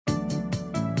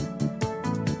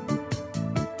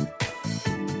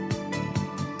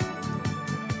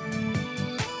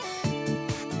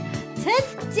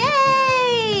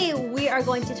are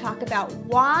going to talk about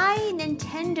why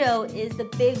Nintendo is the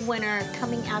big winner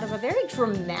coming out of a very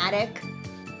dramatic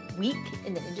week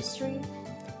in the industry.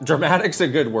 Dramatic's a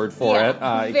good word for it.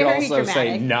 You could also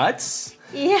say nuts.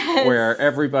 Yes. Where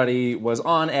everybody was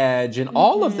on edge, and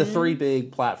all of the three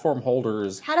big platform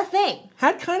holders had a thing.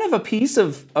 Had kind of a piece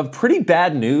of pretty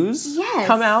bad news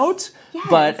come out. Yes.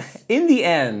 But in the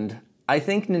end, I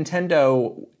think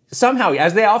Nintendo somehow,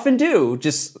 as they often do,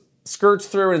 just skirts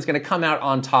through and is going to come out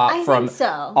on top from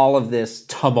all of this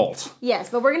tumult. Yes,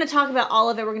 but we're going to talk about all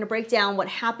of it. We're going to break down what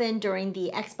happened during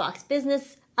the Xbox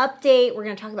business update. We're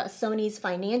going to talk about Sony's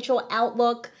financial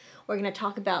outlook. We're going to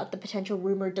talk about the potential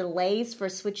rumored delays for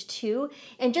Switch 2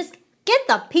 and just get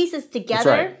the pieces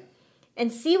together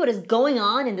and see what is going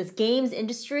on in this games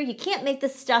industry. You can't make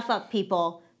this stuff up,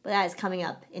 people, but that is coming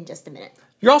up in just a minute.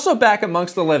 You're also back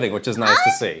amongst the living, which is nice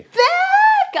to see. Back!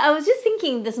 I was just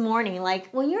thinking this morning, like,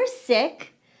 when you're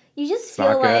sick, you just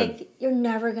feel like you're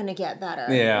never going to get better.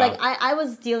 Yeah. Like, I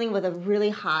was dealing with a really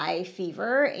high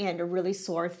fever and a really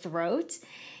sore throat.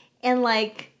 And,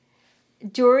 like,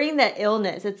 during that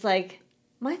illness, it's like,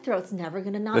 my throat's never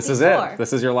going to not be sore. This is it.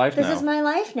 This is your life now. This is my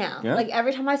life now. Yeah. Like,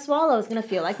 every time I swallow, it's going to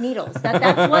feel like needles.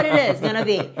 That's what it is going to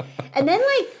be. And then,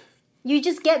 like, you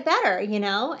just get better, you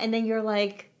know? And then you're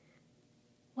like,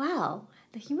 wow,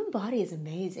 the human body is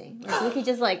amazing. Like, we could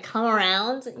just, like, come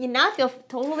around. You know, I feel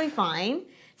totally fine.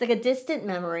 It's like a distant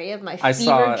memory of my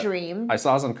fever dream. I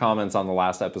saw some comments on the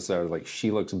last episode, like,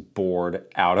 she looks bored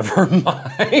out of her mind.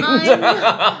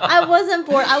 I wasn't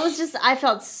bored. I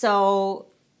felt so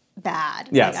bad.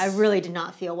 Yes. Like, I really did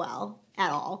not feel well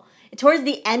at all. Towards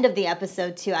the end of the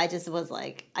episode, too, I just was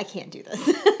like, I can't do this.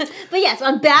 But yes,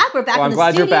 I'm back. We're back in the studio.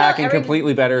 I'm glad you're back and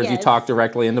completely better as you talk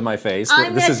directly into my face.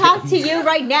 I'm going to talk to you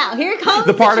right now. Here comes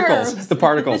the particles. The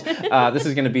particles. This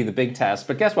is going to be the big test.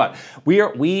 But guess what? We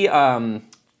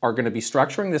are going to be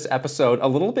structuring this episode a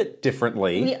little bit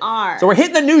differently. We are. So we're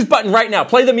hitting the news button right now.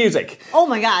 Play the music. Oh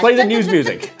my God. Play the news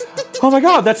music. Oh my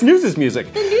God, that's News's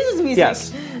music. The News's music.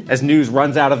 Yes, as News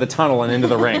runs out of the tunnel and into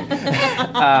the ring.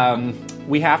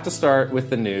 We have to start with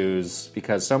the news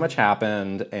because so much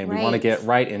happened and we want to get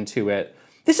right into it.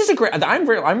 This is a great. I'm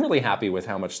really happy with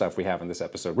how much stuff we have in this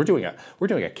episode. We're doing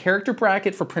a character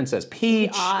bracket for Princess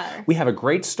Peach. We are. We have a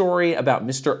great story about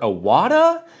Mr.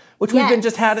 Iwata, which we've been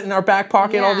just had in our back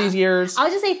pocket all these years. I'll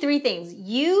just say three things.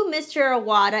 You, Mr.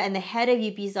 Iwata, and the head of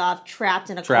Ubisoft trapped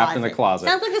in a closet.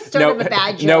 Sounds like the start of a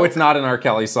bad joke. No, it's not an R.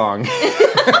 Kelly song.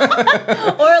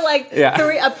 Or like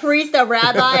a priest, a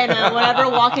rabbi, and whatever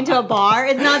walk into a bar.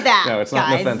 It's not that. No, it's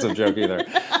not an offensive joke either.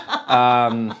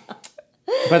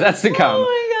 But that's to come. Oh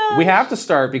my God. We have to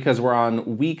start because we're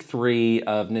on week 3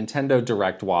 of Nintendo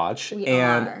Direct Watch.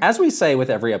 And as we say with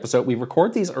every episode, we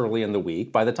record these early in the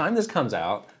week. By the time this comes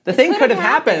out, the thing could have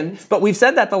happened. But we've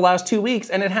said that the last 2 weeks,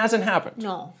 and it hasn't happened.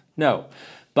 No.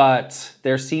 But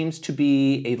there seems to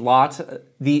be a lot.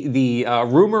 The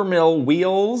rumor mill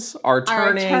wheels are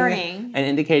turning and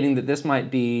indicating that this might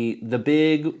be the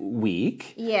big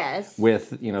week. Yes. With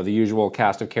the usual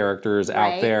cast of characters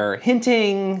out there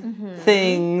hinting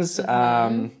things.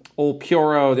 Old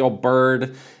Puro, the old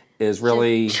bird, is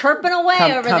really just chirping away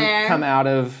over there. Come out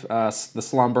of the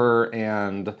slumber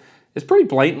and is pretty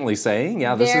blatantly saying,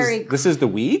 this is the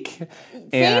week.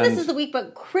 Saying this is the week,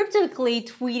 but cryptically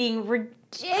tweeting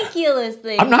ridiculous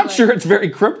things. I'm not sure it's very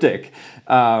cryptic.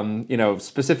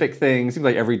 Specific things. Seems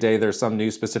like every day there's some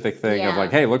new specific thing of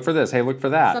like, hey, look for this. Hey, look for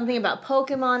that. Something about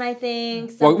Pokemon, I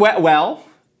think. Well,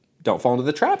 don't fall into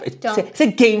the trap. It's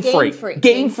a Game Freak.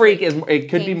 Game Freak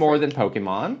could be more than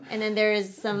Pokemon. And then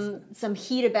there's some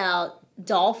heat about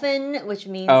Dolphin, which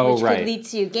means could lead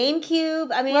to GameCube.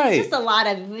 I mean, it's just a lot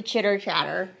of chitter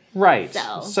chatter. Right.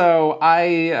 So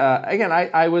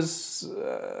I was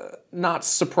not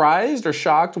surprised or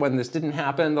shocked when this didn't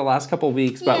happen the last couple of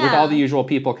weeks, but with all the usual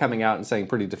people coming out and saying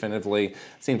pretty definitively,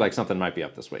 seemed like something might be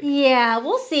up this week. Yeah,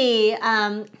 we'll see.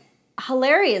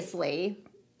 Hilariously,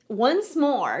 once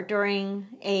more during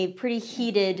a pretty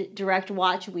heated Direct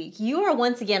Watch week, you are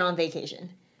once again on vacation.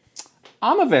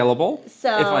 I'm available if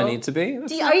I need to be.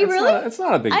 Are you really? It's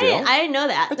not a big deal. I didn't know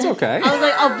that. It's okay. I was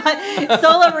like, but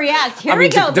solo react. Here we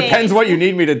go, baby. Depends what you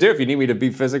need me to do. If you need me to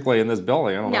be physically in this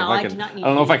building, I don't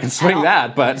know if I can swing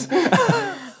that, but...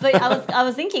 But I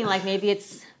was thinking like maybe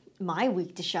it's my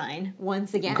week to shine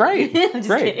once again. Great. I'm just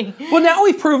kidding. Well, now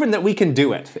we've proven that we can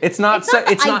do it. It's not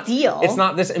ideal. It's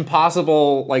not this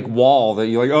impossible like wall that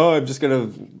you're like, oh, I'm just gonna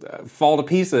fall to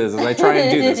pieces as I try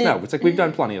and do this. No, it's like we've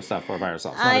done plenty of stuff by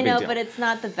ourselves. Not I a big know, deal. but it's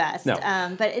not the best. No.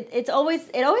 But it always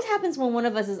happens when one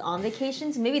of us is on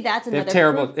vacation. So maybe that's another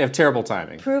they have terrible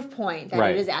timing. Proof point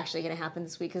that it is actually going to happen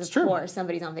this week because of course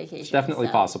somebody's on vacation. It's definitely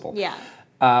possible. Yeah.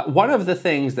 One of the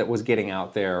things that was getting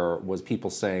out there was people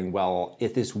saying, well,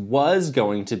 if this was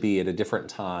going to be at a different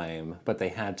time, but they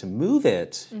had to move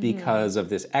it because of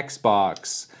this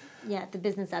Xbox the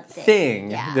business update thing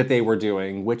that they were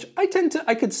doing, which I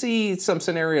could see some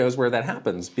scenarios where that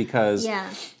happens because,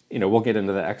 we'll get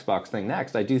into the Xbox thing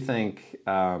next. I do think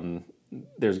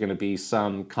there's going to be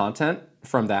some content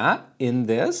from that in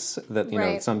this,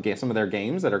 that, some of their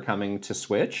games that are coming to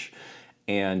Switch.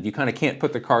 And you kind of can't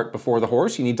put the cart before the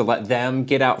horse. You need to let them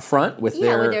get out front with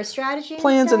their strategy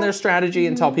plans and their strategy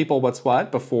and tell people what's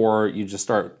what before you just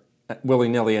start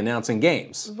willy-nilly announcing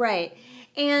games. Right.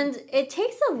 And it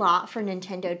takes a lot for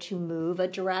Nintendo to move a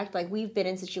Direct. Like, we've been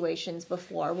in situations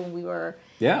before when we were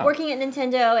working at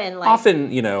Nintendo and like...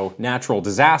 Often, natural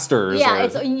disasters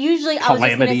it's usually, calamities. I was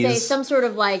just going to say, some sort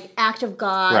of like act of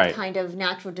God kind of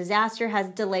natural disaster has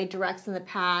delayed Directs in the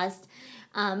past.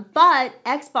 But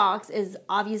Xbox is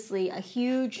obviously a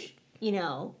huge,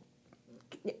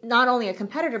 not only a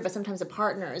competitor, but sometimes a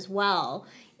partner as well.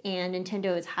 And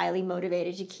Nintendo is highly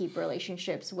motivated to keep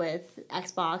relationships with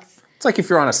Xbox. It's like if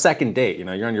you're on a second date,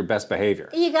 you're on your best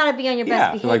behavior. You got to be on your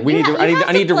best behavior. Like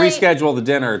I need to reschedule the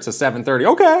dinner to 7:30.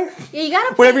 Okay. Yeah, you got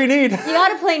to whatever you need. You got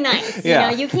to play nice.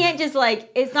 You can't just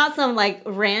it's not some like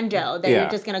rando that you're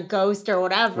just going to ghost or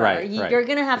whatever. Right, You're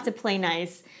going to have to play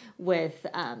nice with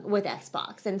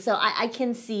Xbox. And so I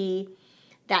can see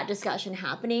that discussion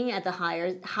happening at the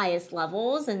highest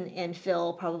levels and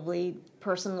Phil probably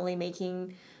personally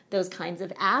making those kinds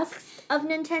of asks of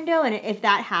Nintendo. And if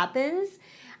that happens,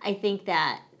 I think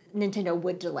that Nintendo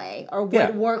would delay or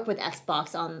would work with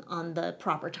Xbox on the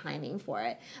proper timing for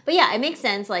it. But yeah, it makes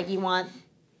sense. Like, you want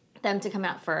them to come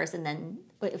out first, and then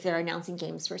if they're announcing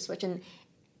games for Switch, and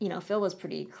Phil was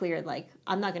pretty clear, like,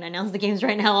 I'm not going to announce the games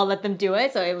right now, I'll let them do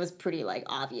it. So it was pretty, like,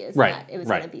 obvious that it was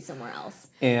going to be somewhere else.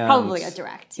 And probably a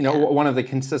Direct. One of the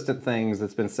consistent things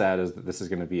that's been said is that this is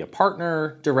going to be a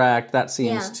partner Direct. That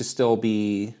seems to still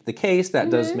be the case.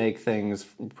 That does make things,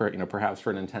 perhaps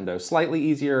for Nintendo, slightly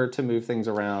easier to move things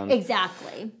around.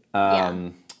 Exactly. But,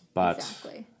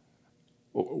 exactly.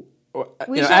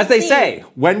 As they say,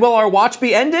 when will our watch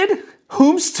be ended?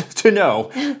 Whom's to know?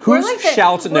 Who's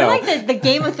shalt know? We're like the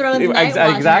Game of Thrones night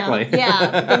watch. Exactly. Now.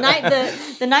 Yeah,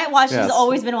 the night watch has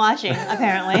always been watching.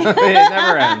 Apparently, it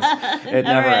never ends. It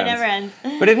never ends.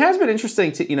 But it has been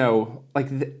interesting to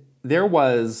there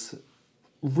was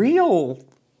real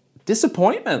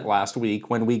disappointment last week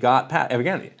when we got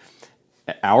again.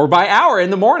 Hour by hour in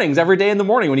the mornings, every day in the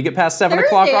morning when you get past 7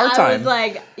 o'clock our time. I was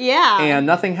like, and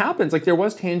nothing happens. Like, there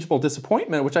was tangible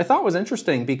disappointment, which I thought was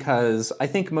interesting because I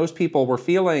think most people were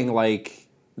feeling like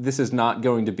this is not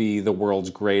going to be the world's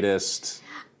greatest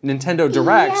Nintendo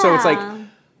Direct. So it's like,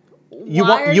 you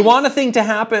want a thing to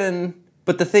happen,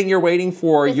 but the thing you're waiting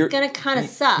for, it's going to kind of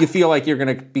suck. You feel like you're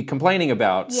going to be complaining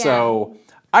about. Yeah. So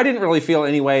I didn't really feel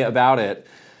any way about it.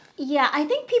 Yeah, I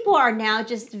think people are now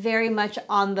just very much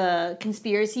on the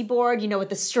conspiracy board, with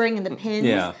the string and the pins.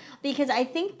 Yeah. Because I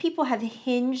think people have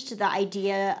hinged the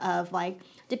idea of, like,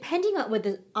 depending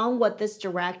on what this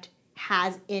Direct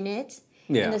has in it,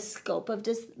 and the scope of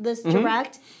this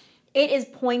Direct, it is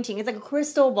pointing. It's like a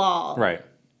crystal ball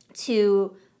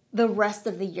to the rest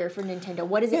of the year for Nintendo.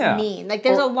 What does it mean? Like,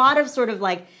 there's a lot of sort of,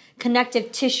 like,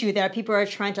 connective tissue that people are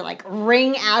trying to, like,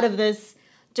 wring out of this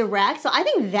Direct. So I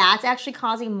think that's actually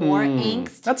causing more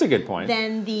angst. That's a good point.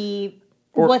 Than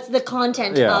what's the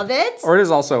content of it. Or it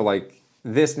is also like,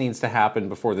 this needs to happen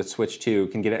before the Switch 2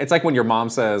 can get it. It's like when your mom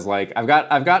says, like, I've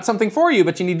got something for you,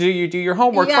 but you need to do your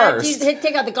homework first.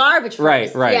 Take out the garbage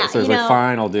first. Right. Yeah, so it's like,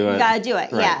 fine, I'll do it. You gotta do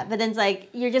it. Right. Yeah. But then it's like,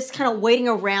 you're just kind of waiting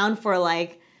around for,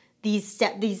 like, these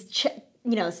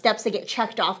steps to get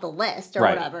checked off the list or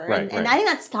whatever. And I think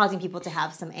that's causing people to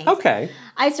have some angst. Okay.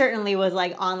 I certainly was,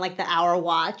 like, on, like, the hour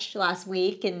watch last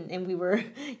week, and we were...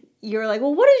 You were like,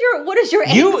 well, what is your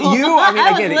angle?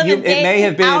 It may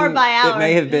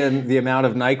have been the amount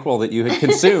of NyQuil that you had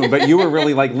consumed, but you were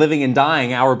really like living and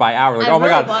dying hour by hour. Like, oh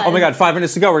my god, 5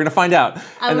 minutes to go, we're gonna find out.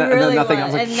 And then nothing. I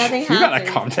was like, nothing happened. You gotta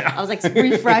calm down. I was like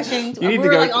refreshing. We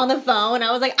were like on the phone.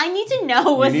 I was like, I need to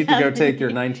know what's happening. You need to go take your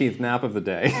 19th nap of the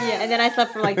day. Yeah, and then I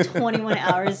slept for like 21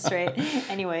 hours straight.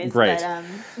 Anyways, great. But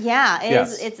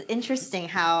it's interesting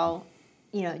how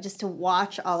just to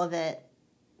watch all of it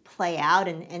play out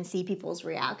and see people's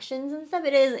reactions and stuff.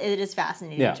 It is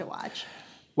fascinating to watch.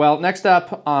 Well, next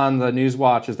up on the News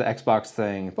Watch is the Xbox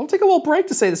thing. We'll take a little break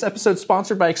to say this episode's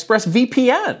sponsored by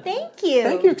ExpressVPN. Thank you.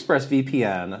 Thank you,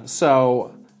 ExpressVPN.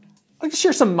 So I'd like to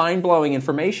share some mind-blowing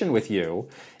information with you.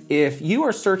 If you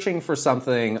are searching for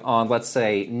something on, let's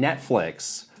say,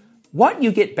 Netflix, what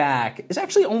you get back is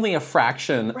actually only a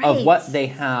fraction of what they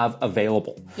have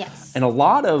available. Yes. And a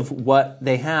lot of what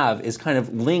they have is kind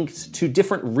of linked to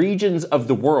different regions of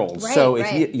the world. So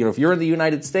if you're in the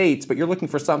United States, but you're looking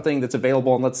for something that's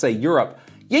available in, let's say, Europe,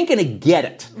 you ain't gonna get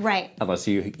it. Right. Unless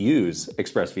you use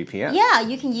ExpressVPN. Yeah,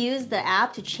 you can use the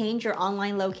app to change your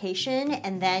online location,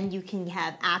 and then you can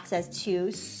have access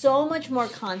to so much more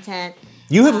content.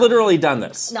 You have literally done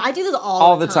this. No, I do this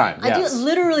all the time. Yes. I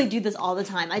literally do this all the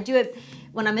time. I do it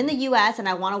when I'm in the U.S. and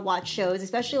I want to watch shows,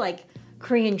 especially like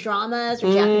Korean dramas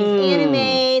or Japanese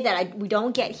anime that we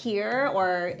don't get here,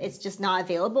 or it's just not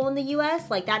available in the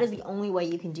U.S. Like, that is the only way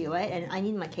you can do it. And I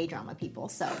need my K-drama people.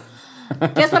 So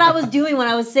guess what I was doing when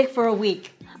I was sick for a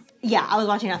week? Yeah, I was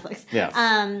watching Netflix. Yes.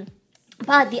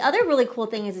 But the other really cool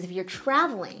thing is if you're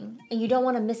traveling and you don't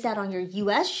want to miss out on your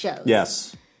U.S. shows.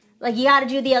 Yes. Like, you can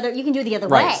do the other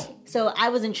way. So I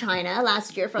was in China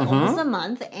last year for almost a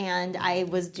month, and I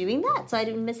was doing that. So I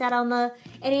didn't miss out on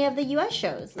any of the U.S.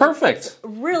 shows. Perfect. It's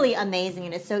really amazing,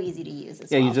 and it's so easy to use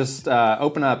as well. Yeah, you just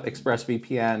open up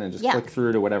ExpressVPN and just click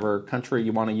through to whatever country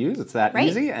you want to use. It's that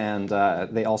easy. And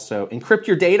they also encrypt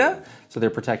your data, so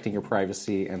they're protecting your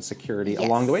privacy and security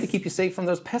along the way to keep you safe from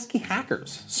those pesky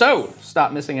hackers. So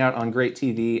stop missing out on great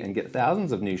TV and get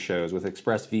thousands of new shows with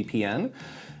ExpressVPN.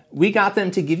 We got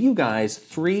them to give you guys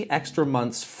 3 extra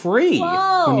months free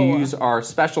when you use our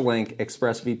special link,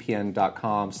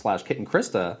 expressvpn.com/Kit and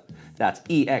Krista. That's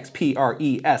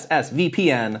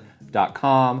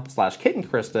expressvpn.com/Kit and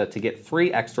Krista to get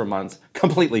 3 extra months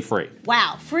completely free.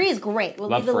 Wow, free is great. We'll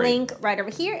leave the free. link right over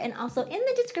here and also in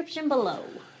the description below.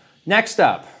 Next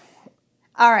up.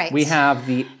 All right. We have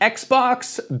the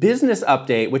Xbox business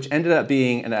update, which ended up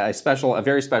being a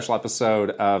very special episode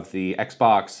of the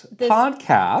Xbox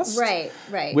podcast. Right.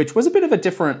 Which was a bit of a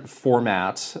different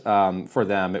format for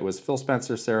them. It was Phil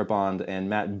Spencer, Sarah Bond, and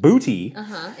Matt Booty.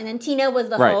 And then Tina was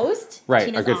the host. Right.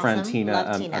 Tina's Our good awesome. friend Tina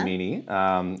Amini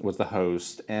was the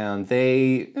host. And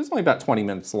it was only about 20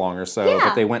 minutes long or so,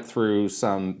 but they went through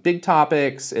some big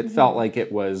topics. It felt like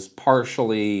it was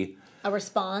partially a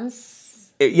response.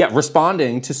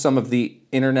 Responding to some of the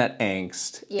internet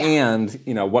angst and,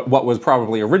 what was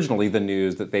probably originally the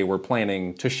news that they were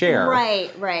planning to share.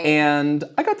 Right. And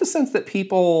I got the sense that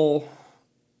people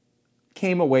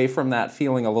came away from that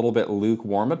feeling a little bit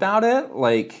lukewarm about it.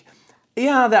 Like,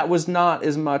 that was not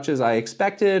as much as I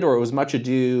expected, or it was much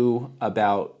ado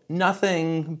about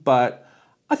nothing, but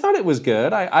I thought it was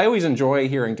good. I always enjoy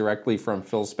hearing directly from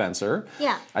Phil Spencer.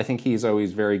 Yeah. I think he's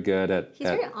always very good at... He's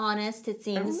very honest, it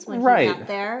seems, when right, he's out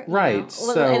there. Right.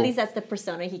 Well, so, at least that's the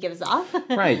persona he gives off.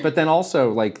 Right, but then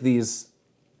also, like, these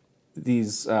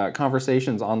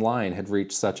conversations online had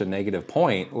reached such a negative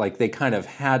point, like, they kind of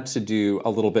had to do a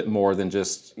little bit more than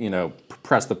just,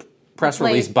 press the press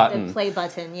release button. The play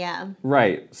button, yeah.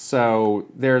 Right. So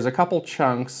there's a couple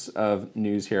chunks of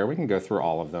news here. We can go through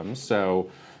all of them. So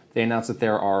they announced that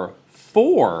there are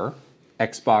 4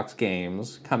 Xbox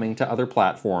games coming to other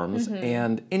platforms,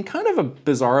 and in kind of a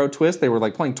bizarro twist, they were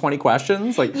like playing 20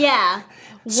 questions. Like, yeah.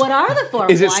 What are the 4?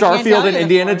 Is it Starfield and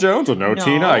Indiana Jones? Well, no,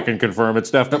 Tina, I can confirm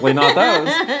it's definitely not those.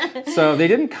 So they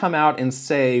didn't come out and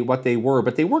say what they were,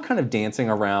 but they were kind of dancing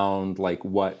around like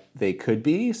what they could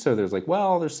be. So there's like,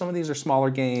 well, there's some of these are smaller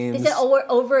games. They said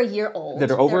over a year old. That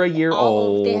are over a year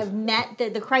old. They have met,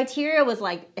 the criteria was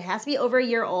like, it has to be over a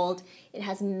year old. It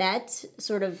has met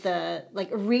sort of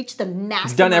reached the maximum.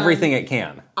 It's done everything it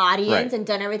can. Audience and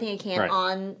done everything it can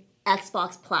on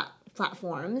Xbox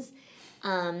platforms.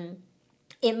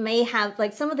 It may have,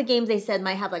 like, some of the games they said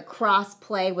might have, like,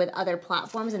 cross-play with other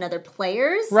platforms and other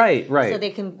players. Right. So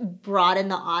they can broaden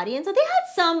the audience. So they had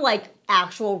some, like,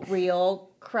 actual real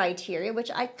criteria, which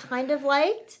I kind of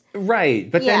liked. Right.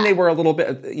 But then they were a little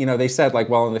bit, they said, like,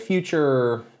 well, in the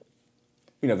future,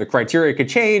 the criteria could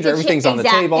change, or everything's on the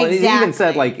table.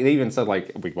 Exactly. They even said,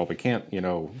 we can't,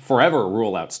 forever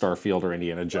rule out Starfield or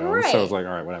Indiana Jones. Right. So it's like,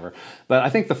 all right, whatever. But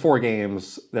I think the 4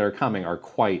 games that are coming are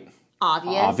quite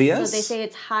obvious. So they say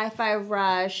it's Hi-Fi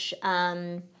Rush,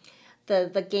 the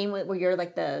game where you're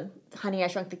like the Honey, I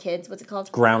Shrunk the Kids. What's it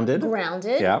called? Grounded.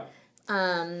 Yeah.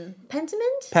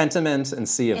 Pentiment and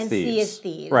Sea of Thieves. Sea of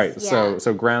Thieves. Right. Yeah.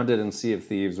 So Grounded and Sea of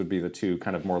Thieves would be the 2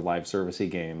 kind of more live servicey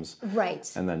games.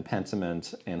 Right. And then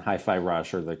Pentiment and Hi-Fi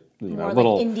Rush are the more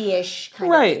little like indie-ish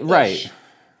kind of. Right.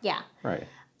 Yeah. Right.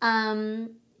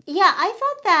 Yeah, I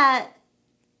thought that.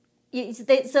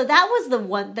 So that was the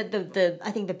one that the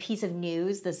I think the piece of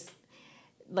news, this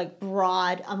like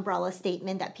broad umbrella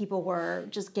statement that people were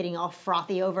just getting all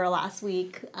frothy over last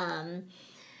week.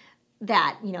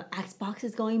 that, Xbox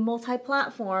is going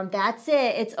multi-platform. That's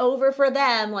it. It's over for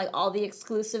them. Like, all the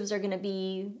exclusives are going to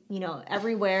be,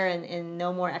 everywhere and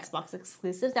no more Xbox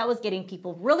exclusives. That was getting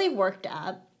people really worked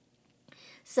up.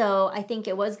 So I think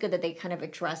it was good that they kind of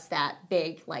addressed that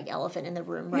big, like, elephant in the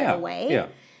room right away. Yeah.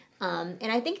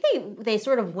 And I think they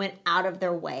sort of went out of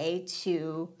their way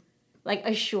to, like,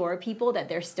 assure people that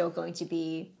they're still going to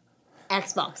be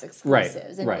Xbox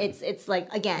exclusives. And it's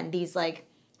like, again, these, like,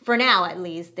 for now at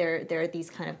least, there are these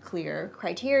kind of clear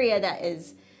criteria that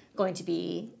is going to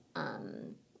be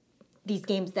these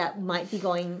games that might be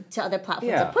going to other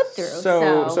platforms to put through.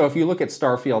 So if you look at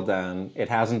Starfield then, it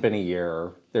hasn't been a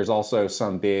year. There's also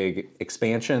some big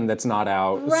expansion that's not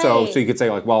out. Right. So you could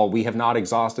say, like, well, we have not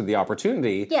exhausted the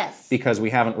opportunity because we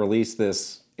haven't released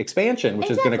this expansion, which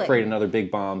is going to create another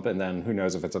big bump, and then who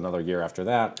knows if it's another year after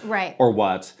that or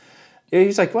what.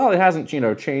 He's like, well, it hasn't,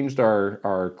 changed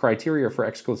our criteria for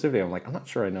exclusivity. I'm like, I'm not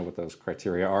sure I know what those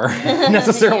criteria are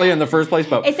necessarily in the first place,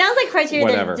 but it sounds like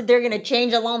criteria that they're going to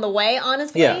change along the way,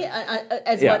 honestly,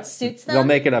 as what suits them. They'll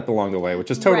make it up along the way,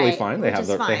 which is totally fine. They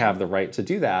have the right to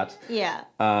do that. Yeah.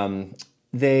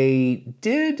 They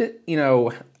did,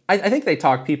 I think they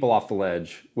talked people off the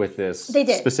ledge with this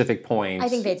specific point. I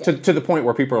think they did. To the point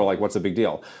where people are like, what's the big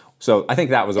deal? So I think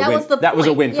that was a win. That was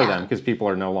a win for them because people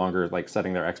are no longer, like,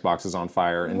 setting their Xboxes on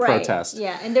fire in protest.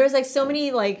 Yeah, and there's, like, so many,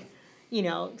 like,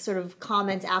 sort of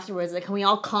comments afterwards, like, can we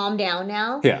all calm down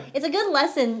now? Yeah. It's a good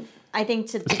lesson, I think,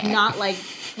 to just not, like,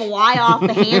 fly off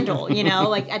the handle,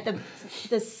 like, at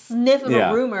the sniff of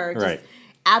a rumor, just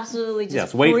absolutely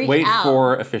just wait out.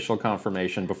 For official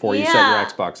confirmation before you set your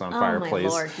Xbox on fire, please. Oh,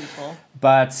 my Lord, people.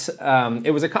 But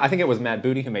I think it was Matt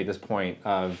Booty who made this point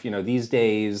of, these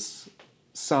days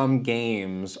some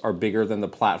games are bigger than the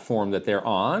platform that they're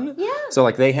on. Yeah. So,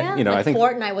 like, they I think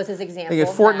Fortnite was his example. Like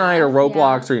Fortnite or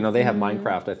Roblox or, they have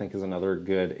Minecraft, I think, is another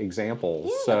good example.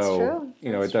 Yeah, so, that's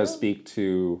true. It does speak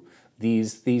to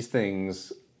these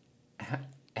things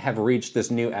have reached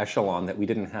this new echelon that we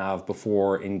didn't have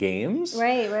before in games.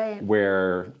 Right.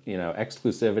 Where,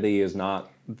 exclusivity is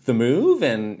not the move,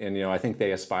 and I think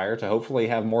they aspire to hopefully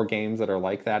have more games that are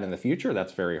like that in the future.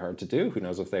 That's very hard to do. Who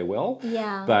knows if they will?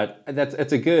 Yeah. But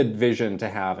it's a good vision to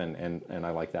have, and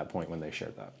I like that point when they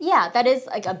shared that. Yeah, that is,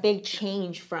 like, a big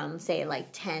change from, say, like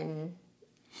 10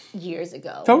 years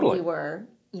ago. Totally. We were,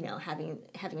 having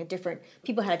a different,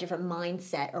 people had a different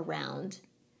mindset around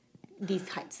these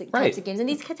types of games. And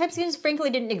these types of games,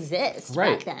 frankly, didn't exist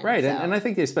back then. Right, so. and I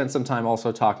think they spent some time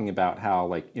also talking about how,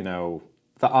 like,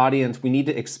 the audience, we need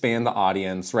to expand the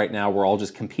audience. Right now, we're all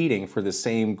just competing for the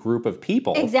same group of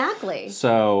people. Exactly.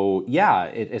 So,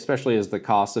 especially as the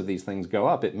cost of these things go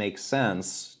up, it makes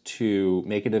sense to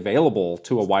make it available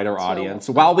to a wider audience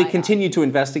while we continue to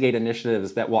investigate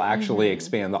initiatives that will actually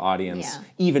expand the audience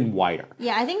even wider.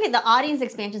 Yeah, I think that the audience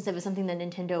expansion stuff is something that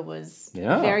Nintendo was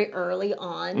very early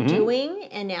on doing,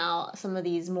 and now some of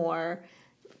these more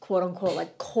quote-unquote,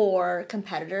 like, core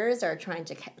competitors are trying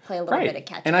to play a little bit of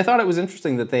catch-up. And I thought it was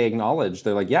interesting that they acknowledged,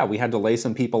 they're like, we had to lay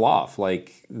some people off.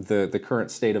 Like, the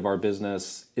current state of our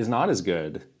business is not as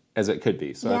good as it could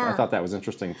be. So I thought that was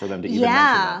interesting for them to even mention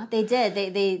that. They did.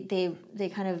 They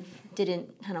kind of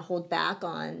didn't kind of hold back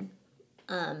on,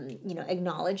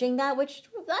 acknowledging that, which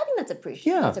I think that's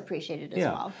appreciated. That's appreciated as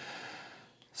well.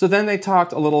 So then they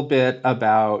talked a little bit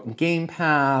about Game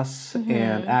Pass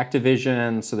and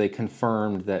Activision. So they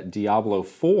confirmed that Diablo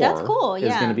 4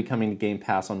 is going to be coming to Game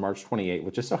Pass on March 28th,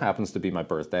 which just so happens to be my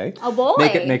birthday. Oh, boy.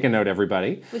 Make a note,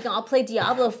 everybody. We can all play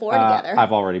Diablo 4 together.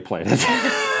 I've already played it,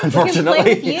 unfortunately. We can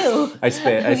play with you. I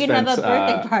spent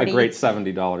a great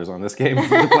 $70 on this game to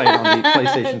play it on the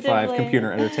PlayStation 5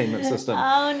 computer entertainment system.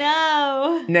 Oh,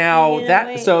 no.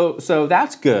 Now, so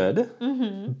that's good,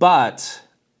 but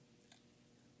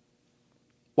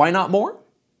why not more?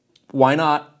 Why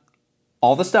not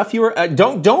all the stuff you were...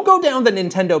 don't go down the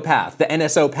Nintendo path, the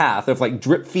NSO path of, like,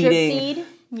 drip feeding. Drip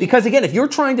feed? Because, again, if you're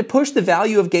trying to push the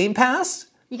value of Game Pass...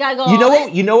 You gotta go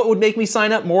You know what would make me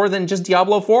sign up more than just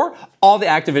Diablo 4? All the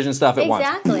Activision stuff at once.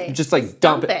 Exactly. Just, like,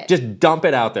 dump it. Just dump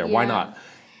it out there. Why not?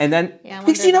 And then...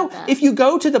 because, if you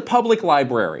go to the public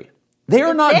library...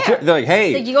 They're like,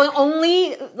 hey. So you go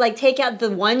only, like, take out the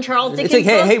one Charles Dickens It's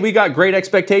like, book? hey, we got great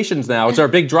expectations now. It's our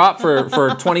big drop for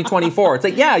 2024. It's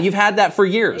like, you've had that for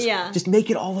years. Yeah. Just make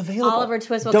it all available. Oliver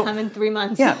Twist will come in 3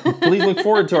 months. Yeah, please look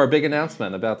forward to our big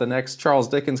announcement about the next Charles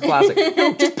Dickens classic.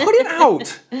 No, just put it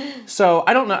out. So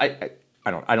I don't know.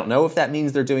 I don't know if that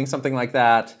means they're doing something like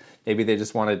that. Maybe they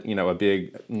just wanted, a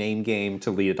big name game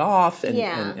to lead it off,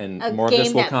 and more of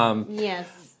this will come.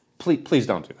 Yes. Please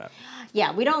don't do that.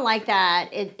 Yeah, we don't like that.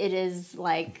 It's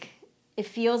it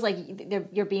feels like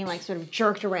you're being like sort of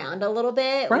jerked around a little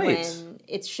bit when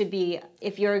it should be,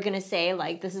 if you're going to say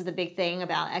like this is the big thing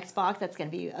about Xbox that's going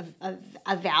to be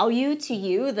a value to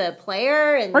you, the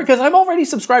player. And right, because I'm already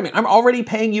subscribing. I'm already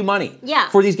paying you money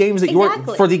for these games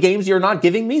that for the games you're not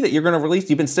giving me that you're going to release.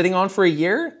 You've been sitting on for a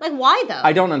year. Like why though?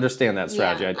 I don't understand that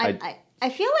strategy. Yeah, I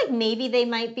feel like maybe they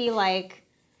might be like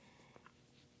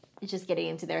just getting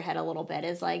into their head a little bit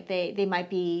is like they might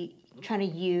be trying to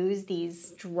use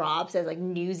these drops as like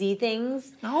newsy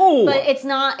things. No. But it's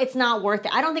not worth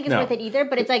it. I don't think it's worth it either,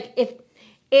 but it's like if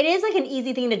it is like an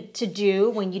easy thing to do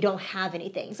when you don't have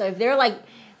anything. So if they're like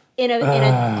in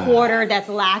a quarter that's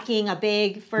lacking a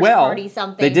big first party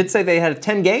something. They did say they had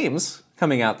 10 games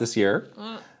coming out this year.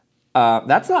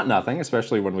 That's not nothing,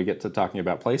 especially when we get to talking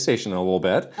about PlayStation in a little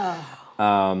bit.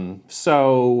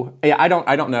 So yeah, I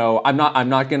don't know. I'm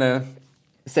not gonna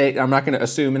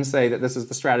assume and say that this is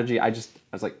the strategy. I was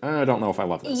like, I don't know if I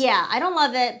love this. Yeah, I don't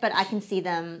love it, but I can see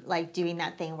them like doing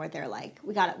that thing where they're like,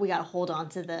 we gotta hold on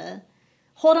to the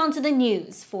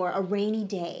news for a rainy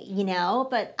day, you know?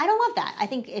 But I don't love that. I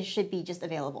think it should be just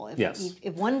available.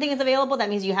 If one thing is available, that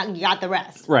means you got the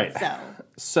rest. Right.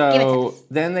 So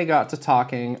then they got to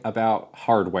talking about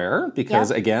hardware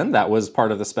because, again, that was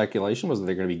part of the speculation was that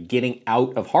they're going to be getting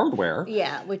out of hardware.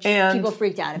 Yeah, which people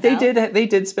freaked out about. They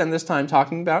did spend this time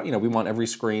talking about, we want every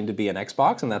screen to be an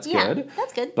Xbox, and that's good. Yeah,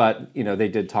 that's good. But, they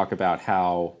did talk about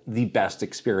how the best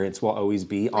experience will always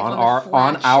be on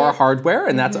our hardware,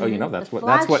 and that's, that's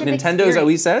what Nintendo's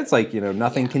always said. It's like,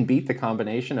 nothing can beat the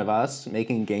combination of us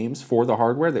making games for the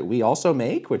hardware that we also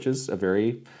make, which is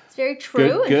it's very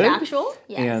true and factual.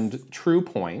 Yes. And true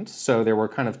point. So there were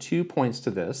kind of 2 points to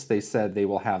this. They said they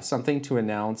will have something to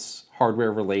announce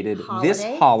hardware related this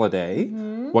holiday.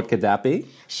 Mm-hmm. What could that be?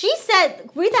 She said,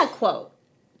 read that quote,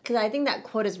 because I think that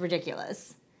quote is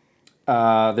ridiculous.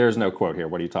 There's no quote here.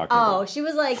 What are you talking about? Oh, she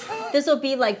was like, this will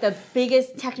be like the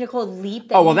biggest technical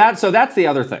leap. So that's the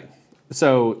other thing.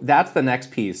 So that's the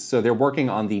next piece. So they're working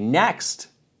on the next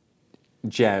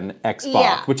gen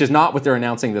Xbox, which is not what they're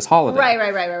announcing this holiday.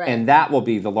 Right. And that will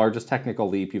be the largest technical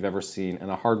leap you've ever seen in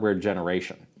a hardware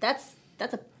generation. That's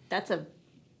a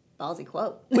ballsy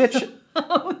quote. Which,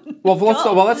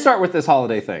 let's start with this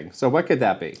holiday thing. So what could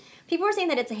that be? People are saying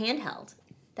that it's a handheld.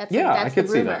 That's I could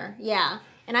the rumor. See that. Yeah,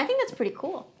 and I think that's pretty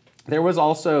cool. There was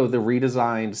also the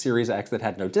redesigned Series X that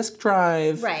had no disk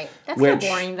drive. Right. That's kind of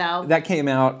boring, though. That came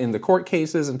out in the court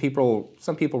cases, and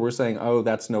some people were saying, "Oh,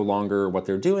 that's no longer what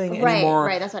they're doing anymore."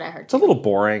 Right. That's what I heard. It's a little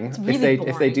boring. It's really boring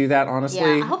if they do that. Honestly,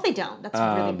 yeah. I hope they don't. That's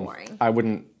really boring. I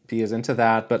wouldn't be as into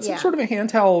that, but some sort of a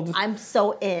handheld. I'm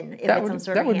so in. If it's some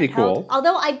sort of handheld. That would be cool.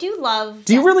 Although I do love.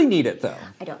 Do you really need it though?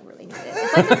 I don't really need it.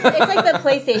 It's like the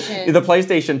PlayStation. The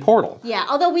PlayStation Portal. Yeah.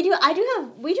 Although we do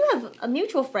have a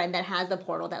mutual friend that has the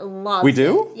Portal that loves. We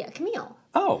do? Yeah, Camille.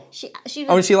 Oh. She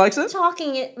and she likes it?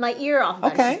 Talking my ear off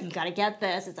about it. She's, you gotta get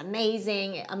this. It's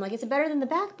amazing. I'm like, is it better than the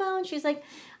Backbone? She's like,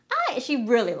 she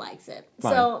really likes it.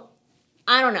 Fine. So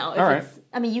I don't know. All right.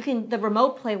 I mean, the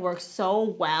remote play works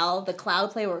so well. The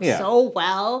cloud play works so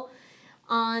well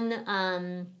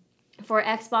on for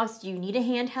Xbox. Do you need a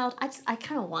handheld? I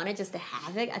kind of want it just to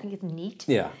have it. I think it's neat.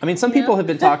 Yeah. I mean, some people have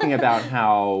been talking about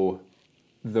how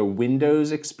the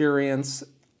Windows experience,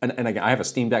 and again, I have a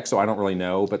Steam Deck, so I don't really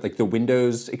know, but like the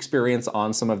Windows experience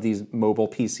on some of these mobile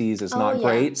PCs is not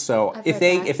great. So if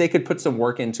they could put some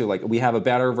work into like we have a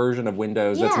better version of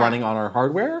Windows that's running on our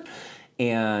hardware.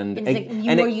 And it's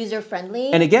like more user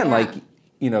friendly. And again,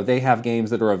 they have games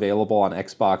that are available on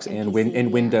Xbox and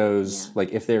Windows. Yeah.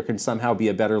 Like if there can somehow be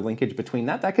a better linkage between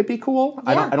that could be cool.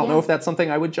 Yeah, I don't know if that's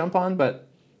something I would jump on, but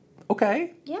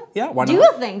okay. Yeah, why not? Do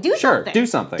a thing. Do something. Do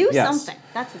something. Do something.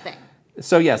 That's the thing.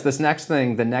 So yes, this next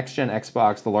thing, the next gen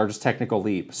Xbox, the largest technical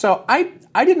leap. So I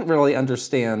didn't really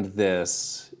understand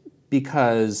this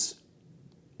because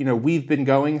we've been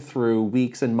going through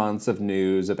weeks and months of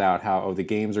news about how, the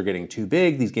games are getting too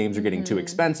big, these games are getting too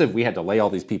expensive, we had to lay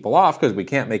all these people off because we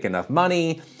can't make enough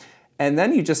money. And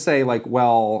then you just say, like,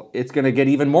 well, it's going to get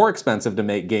even more expensive to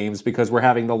make games because we're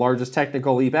having the largest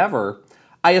technical leap ever.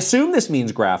 I assume this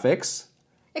means graphics.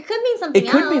 It could mean something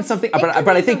else. It could mean something, but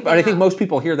I think most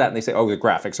people hear that and they say, oh, the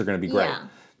graphics are going to be great. Yeah,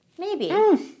 maybe.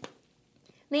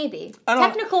 Maybe.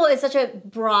 Technical is such a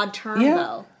broad term,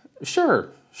 though.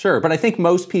 Sure, but I think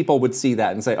most people would see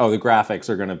that and say, "Oh, the graphics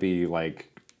are going to be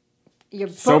like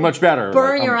so much better,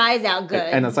 burn your eyes out good."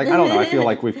 And it's like I don't know. I feel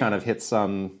like we've kind of hit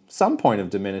some point of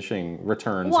diminishing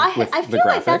returns. Well, with I the feel graphics.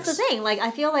 like that's the thing. Like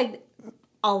I feel like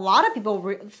a lot of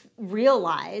people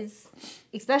realize,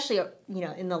 especially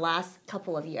in the last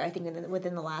couple of years, I think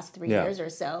within the last 3 years or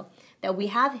so, that we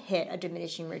have hit a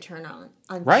diminishing return on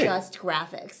just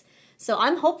graphics. So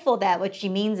I'm hopeful that what she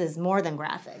means is more than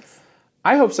graphics.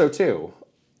 I hope so too.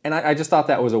 And I just thought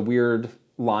that was a weird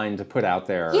line to put out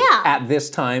there at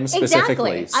this time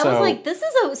specifically. Exactly. I was like, this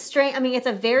is a strange, I mean, it's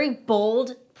a very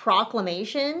bold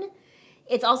proclamation.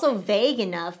 It's also vague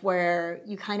enough where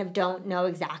you kind of don't know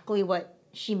exactly what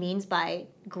she means by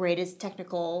greatest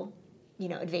technical,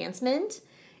 advancement.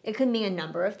 It could mean a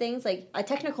number of things. Like a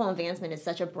technical advancement is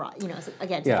such a broad, such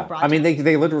a broad. I mean,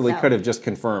 they literally could have just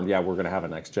confirmed, we're going to have a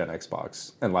next gen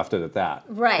Xbox and left it at that,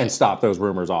 right? And stopped those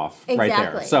rumors off right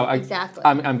there. So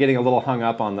I'm getting a little hung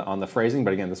up on the phrasing,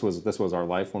 but again, this was our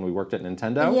life when we worked at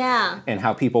Nintendo, and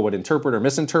how people would interpret or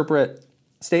misinterpret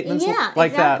statements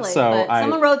like that. So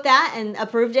someone wrote that and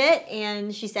approved it,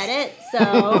 and she said it.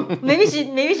 So maybe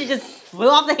she just flew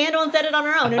off the handle and said it on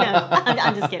her own. Who knows?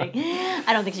 I'm just kidding.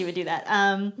 I don't think she would do that.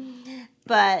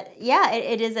 But yeah,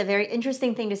 it is a very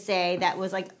interesting thing to say. That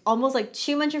was like almost like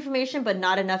too much information, but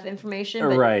not enough information.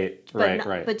 But,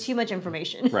 right. But too much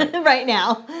information right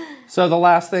now. So the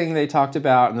last thing they talked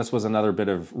about, and this was another bit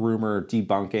of rumor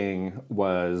debunking,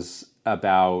 was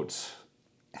about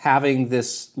having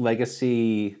this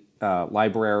legacy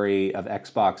library of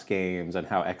Xbox games and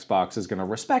how Xbox is going to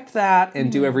respect that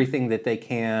and do everything that they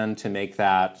can to make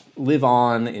that live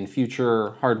on in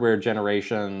future hardware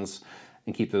generations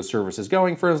and keep those services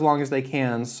going for as long as they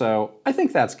can. So I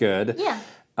think that's good. Yeah.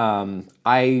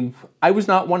 I was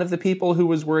not one of the people who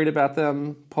was worried about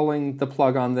them pulling the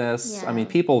plug on this. Yeah. I mean,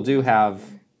 people do have...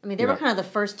 I mean, they were kind of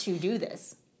the first to do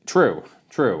this. True.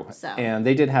 So. And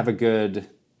they did have a good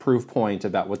proof point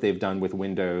about what they've done with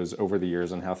Windows over the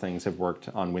years and how things have worked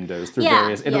on Windows through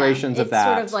various iterations of that.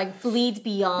 It sort of like bleeds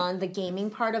beyond the gaming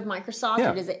part of Microsoft.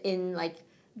 Yeah. It is in like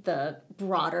the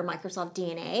broader Microsoft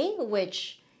DNA,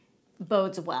 which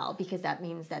bodes well because that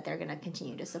means that they're going to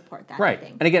continue to support that. Right.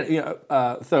 And again,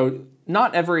 so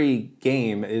not every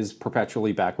game is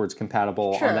perpetually backwards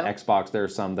compatible on the Xbox. There are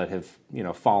some that have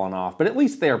fallen off, but at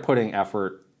least they are putting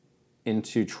effort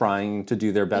into trying to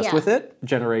do their best with it,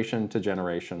 generation to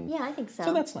generation. Yeah, I think so.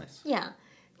 So that's nice. Yeah.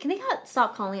 Can they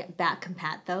stop calling it back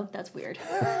compat, though? That's weird.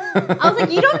 I was like,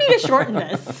 you don't need to shorten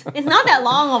this. It's not that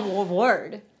long of a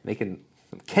word. Making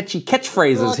some catchy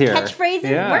catchphrases here. Catchphrases?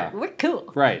 Yeah. We're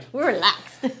cool. Right. We're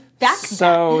relaxed. Back compat.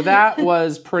 So that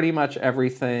was pretty much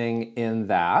everything in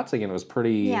that. Again, it was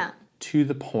pretty... to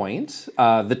the point.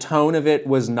 The tone of it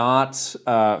was not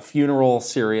funeral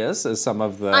serious, as some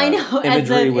of the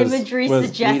imagery was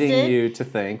leading you to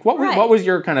think. What was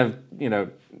your kind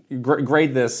of,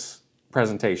 grade this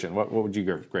presentation? What would you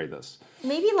grade this?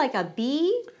 Maybe like a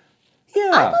B?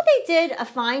 Yeah. I thought they did a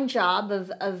fine job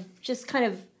of just kind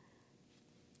of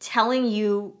telling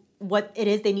you what it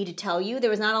is they need to tell you. There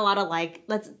was not a lot of like,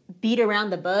 let's beat around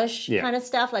the bush kind of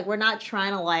stuff. Like, we're not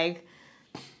trying to like...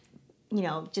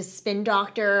 just spin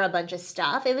doctor a bunch of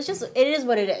stuff. It was just, it is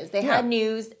what it is. They had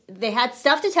news, they had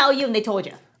stuff to tell you, and they told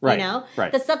you. Right.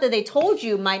 The stuff that they told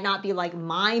you might not be like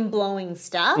mind-blowing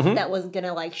stuff that was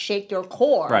gonna like shake your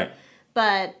core. Right.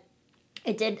 But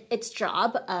it did its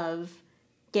job of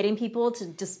getting people to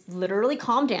just literally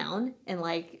calm down and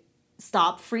like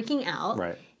stop freaking out.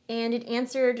 Right. And it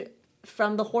answered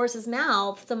from the horse's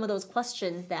mouth some of those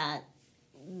questions that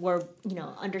were,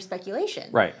 under speculation.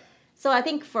 Right. So I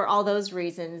think for all those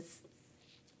reasons,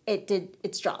 it did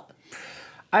its job.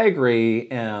 I agree,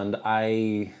 and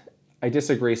I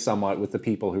disagree somewhat with the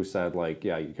people who said, like,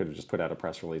 you could have just put out a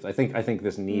press release. I think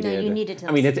this needed... No, you needed to...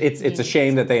 I mean, it's a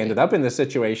shame that they ended up in this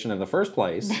situation in the first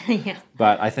place.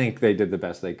 But I think they did the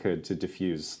best they could to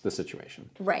diffuse the situation.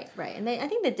 Right. And I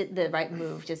think they did the right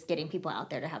move, just getting people out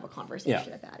there to have a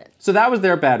conversation about it. So that was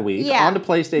their bad week. Yeah. On to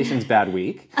PlayStation's bad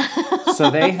week.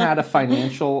 So they had a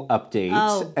financial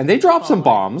update, and they dropped some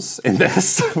bombs in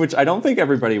this, which I don't think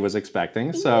everybody was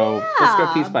expecting. So let's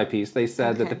go piece by piece. They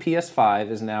said that the PS5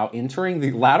 is now entering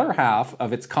the latter half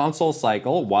of its console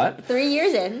cycle. What? 3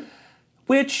 years in.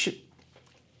 Which,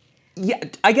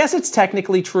 I guess it's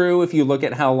technically true if you look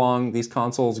at how long these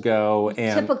consoles go.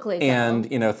 And, typically go.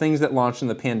 And, things that launched in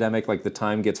the pandemic, like the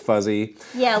time gets fuzzy.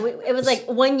 Yeah, it was like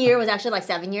 1 year was actually like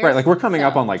 7 years. Right, like we're coming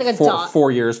up on like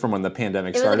 4 years from when the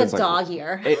pandemic started. It was like a dog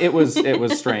year. It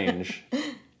was strange.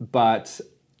 But,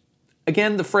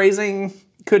 again, the phrasing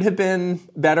could have been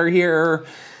better here.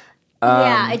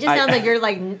 It just sounds like you're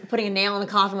like putting a nail in the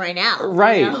coffin right now.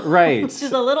 Right. It's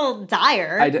just a little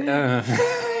dire.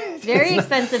 Very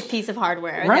expensive piece of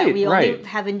hardware that we only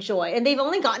have enjoyed. And they've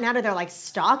only gotten out of their like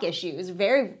stock issues it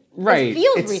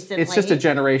feels recently. It's just a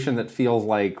generation that feels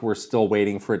like we're still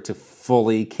waiting for it to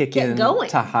fully kick in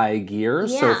to high gear.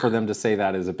 Yeah. So for them to say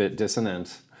that is a bit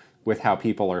dissonant with how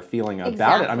people are feeling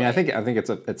about it. I mean, I think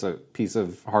it's a piece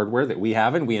of hardware that we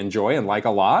have and we enjoy and like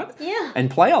a lot, and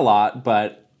play a lot,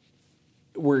 but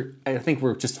I think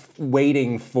we're just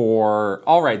waiting for,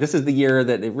 all right, this is the year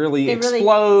that it really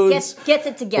explodes. Gets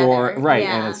it together.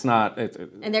 And it's not...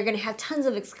 and they're going to have tons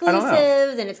of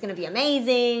exclusives, and it's going to be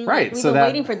amazing. Right. We've been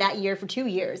waiting for that year for 2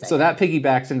 years. So that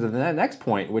piggybacks into the next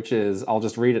point, which is, I'll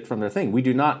just read it from their thing. We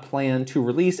do not plan to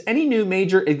release any new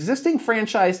major existing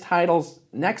franchise titles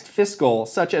next fiscal,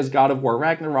 such as God of War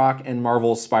Ragnarok and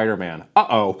Marvel's Spider-Man.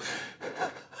 Uh-oh.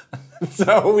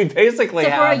 So we basically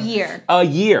have... for a year. A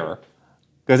year.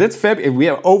 Because it's February, we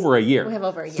have over a year. We have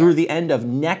over a year. Through the end of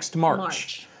next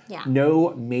March. Yeah.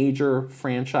 No major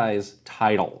franchise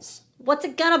titles. What's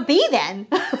it gonna be then?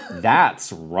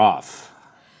 That's rough.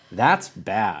 That's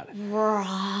bad.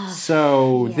 Rough.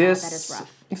 So that is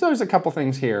rough. So there's a couple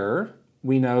things here.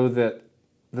 We know that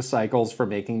the cycles for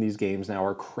making these games now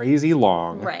are crazy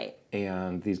long. Right.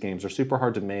 And these games are super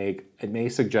hard to make. It may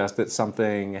suggest that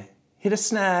something hit a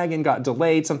snag and got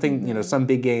delayed, something, some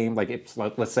big game, like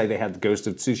let's say they had the Ghost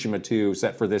of Tsushima 2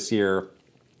 set for this year,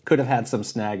 could have had some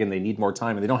snag and they need more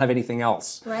time and they don't have anything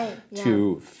else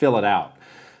to fill it out.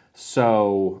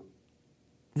 So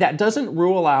that doesn't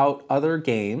rule out other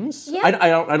games. Yeah.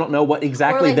 I don't know what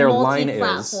exactly their line is.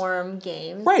 Multi-platform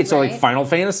games. Right, so like Final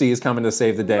Fantasy is coming to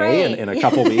save the day in a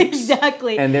couple weeks.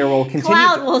 Exactly. And there will continue...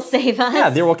 Cloud will save us. Yeah,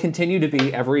 there will continue to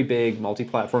be every big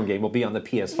multi-platform game will be on the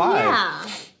PS5. Yeah.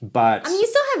 But... I mean, you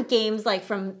still have games like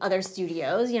from other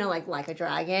studios, like a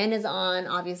Dragon is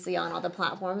obviously on all the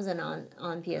platforms and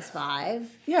on PS5.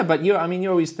 Yeah, but you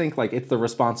always think like it's the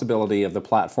responsibility of the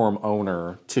platform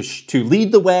owner to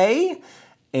lead the way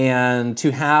and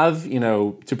to have,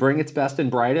 to bring its best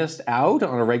and brightest out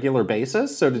on a regular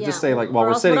basis. So to just say like, well,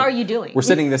 what are you doing? We're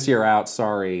sitting this year out,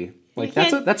 sorry. Like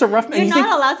that's a rough. You're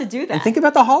not allowed to do that. And think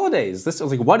about the holidays. This is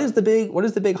like, what is the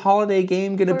big holiday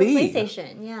game going to be?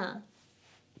 PlayStation, yeah.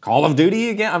 Call of Duty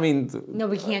again? I mean... No,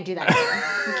 we can't do that here.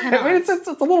 We cannot. I mean, it's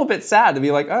a little bit sad to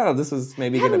be like, oh, this is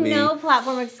maybe going to be... no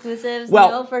platform exclusives,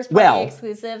 no first-party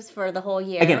exclusives for the whole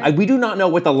year. Again, we do not know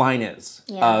what the line is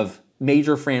of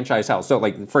major franchise titles. So,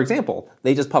 like, for example,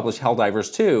 they just published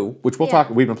Helldivers 2, which we'll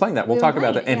talk... We've been playing that. We'll talk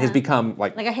about that. And has become,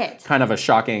 like a hit. Kind of a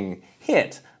shocking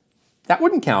hit. That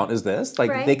wouldn't count as this.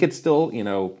 Like, they could still,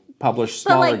 publish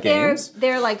smaller games.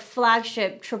 They're like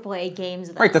flagship AAA games,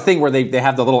 though. Right, the thing where they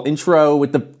have the little intro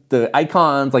with the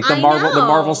icons, like the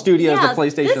Marvel Studios, the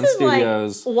PlayStation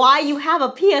Studios. Like why you have a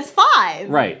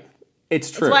PS5? Right, it's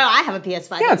true. That's why I have a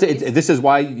PS5. Yeah, this is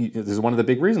why. This is one of the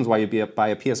big reasons why you buy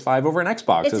a PS5 over an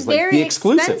Xbox. It's like very the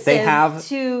exclusive. They have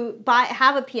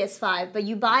have a PS5, but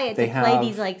you buy it to play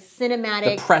these like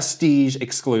cinematic, the prestige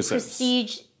exclusives. Yeah.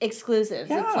 It's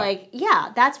like,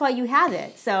 that's why you have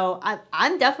it. So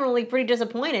I'm definitely pretty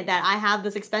disappointed that I have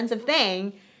this expensive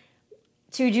thing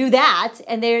to do that,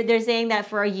 and they're saying that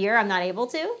for a year I'm not able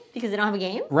to because they don't have a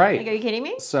game. Right? Like, are you kidding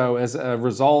me? So as a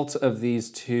result of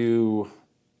these two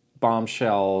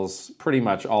bombshells, pretty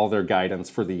much all their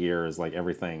guidance for the year is like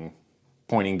everything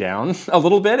pointing down a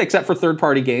little bit, except for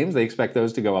third-party games. They expect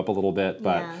those to go up a little bit,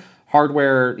 but. Yeah.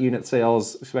 Hardware unit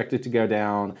sales expected to go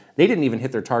down. They didn't even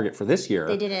hit their target for this year.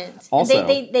 They didn't. Also,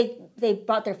 they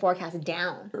brought their forecast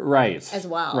down. Right. As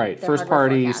well. Right. First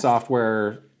party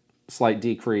software, slight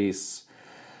decrease.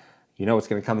 You know what's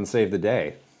going to come and save the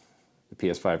day? The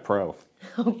PS5 Pro.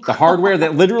 Oh, the hardware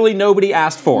that literally nobody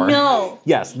asked for. No.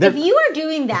 Yes. If you are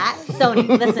doing that, Sony,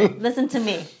 listen to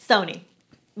me. Sony.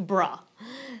 Bruh.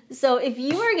 So if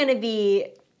you are going to be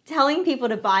telling people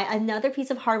to buy another piece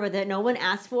of hardware that no one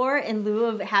asked for in lieu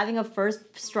of having a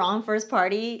strong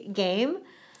first-party game,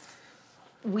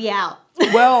 we out.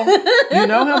 Well, you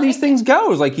know how these things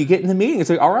go. It's like you get in the meeting, it's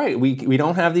like, all right, we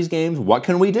don't have these games. What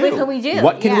can we do?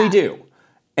 What can we do?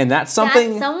 And that's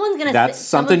something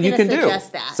something you can do.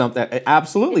 That.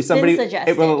 Absolutely.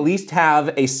 It will at least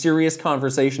have a serious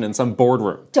conversation in some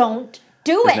boardroom. Don't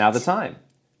do it. It's now the time.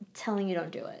 I'm telling you,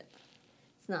 don't do it.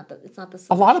 It's not the solution.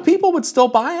 A lot of people would still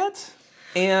buy it,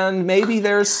 and maybe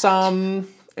there's some.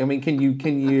 I mean, can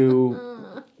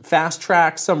you fast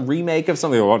track some remake of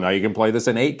something? Well, now you can play this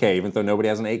in 8K, even though nobody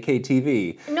has an 8K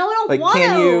TV. No, I don't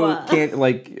want to.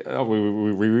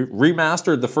 We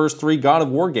remastered the first 3 God of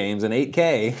War games in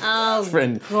 8K. Oh,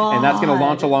 and that's going to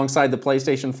launch alongside the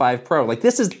PlayStation 5 Pro. Like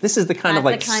this is the kind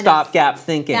of stopgap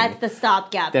thinking. That's the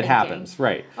stopgap that happens,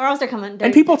 right? Or else they're coming.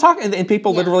 And people talk, and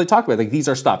people literally talk about it, like these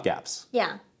are stopgaps.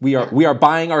 Yeah. We are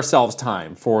buying ourselves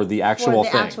time for the actual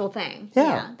thing.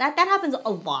 Yeah. That happens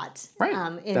a lot. Right.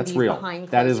 In that's these real. Behind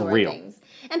that is real. Things.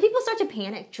 And people start to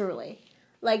panic, truly.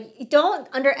 Like, don't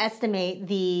underestimate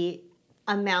the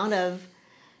amount of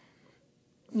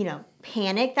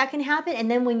panic that can happen. And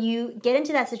then when you get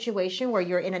into that situation where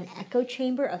you're in an echo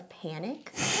chamber of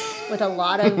panic with a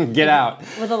lot of get out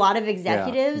with a lot of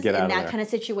executives in that kind of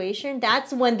situation,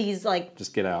 that's when these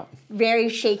just get out. Very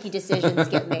shaky decisions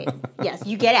get made. Yes,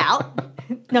 you get out.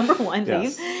 Number one,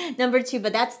 leave. Yes. Number two,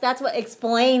 but that's what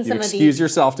explains some of these. Excuse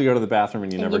yourself to go to the bathroom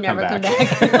and you never come back.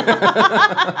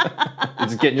 You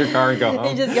just get in your car and go home.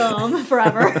 You just go home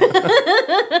forever.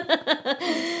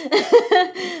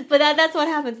 But that's what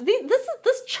happens.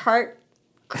 This chart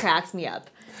cracks me up.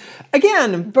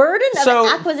 Again, burden of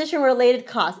acquisition related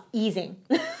costs easing.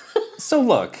 So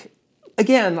look,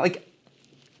 again,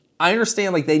 I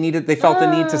understand, they felt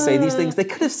the need to say these things. They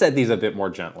could have said these a bit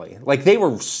more gently. They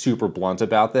were super blunt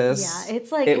about this. Yeah,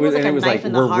 it's it was like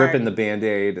we're ripping the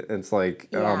Band-Aid. It's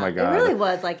oh my God. It really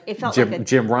was. It felt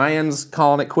Jim Ryan's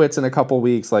calling it quits in a couple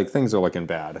weeks. Things are looking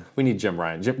bad. We need Jim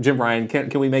Ryan. Jim Ryan,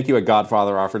 can we make you a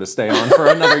Godfather offer to stay on for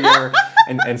another year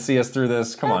and see us through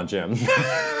this? Come on, Jim.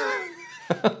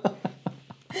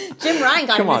 Jim Ryan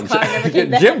got in his car and never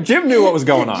came back. Jim knew what was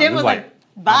going on. Jim was like,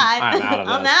 bye. I'm out of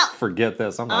this. I'm out. Forget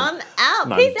this. I'm out.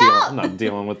 Peace out. I'm not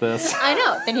dealing with this. I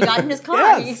know. Then he got in his car.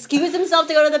 Yes. He excused himself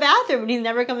to go to the bathroom, and he's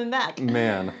never coming back.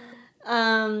 Man.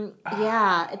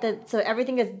 Yeah. So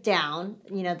everything is down.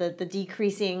 The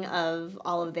decreasing of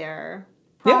all of their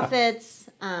profits.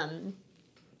 Yeah.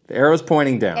 The arrow's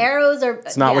pointing down. Arrows are.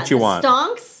 It's not what you want.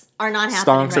 Stonks are not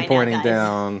happening. Stonks are pointing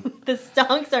down. The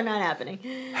stonks are not happening.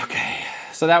 Okay.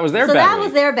 So that was their bad week. So that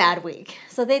was their bad week.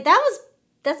 So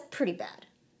that's pretty bad.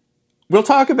 We'll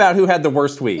talk about who had the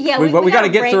worst week. Yeah, we got to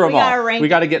get through them all. We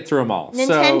got to get through them all.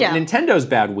 Nintendo. So Nintendo's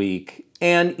bad week,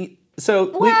 and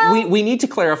so we need to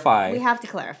clarify. We have to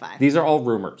clarify. These are all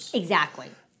rumors.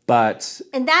 Exactly. But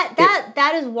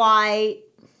that is why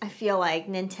I feel like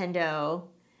Nintendo.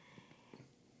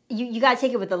 You got to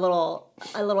take it with a little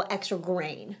extra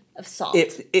grain of salt.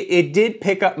 It did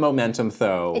pick up momentum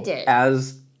though. It did.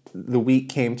 As the week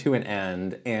came to an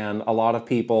end, and a lot of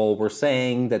people were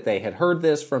saying that they had heard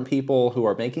this from people who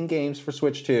are making games for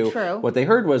Switch 2. True. What they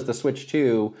heard was the Switch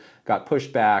 2 got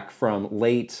pushed back from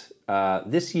late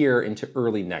this year into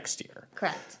early next year.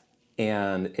 Correct.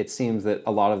 And it seems that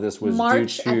a lot of this was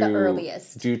March at the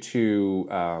earliest. due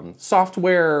to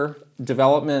software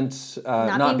development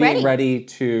not being ready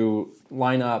to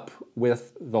line up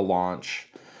with the launch.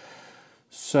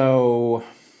 So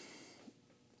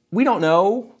we don't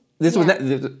know.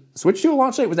 The Switch 2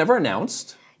 launch date was never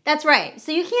announced. That's right.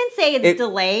 So you can't say it's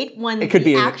delayed when it could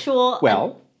be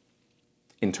actual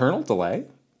internal delay.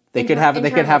 They could have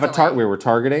a we were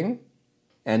targeting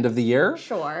end of the year.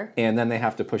 Sure. And then they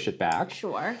have to push it back.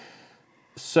 Sure.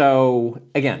 So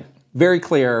again, very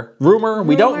clear rumor.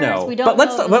 We don't know. But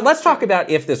let's talk about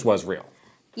if this was real.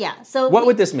 Yeah. So what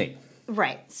would this mean?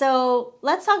 Right. So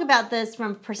let's talk about this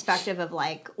from perspective of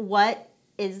what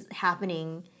is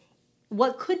happening.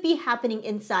 What could be happening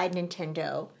inside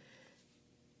Nintendo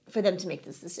for them to make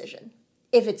this decision,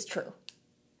 if it's true?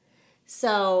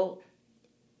 So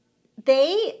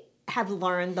they have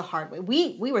learned the hard way.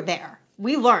 We were there.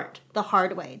 We learned the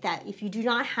hard way that if you do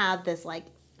not have this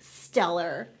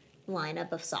stellar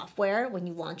lineup of software when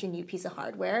you launch a new piece of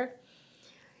hardware,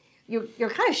 you're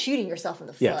kind of shooting yourself in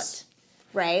the foot. Yes.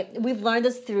 Right? We've learned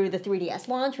this through the 3DS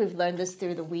launch. We've learned this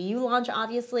through the Wii U launch,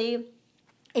 obviously.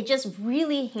 It just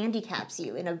really handicaps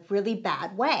you in a really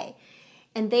bad way.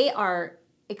 And they are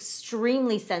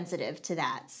extremely sensitive to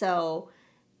that. So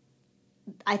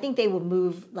I think they will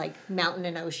move mountain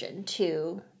and ocean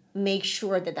to make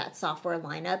sure that software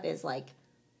lineup is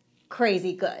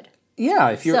crazy good. Yeah,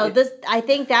 I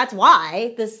think that's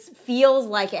why this feels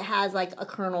like it has a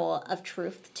kernel of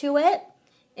truth to it,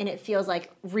 and it feels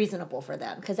reasonable for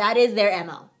them because that is their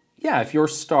MO. Yeah, if your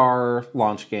star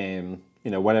launch game,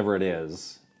 whatever it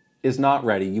is not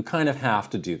ready, you kind of have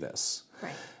to do this.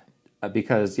 Right.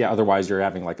 Because, otherwise you're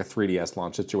having a 3DS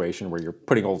launch situation where you're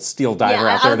putting old Steel Diver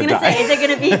out there to die. Say, is it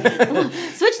going to be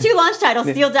Switch 2 launch title,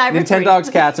 Steel Diver 3?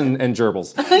 Nintendogs, cats, and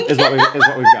gerbils is what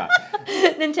we've got.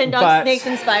 Nintendogs, snakes,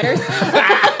 and spiders.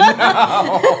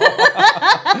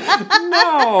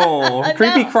 No.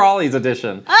 Creepy Crawlies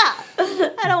edition.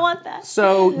 I don't want that.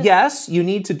 So, yes, you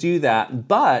need to do that,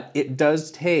 but it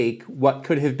does take what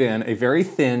could have been a very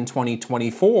thin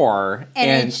 2024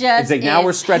 and it just now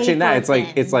we're stretching that.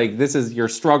 It's like this is your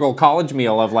struggle college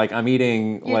meal of I'm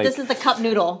eating this is the cup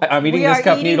noodle. I'm eating this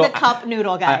cup noodle. The cup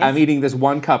noodle, guys. I'm eating this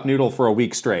one cup noodle for a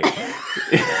week straight.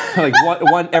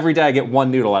 one every day I get one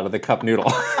noodle out of the cup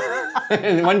noodle.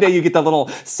 And one day you get the little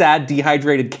sad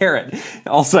dehydrated carrot.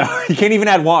 Also, you can't even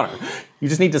add water. You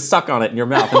just need to suck on it in your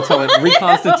mouth until it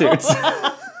reconstitutes.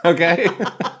 Okay?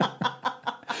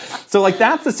 So like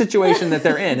that's the situation that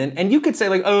they're in. And you could say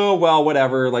like, oh, well,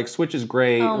 whatever, like Switch is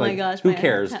great. Oh my like, gosh. who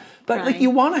cares? But like you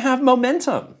want to have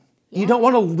momentum. You don't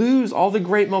want to lose all the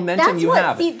great momentum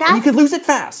have. And you could lose it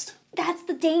fast. That's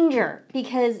the danger,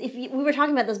 because we were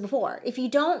talking about this before. If you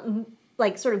don't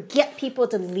like sort of get people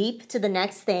to leap to the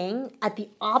next thing at the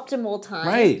optimal time,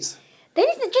 right, they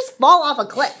need to just fall off a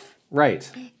cliff. Right.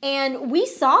 And we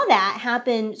saw that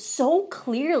happen so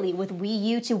clearly with Wii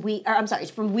U to Wii, or I'm sorry,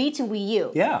 from Wii to Wii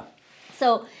U. Yeah.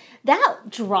 So that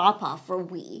drop off for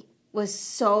Wii was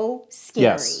so scary.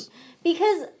 Yes.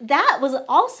 Because that was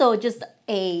also just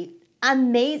a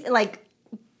amazing, like,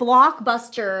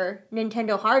 blockbuster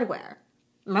Nintendo hardware.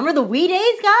 Remember the Wii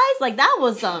days, guys? Like that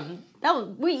was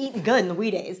we eat good in the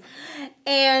Wii days.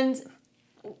 And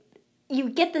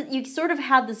you sort of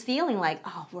have this feeling like,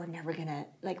 oh, we're never gonna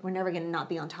not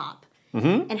be on top.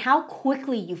 Mm-hmm. And how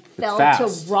quickly you fell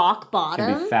to rock bottom.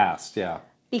 It can be fast, yeah.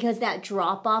 Because that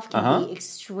drop off can be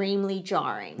extremely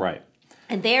jarring. Right.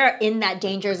 And they're in that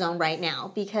danger zone right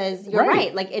now, because you're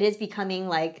right. Like it is becoming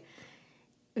like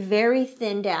very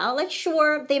thinned out. Like,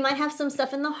 sure, they might have some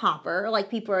stuff in the hopper. Like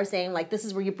people are saying, like this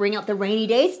is where you bring out the rainy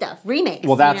day stuff, remakes.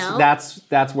 Well,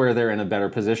 that's where they're in a better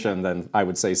position than I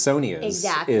would say Sony is.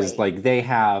 Exactly. Is like they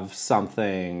have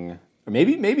something,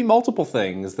 maybe multiple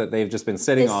things that they've just been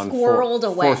sitting on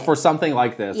for something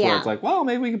like this. Yeah. Where it's like, well,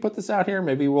 maybe we can put this out here.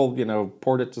 Maybe we'll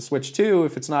port it to Switch 2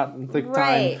 if it's not the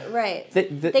time. Right.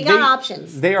 They got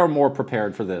options. They are more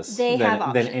prepared for this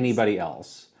than anybody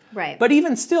else. Right. But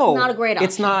even still, it's not a great option.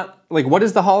 It's not, like, what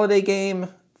is the holiday game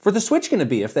for the Switch going to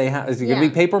be? If they is it going to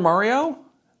be Paper Mario?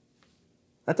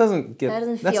 That's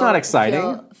not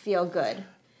exciting. Feel good.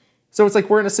 So it's like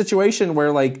we're in a situation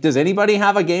where, like, does anybody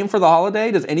have a game for the holiday?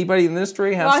 Does anybody in the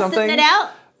industry have something? Sitting it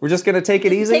out? We're just going to take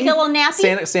it easy? Take a little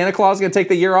nappy? Santa Claus going to take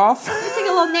the year off? Take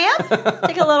a little nap?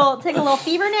 take a little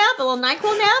fever nap? A little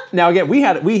NyQuil nap? Now again, we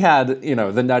had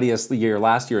the nuttiest year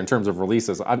last year in terms of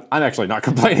releases. I'm actually not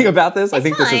complaining about this. I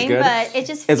think this is good. But it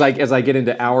just as I get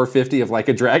into hour 50 of Like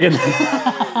a Dragon.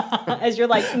 As you're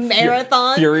like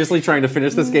marathon. Furiously trying to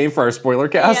finish this game for our spoiler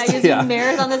cast. You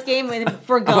marathon this game and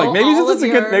forgo. I'm like, maybe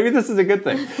this is a good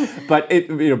thing. But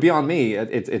beyond me,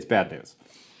 it's bad news.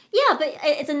 Yeah, but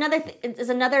it's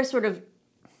another sort of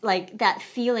like that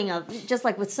feeling of, just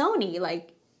like with Sony,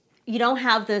 like you don't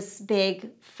have this big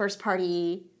first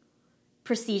party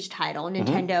prestige title,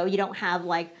 Nintendo. Mm-hmm. You don't have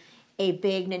like a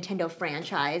big Nintendo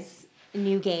franchise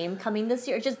new game coming this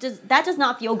year. That does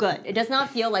not feel good. It does not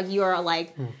feel like you are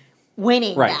like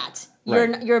winning that.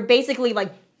 You're basically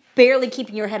like barely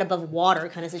keeping your head above water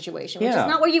kind of situation, which is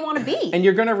not where you want to be. And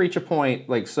you're going to reach a point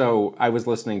like, so I was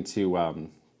listening to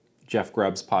Jeff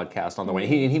Grubb's podcast on the way.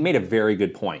 He made a very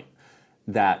good point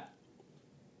that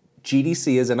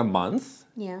GDC is in a month.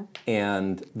 Yeah.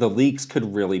 And the leaks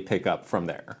could really pick up from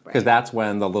there, because that's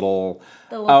when the little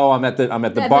I'm at the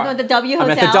bar, the W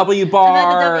hotel. I'm at the W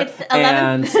bar, it's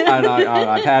and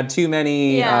I've had too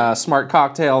many smart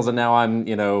cocktails, and now I'm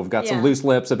got some loose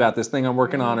lips about this thing I'm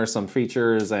working on or some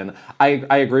features, and I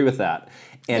agree with that.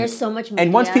 And, there's so much media.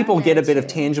 And once people get a bit of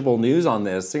tangible news on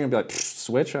this, they're gonna be like,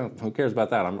 Switch, who cares about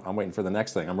that? I'm waiting for the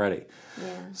next thing. I'm ready. Yeah.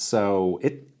 So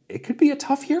it could be a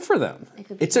tough year for them.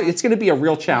 It's going to be a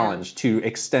real challenge to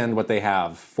extend what they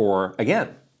have for,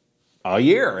 again, a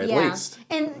year at least.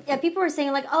 And people are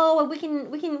saying like, oh, we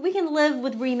can live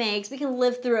with remakes. We can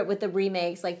live through it with the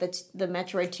remakes, like the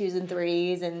Metroid 2s and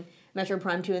 3s and Metroid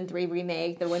Prime 2 and 3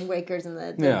 remake, the Wind Wakers and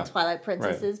the Twilight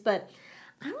Princesses. Right. But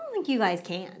I don't think you guys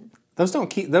can. Those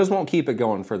won't keep it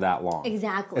going for that long.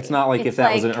 Exactly. It's not like if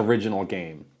that was an original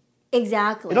game.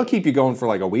 Exactly. It'll keep you going for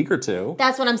like a week or two.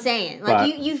 That's what I'm saying.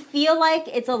 Like you feel like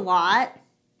it's a lot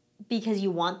because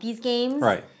you want these games.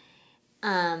 Right.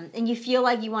 And you feel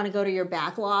like you want to go to your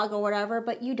backlog or whatever,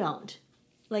 but you don't.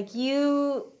 Like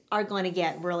you are going to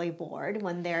get really bored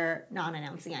when they're not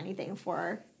announcing anything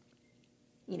for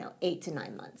 8 to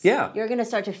 9 months. Yeah. You're going to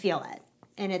start to feel it,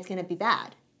 and it's going to be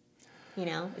bad.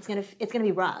 It's going to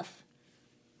be rough.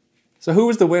 So who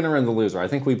was the winner and the loser? I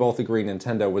think we both agree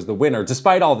Nintendo was the winner,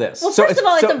 despite all this. Well, first of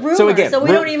all, it's a rumor, so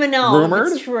we don't even know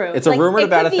if it's true. It's a rumor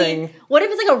about a thing. What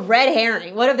if it's like a red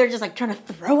herring? What if they're just like trying to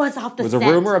throw us off the set? It was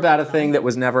a rumor about a thing that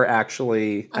was never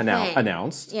actually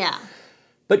announced. Yeah.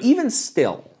 But even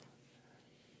still,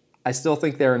 I still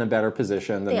think they're in a better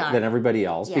position than everybody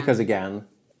else because, again,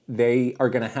 they are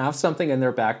going to have something in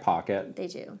their back pocket. They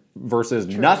do. Versus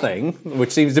nothing,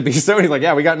 which seems to be Sony. Like,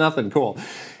 we got nothing. Cool.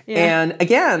 And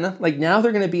again, like now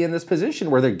they're going to be in this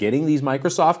position where they're getting these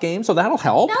Microsoft games, so that'll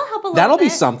help. That'll help a little That'll bit. be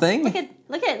something.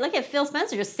 Look at Phil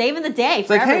Spencer just saving the day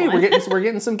for like, everyone. hey, we're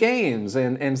getting some games,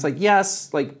 and it's like,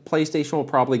 yes, like PlayStation will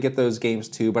probably get those games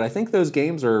too, but I think those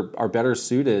games are better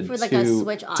suited For, like, to a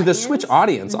Switch the Switch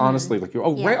audience. Mm-hmm. Honestly, like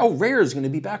Rare is going to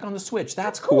be back on the Switch.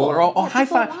 That's cool. cool. Or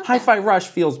Yeah, Hi-Fi Rush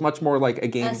feels much more like a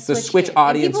game. The Switch game.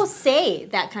 audience. And people say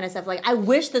that kind of stuff. Like, I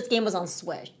wish this game was on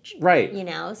Switch. Right. You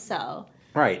know, so.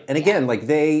 Right. And again, like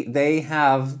they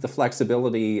have the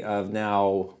flexibility of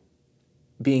now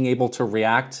being able to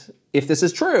react, if this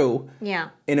is true,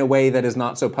 in a way that is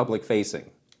not so public facing.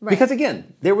 Right. Because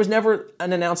again, there was never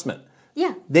an announcement.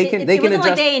 Yeah. They can it wasn't adjust,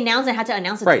 like they announced and had to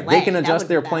announce it. Right. They can adjust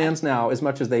their plans now as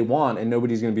much as they want, and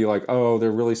nobody's going to be like, oh,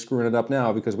 they're really screwing it up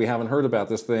now because we haven't heard about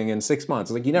this thing in 6 months.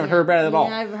 It's like, you never heard about it at all.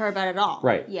 You never heard about it at all.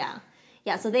 Right. Yeah.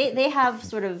 Yeah, so they have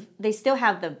sort of, they still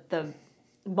have the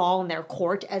ball in their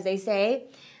court, as they say.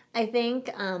 I think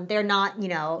they're not,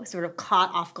 sort of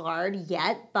caught off guard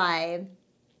yet by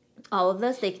all of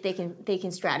this. They can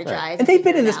strategize. Right. And they've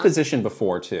been in this position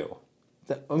before too.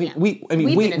 We've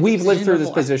lived through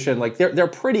this position. Like they're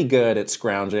pretty good at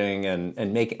scrounging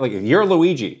and making. Like if you're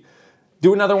Luigi,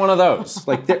 do another one of those.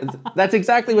 Like that's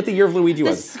exactly what the Year of Luigi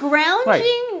was. The scrounging.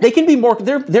 Right. They can be more.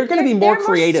 They're going to be more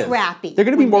creative. Scrappy. They're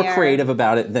going to be more creative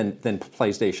about it than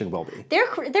PlayStation will be. They're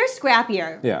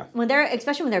scrappier. Yeah.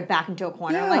 Especially when they're backed into a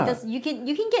corner like this. You can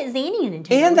get zany in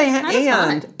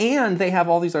Nintendo. And they have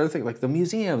all these other things like the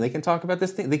museum. They can talk about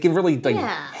this thing. They can really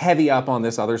heavy up on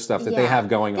this other stuff that they have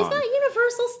going on. It's got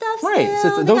Universal stuff right.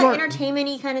 still. So those aren't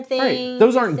entertainment-y kind of things. Right.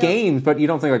 Those aren't games, but you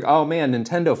don't think like, oh man,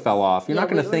 Nintendo fell off. You're not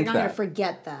going to think that. We're not going to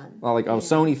forget them. Well, like,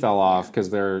 Sony fell off because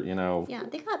they're, Yeah,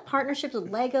 they got partnerships with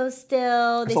Lego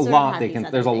still. There's a lot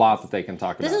that they can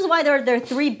talk about. This is why their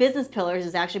three business pillars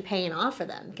is actually paying off for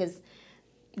them, because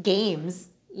games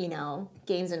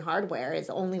and hardware is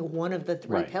only one of the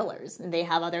three pillars, and they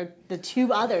have the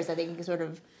two others that they can sort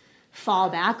of fall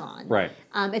back on. Right.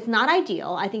 It's not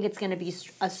ideal. I think it's going to be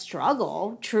a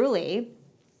struggle, truly,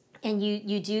 and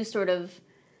you do sort of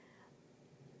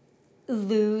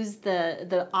lose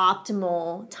the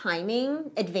optimal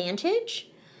timing advantage,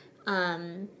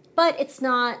 but it's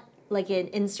not like an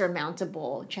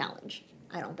insurmountable challenge,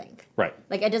 I don't think. Right.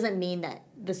 Like, it doesn't mean that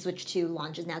the Switch 2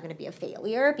 launch is now going to be a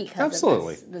failure because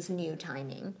of this new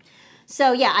timing.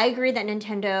 So, yeah, I agree that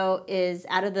Nintendo is,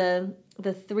 out of the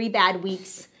 3 bad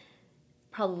weeks,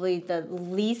 probably the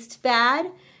least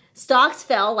bad. Stocks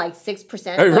fell like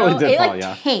 6%. It really did fall,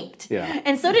 tanked. Yeah.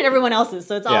 And so did everyone else's,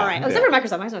 so it's all right. Except for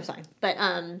Microsoft. Microsoft's fine. But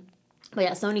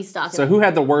yeah, Sony's stock. So who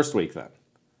had the worst week then?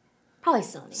 Probably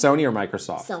Sony. Sony or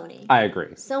Microsoft? Sony. I agree.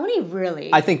 Sony really.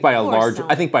 I think by a large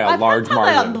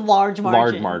margin. Large margin.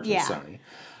 Large margin, yeah. Sony.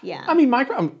 Yeah. I mean,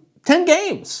 10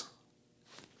 games.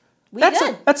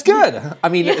 That's good. I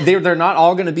mean, they're not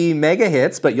all going to be mega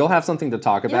hits, but you'll have something to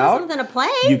talk about. Something to play.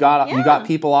 You got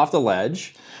people off the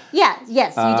ledge. Yeah.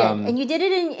 Yes, you did, and you did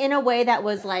it in a way that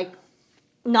was like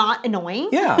not annoying.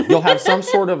 Yeah, you'll have some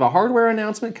sort of a hardware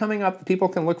announcement coming up. People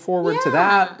can look forward to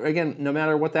that. Again, no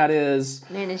matter what that is.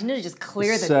 Man, they need to just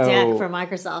clear the deck for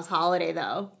Microsoft's holiday,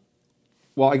 though.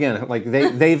 Well, again, like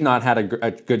they've not had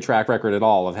a good track record at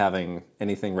all of having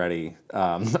anything ready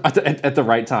at the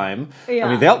right time. Yeah.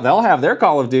 I mean, they'll have their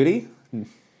Call of Duty.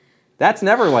 That's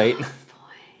never late.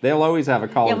 They'll always have a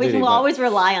Call of Duty. Yeah, we can always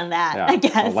rely on that, I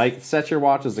guess. Well, set your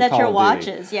watches to Set Call your of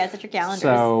watches. Duty. Yeah, set your calendars.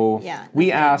 So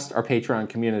we asked our Patreon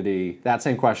community that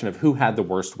same question of who had the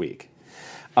worst week.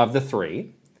 Of the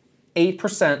three,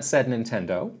 8% said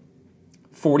Nintendo,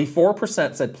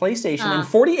 44% said PlayStation, and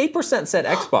 48% said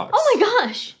Xbox. Oh my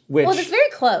gosh. Well, that's very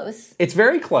close. It's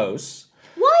very close.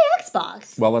 Why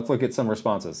Xbox? Well, let's look at some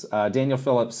responses. Daniel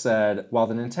Phillips said, while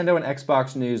the Nintendo and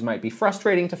Xbox news might be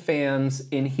frustrating to fans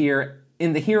in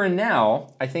the here and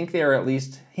now, I think they are at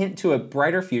least hint to a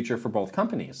brighter future for both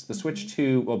companies. The Switch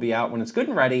 2 will be out when it's good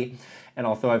and ready, and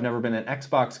although I've never been an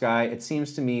Xbox guy, it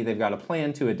seems to me they've got a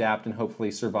plan to adapt and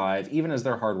hopefully survive, even as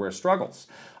their hardware struggles.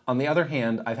 On the other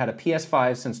hand, I've had a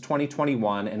PS5 since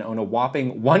 2021 and own a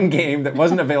whopping one game that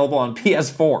wasn't available on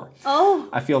PS4. Oh.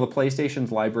 I feel the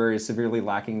PlayStation's library is severely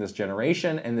lacking this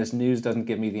generation, and this news doesn't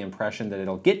give me the impression that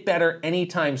it'll get better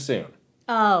anytime soon.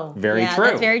 Oh. Very true.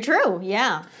 That's very true,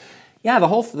 yeah. Yeah, the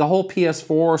whole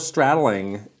PS4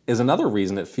 straddling is another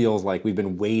reason it feels like we've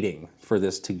been waiting for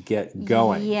this to get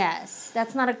going. Yes,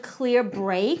 that's not a clear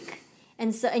break,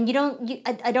 and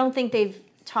I don't think they've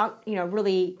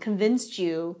really convinced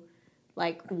you,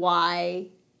 like, why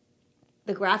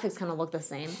the graphics kind of look the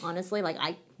same. Honestly, like,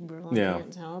 I really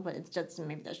can't tell, but it's just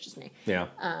maybe that's just me. Yeah.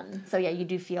 So yeah, you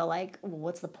do feel like, well,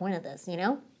 what's the point of this? You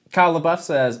know? Kyle LaBeouf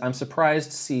says, I'm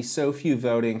surprised to see so few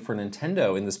voting for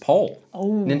Nintendo in this poll.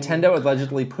 Oh. Nintendo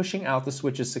allegedly pushing out the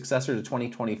Switch's successor to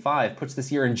 2025 puts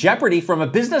this year in jeopardy from a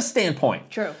business standpoint.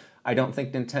 True. I don't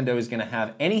think Nintendo is going to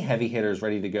have any heavy hitters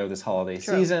ready to go this holiday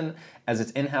season, as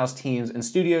its in-house teams and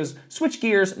studios switch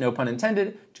gears, no pun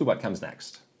intended, to what comes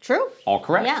next. True. All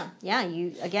correct. Yeah.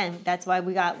 You again. That's why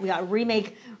we got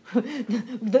remake.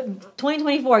 The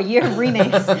 2024 year of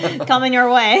remakes coming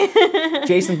your way.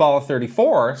 Jason Ball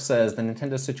 34 says the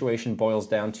Nintendo situation boils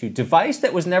down to device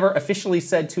that was never officially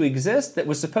said to exist that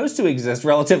was supposed to exist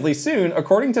relatively soon,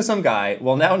 according to some guy,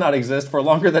 will now not exist for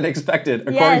longer than expected,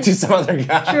 according to some other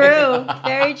guy. True.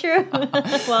 Very true.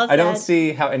 Well said. I don't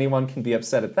see how anyone can be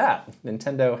upset at that.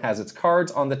 Nintendo has its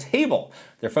cards on the table.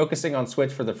 They're focusing on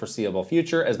Switch for the foreseeable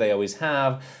future, as they always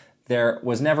have. There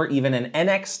was never even an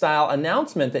NX-style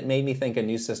announcement that made me think a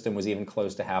new system was even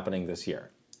close to happening this year.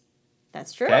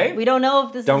 That's true. Okay? We don't know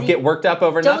if this Don't get worked up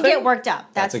over nothing. Don't get worked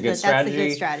up. That's a good strategy. That's the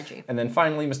good strategy. And then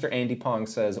finally, Mr. Andy Pong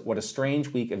says, what a strange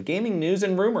week of gaming news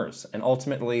and rumors. And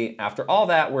ultimately, after all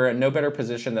that, we're in no better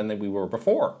position than we were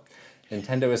before.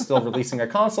 Nintendo is still releasing a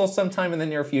console sometime in the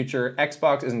near future.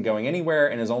 Xbox isn't going anywhere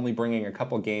and is only bringing a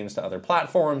couple games to other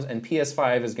platforms. And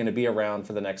PS5 is going to be around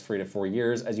for the next 3 to 4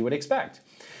 years, as you would expect.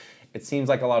 It seems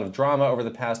like a lot of drama over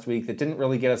the past week that didn't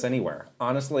really get us anywhere.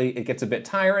 Honestly, it gets a bit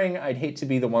tiring. I'd hate to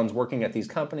be the ones working at these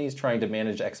companies trying to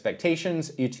manage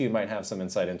expectations. You two might have some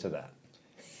insight into that.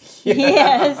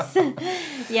 Yes.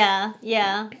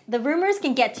 Yeah. The rumors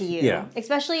can get to you. Yeah.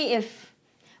 Especially if,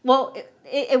 well,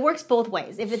 it works both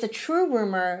ways. If it's a true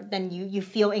rumor, then you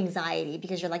feel anxiety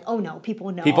because you're like, oh no,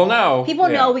 people know. People know. People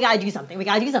know we gotta do something. We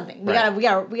gotta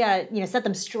Right. we gotta set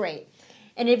them straight.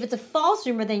 And if it's a false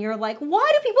rumor, then you're like,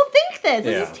 why do people think this?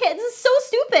 This is so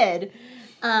stupid.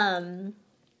 And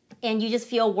you just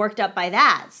feel worked up by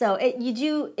that. So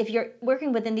if you're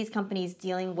working within these companies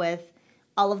dealing with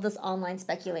all of this online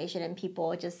speculation and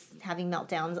people just having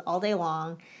meltdowns all day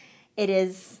long, it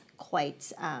is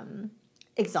quite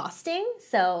exhausting.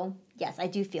 So yes, I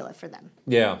do feel it for them.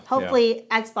 Yeah. Hopefully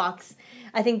Xbox,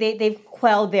 I think they've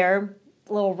quelled their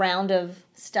little round of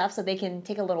stuff so they can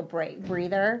take a little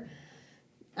breather.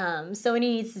 Sony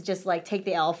needs to just like take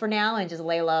the L for now and just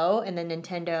lay low, and then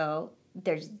Nintendo,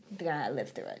 they're gonna live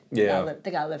through it. Yeah.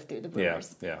 They gotta live through the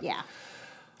rumors. Yeah.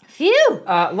 Phew.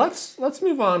 Let's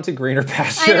move on to greener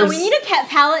pastures. I know, we need a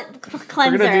palate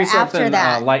cleanser We're gonna do after something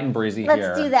that. light and breezy Let's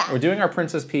here. do that. We're doing our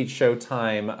Princess Peach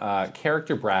Showtime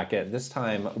character bracket, this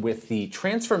time with the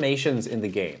transformations in the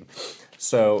game.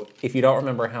 So if you don't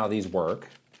remember how these work,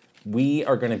 we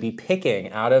are going to be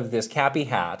picking out of this Cappy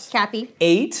hat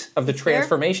 8 of the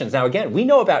transformations. Now again, we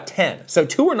know about 10, so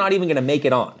 2 are not even going to make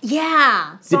it on.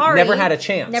 Yeah, sorry. Never had a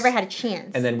chance. Never had a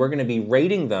chance. And then we're going to be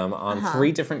rating them on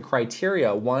 3 different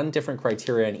criteria, 1 different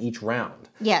criteria in each round.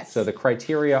 Yes. So the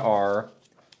criteria are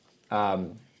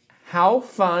how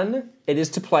fun it is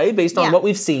to play based on what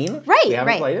we've seen. Right, we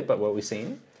haven't played it, but what we've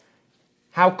seen.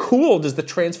 How cool does the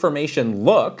transformation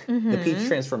look, the Peach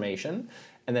transformation?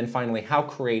 And then finally, how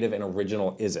creative and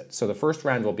original is it? So the first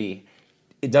round will be,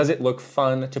 does it look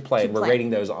fun to play? And we're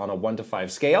rating those on a 1 to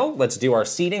 5 scale. Let's do our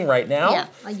seating right now.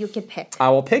 Yeah, you can pick. I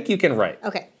will pick, you can write.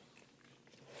 Okay.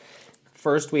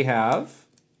 First we have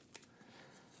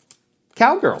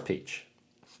Cowgirl Peach.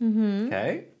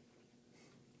 Okay.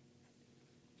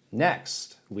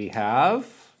 Next, we have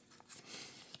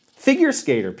Figure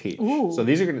Skater Peach. Ooh. So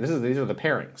these are the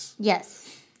pairings. Yes.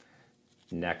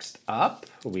 Next up,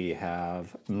 we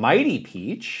have Mighty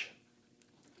Peach,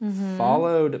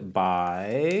 followed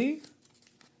by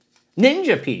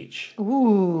Ninja Peach.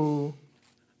 Ooh.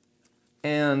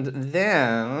 And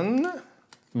then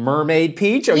Mermaid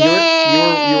Peach. Oh, you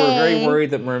were very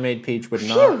worried that Mermaid Peach would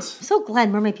not. I'm so glad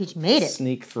Mermaid Peach made it.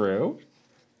 Sneak through.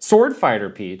 Sword Fighter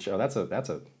Peach. Oh, that's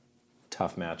a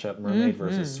tough matchup. Mermaid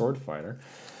versus Sword Fighter.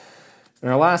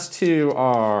 And our last 2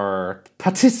 are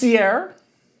Patissiere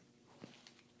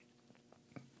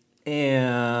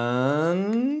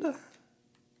and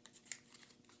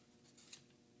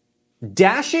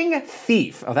Dashing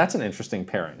Thief. Oh, that's an interesting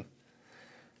pairing.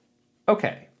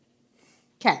 Okay.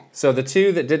 So the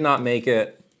 2 that did not make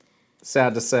it,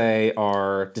 sad to say,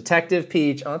 are Detective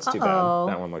Peach. Oh, that's too bad.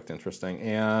 That one looked interesting.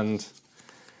 And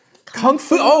Kung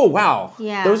Fu. Oh, wow.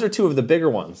 Yeah. Those are 2 of the bigger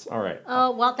ones. All right.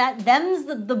 Oh, well, them's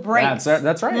the breaks.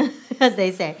 That's right. As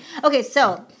they say. Okay,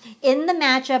 so in the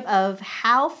matchup of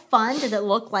how fun does it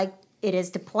look like it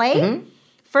is to play,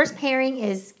 first pairing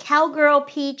is Cowgirl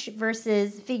Peach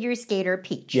versus Figure Skater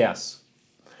Peach. Yes.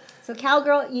 So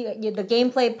Cowgirl, the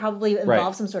gameplay probably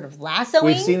involves some sort of lassoing.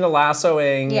 We've seen the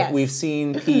lassoing. Yes. We've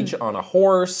seen Peach on a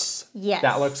horse. Yes.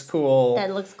 That looks cool.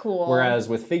 That looks cool. Whereas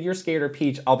with Figure Skater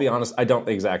Peach, I'll be honest, I don't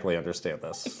exactly understand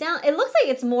this. It looks like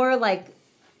it's more like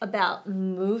about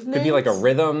movement. Could be like a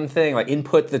rhythm thing, like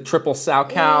input the triple sow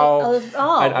cow.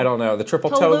 I don't know. The triple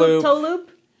toe loop. Toe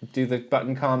loop. Do the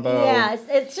button combo. Yeah,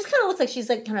 it just kind of looks like she's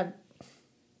like kind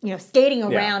of, skating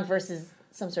around versus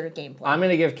some sort of gameplay. I'm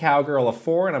going to give Cowgirl a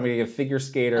 4, and I'm going to give Figure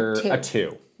Skater a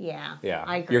 2. Yeah. Yeah.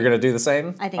 I agree. You're going to do the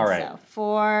same? I think All right. so.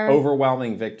 4.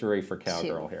 Overwhelming victory for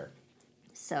Cowgirl here.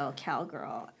 So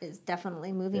Cowgirl is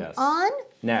definitely moving Yes. on.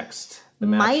 Next, the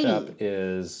Mighty matchup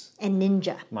is and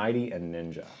Ninja. Mighty and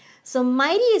Ninja. So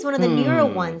Mighty is one of the newer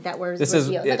ones that were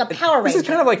revealed. Like a Power Ranger. This is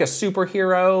kind of like a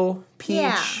superhero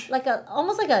Peach. Yeah,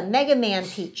 almost like a Mega Man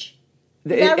Peach.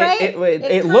 Is that right?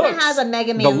 It kind looks, of has a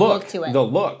Mega Man look to it. The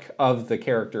look of the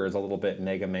character is a little bit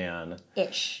Mega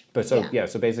Man-ish. But so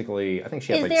basically, I think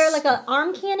she has Is there like an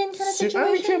arm cannon kind of situation? I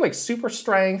think she had like super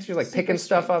strength. She was like picking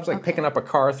stuff up, like picking up a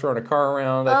car, throwing a car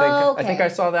around. I think I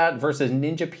saw that versus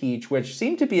Ninja Peach, which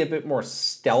seemed to be a bit more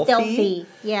stealthy. Stealthy,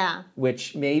 yeah.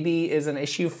 Which maybe is an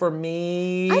issue for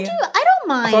me. I don't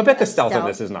mind. So I bet the stealth of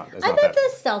this is not. I bet the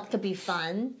stealth could be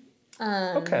fun.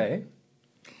 Okay.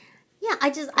 Yeah,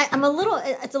 I'm a little.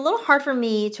 It's a little hard for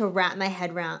me to wrap my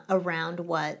head around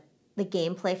what the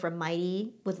gameplay for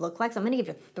Mighty would look like. So I'm going to give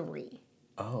it a 3.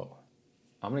 Oh,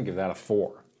 I'm going to give that a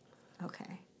 4.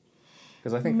 Okay.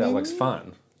 Because I think that looks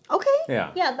fun. Okay.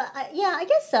 Yeah. Yeah, but I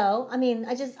guess so. I mean,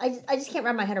 I just can't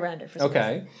wrap my head around it for some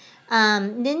reason.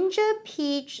 Ninja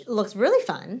Peach looks really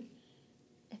fun.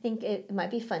 I think it might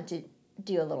be fun to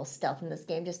do a little stealth in this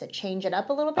game just to change it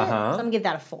up a little bit. So I'm going to give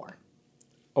that a 4.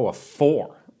 Oh, a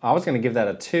 4. I was going to give that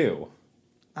a 2.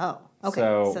 Oh, okay.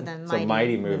 So then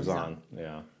Mighty moves on.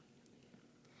 Yeah.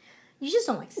 You just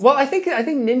don't like stealth. Well, I think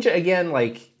Ninja, again,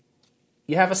 like,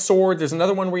 you have a sword. There's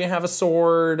another one where you have a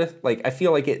sword. Like, I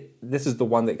feel like this is the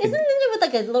one that could... Isn't Ninja with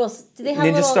like a little... Do they have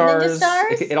Ninja little stars. Ninja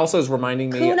stars? It also is reminding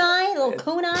me... Kunai? Little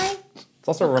kunai? It's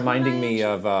also reminding me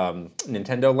of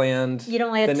Nintendo Land. You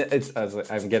don't like it?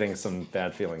 I'm getting some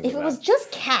bad feelings. If it was just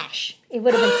cash, it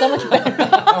would have been so much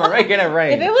better. All right, get it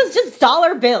right. If it was just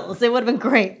dollar bills, it would have been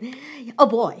great. Oh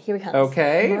boy, here he comes.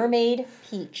 Okay. Mermaid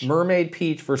Peach. Mermaid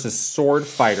Peach versus Sword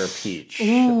Fighter Peach.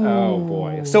 Ooh. Oh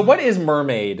boy. So what is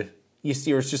Mermaid? You see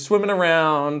her just swimming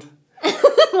around. Why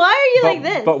are you like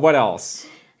this? But what else?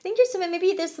 I think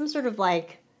maybe there's some sort of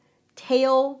like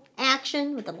tail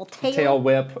action with a little tail. Tail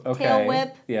whip. Okay. Tail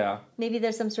whip. Yeah. Maybe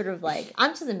there's some sort of like,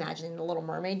 I'm just imagining the Little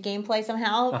Mermaid gameplay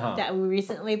somehow that we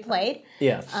recently played.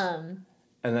 Yes. And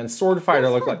then Sword Fighter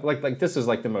looked like this is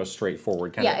like the most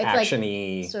straightforward kind of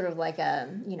actiony. Like, sort of like a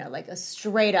like a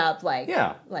straight up like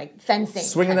fencing.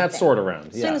 Swinging that sword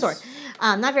around. Swinging the sword.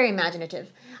 Not very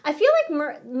imaginative. I feel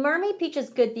like Mermaid Peach is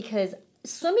good because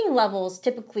swimming levels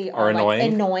typically are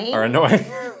annoying.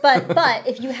 But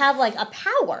if you have like a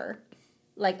power,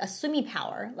 like a swimmy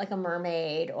power, like a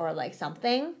mermaid or like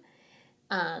something,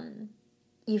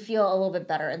 you feel a little bit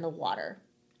better in the water.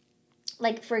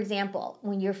 Like, for example,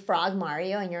 when you're Frog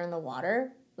Mario and you're in the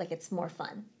water, like, it's more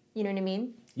fun. You know what I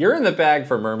mean? You're in the bag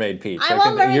for Mermaid Peach. I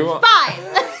want Mermaid 5!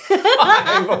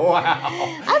 5, wow.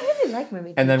 I really like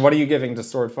Mermaid Peach. And then what are you giving to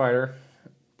Sword Fighter?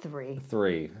 3.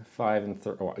 3. 5 and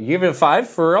 3. You give it a 5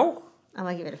 for real? I'm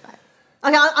going to give it a 5.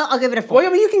 Okay, I'll give it a 4. Well,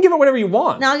 I mean, you can give it whatever you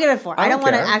want. No, I'll give it a 4. I don't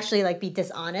want to actually like be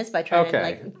dishonest by trying to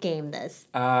like game this.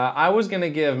 I was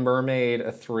gonna give Mermaid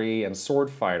a 3 and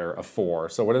Sword Fighter a 4.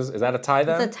 So what is that a tie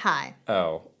then? It's a tie.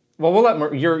 Oh, well, we'll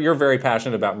let you're very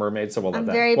passionate about mermaids, so we'll let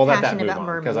that move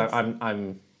on because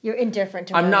I'm you're indifferent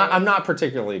to mermaids. I'm not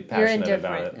particularly passionate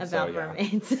about it.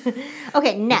 Mermaids.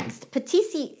 Okay, next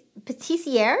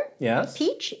Patissiere, yes,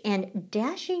 Peach, and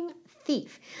Dashing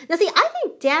Thief. Now, see, I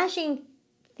think Dashing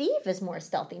Thief is more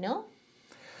stealthy, no?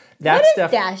 That's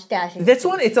what is Dashing This Thief?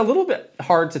 one, it's a little bit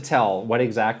hard to tell what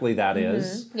exactly that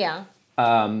is. Yeah.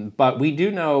 But we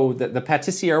do know that the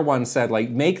Patissiere one said,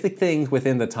 like, make the things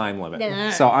within the time limit.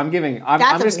 No. So I'm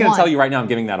just going to tell you right now, I'm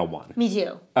giving that a 1. Me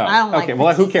too. Oh, I don't like okay,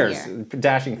 well, who cares?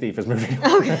 Dashing Thief is moving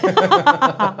on. Okay.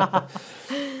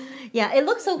 Yeah, it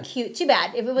looks so cute. Too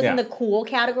bad. If it was in the cool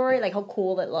category, like how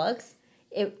cool it looks,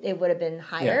 it would have been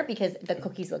higher because the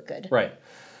cookies look good. Right.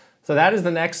 So that is the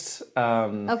next...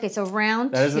 okay, so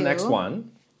round 2. That is the next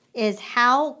one. Is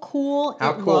how cool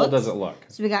How cool does it look?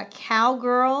 So we got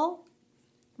Cowgirl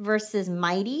versus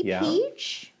Mighty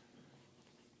Peach.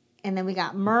 And then we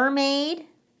got Mermaid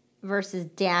versus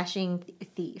Dashing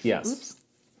Thief. Yes. Oops.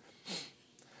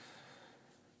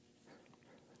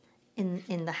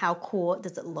 In the how cool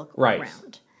does it look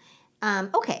around.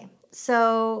 Okay,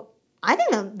 so I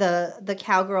think the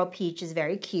cowgirl Peach is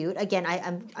very cute. Again,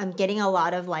 I'm getting a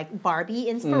lot of like Barbie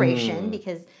inspiration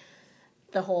because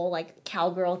the whole like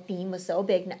cowgirl theme was so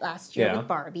big last year with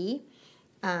Barbie.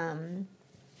 And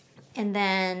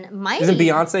then Mighty. Isn't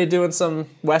Beyonce doing some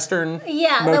Western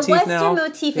motif the Western now?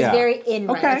 motif is very in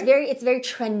right now. It's very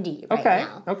trendy right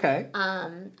now. Okay. I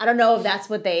don't know if that's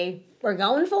what they were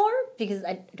going for because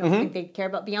I don't think they care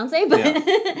about Beyonce, but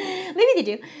maybe they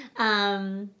do.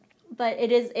 But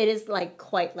it is like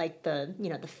quite like the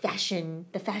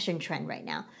fashion trend right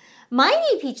now.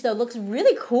 Mighty Peach though looks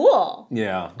really cool.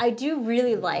 Yeah. I do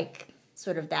really like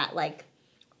sort of that like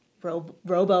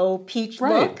Robo Peach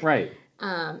look. Right.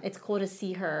 It's cool to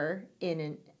see her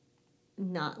in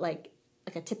not like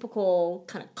a typical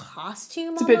kind of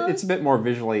costume. It's a bit more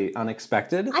visually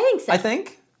unexpected. I think so. I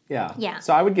think. Yeah. Yeah.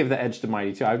 So I would give the edge to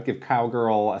Mighty too. I would give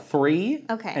Cowgirl a 3.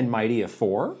 Okay. And Mighty a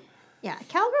 4. Yeah,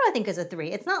 Cowgirl I think is a 3.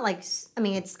 It's not like, I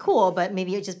mean, it's cool, but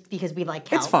maybe it's just because we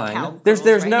like It's fine. cowgirls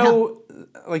There's right no,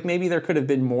 like maybe there could have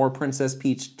been more Princess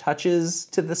Peach touches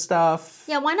to the stuff.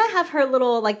 Yeah, why not have her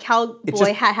little like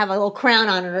cowboy hat have a little crown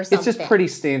on it or something? It's just pretty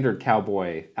standard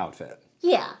cowboy outfit.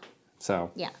 Yeah. So.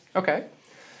 Yeah. Okay.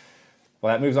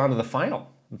 Well, that moves on to the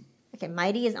final. Okay,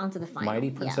 Mighty is onto the final.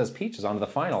 Mighty Princess Peach is onto the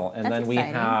final. And That's then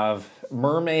exciting. we have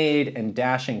Mermaid and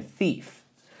Dashing Thief.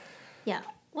 Yeah.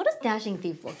 What does Dashing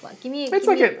Thief look like? Give me a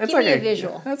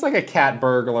visual. It's like a cat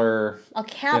burglar. A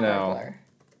cat burglar.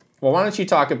 Well, why don't you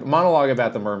monologue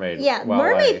about the mermaid? Yeah,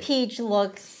 Mermaid Peach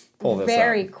looks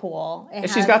very cool. She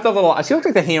looks like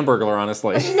the Hamburglar,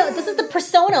 honestly. No, this is the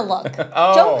persona look.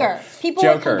 Oh, Joker. People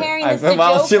are comparing this to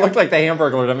Joker. She looked like the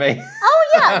Hamburglar to me.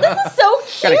 Oh yeah, this is so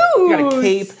cute. Got a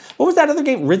cape. What was that other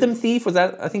game? Rhythm Thief? Was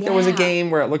that? I think there was a game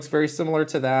where it looks very similar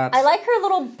to that. I like her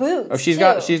little boots. Oh, she's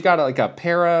got like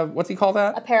a what's he call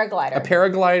that? A paraglider. A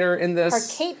paraglider in this.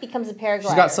 Her cape becomes a paraglider.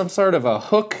 She's got some sort of a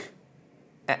hook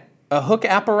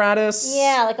apparatus.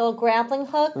 Yeah, like a little grappling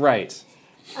hook. Right.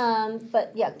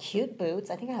 But yeah, cute boots.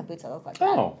 I think I have boots that look like that.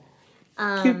 Oh.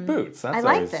 Cute boots. That's I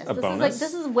like this. A bonus.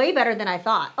 This is way better than I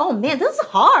thought. Oh man, this is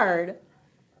hard.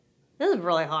 This is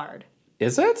really hard.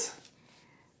 Is it?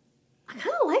 I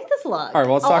kind of like this look. All right,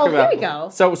 well, let's talk about. Here we go.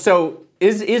 So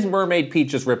is Mermaid Peach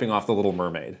just ripping off the Little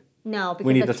Mermaid? No, because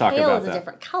we need the to talk tail about is that. a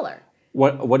different color.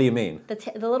 What do you mean?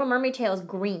 The Little Mermaid tail is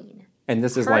green. And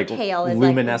this is Her like tail is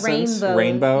luminescence, like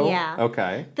rainbow. Yeah.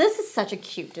 Okay. This is such a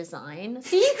cute design.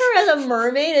 Seeing her as a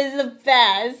mermaid is the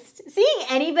best. Seeing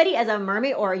anybody as a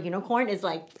mermaid or a unicorn is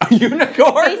like a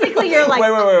unicorn. Basically, you're like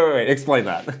wait. Explain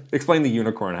that. Explain the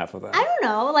unicorn half of that. I don't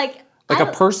know, like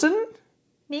a person.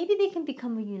 Maybe they can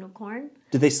become a unicorn.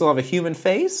 Do they still have a human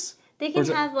face? They can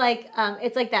have like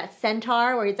it's like that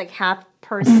centaur where he's like half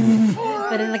person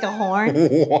but in like a horn.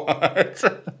 What?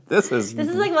 This is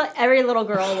like what every little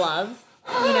girl loves.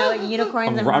 You know, like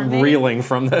unicorns and mermaids. I'm reeling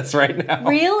from this right now.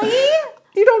 Really?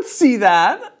 You don't see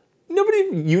that.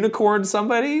 Nobody unicorned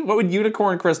somebody. What would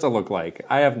unicorn Krista look like?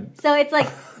 So it's like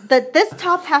this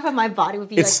top half of my body would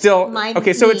be it's like still my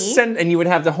okay. So knee. it's and you would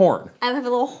have the horn. I would have a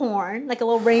little horn, like a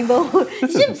little rainbow. Someone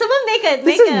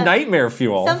This is nightmare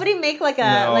fuel. Somebody make like a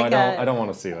I don't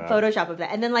want to see that. Photoshop of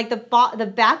that, and then like the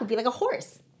back would be like a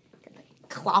horse,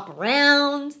 clop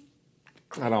around.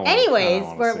 I don't. Anyways,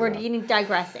 we're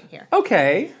digressing here.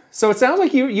 Okay, so it sounds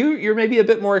like you're maybe a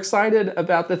bit more excited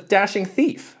about the Dashing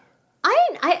Thief.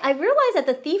 I realized that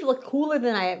the thief looked cooler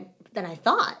than I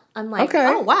thought. I'm like, okay.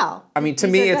 Oh wow. I mean, to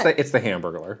me, it's the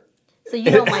Hamburglar. So you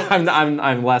don't like this.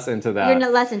 I'm less into that. You're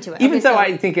not less into it. Even though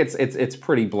I think it's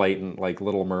pretty blatant, like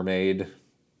Little Mermaid.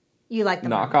 You like the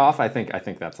knockoff? I think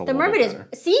that's a little bit better. The mermaid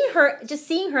is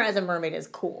seeing her as a mermaid is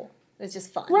cool. It's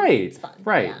just fun. Right. It's fun.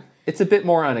 Right. Yeah. It's a bit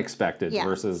more unexpected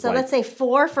versus. So let's say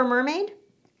 4 for mermaid.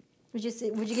 Would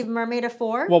you give mermaid a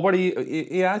 4? Well, what do you?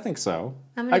 Yeah, I think so.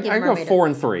 I'm gonna give I mermaid go 4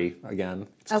 and 3 again.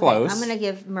 It's close. I'm gonna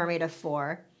give mermaid a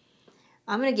 4.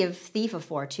 I'm gonna give thief a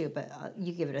 4 too, but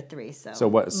you give it a 3. So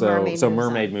what? So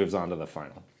mermaid moves on to the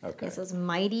final. Okay. So it's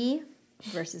mighty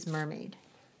versus mermaid.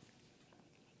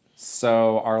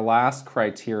 So our last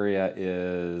criteria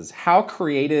is how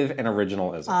creative and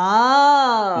original is it?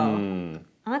 Oh,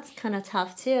 that's kind of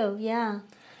tough too. Yeah.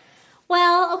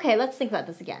 Well, okay. Let's think about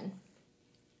this again.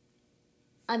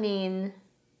 I mean,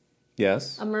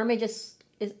 yes. A mermaid just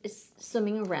is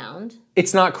swimming around.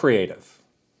 It's not creative.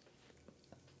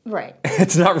 Right.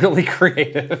 It's not really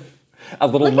creative. A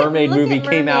Little Mermaid movie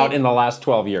came out in the last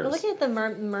 12 years. Look at the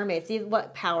mermaid. See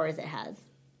what powers it has.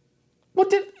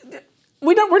 What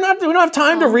we don't have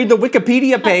time to read the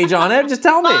Wikipedia page on it. Just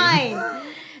tell me. Fine.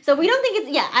 So we don't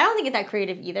think I don't think it's that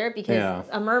creative either because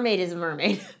a mermaid is a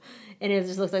mermaid. And it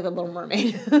just looks like the Little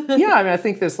Mermaid. Yeah, I mean, I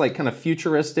think this like kind of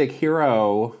futuristic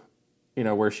hero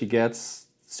where she gets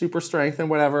super strength and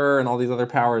whatever, and all these other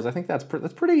powers. I think that's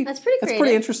pretty. That's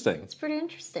pretty interesting. It's pretty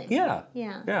interesting. Yeah.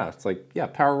 Yeah. It's like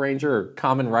Power Ranger or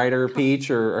Kamen Rider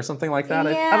Peach or something like that.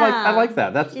 Yeah. I like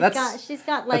that. She's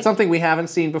got like that's something we haven't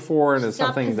seen before, and is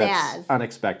something pizzazz. That's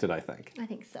unexpected. I think. I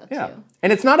think so too. Yeah,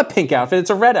 and it's not a pink outfit; it's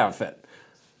a red outfit.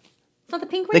 It's not the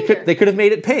Pink Ranger. They could have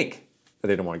made it pink, but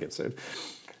they didn't want to get sued.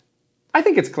 I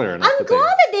think it's clear enough. I'm glad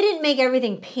that they didn't make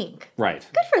everything pink. Right.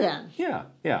 Good for them. Yeah.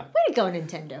 Way to go,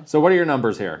 Nintendo. So what are your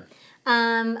numbers here?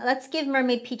 Let's give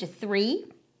Mermaid Peach a 3.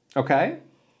 Okay.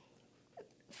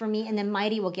 For me, and then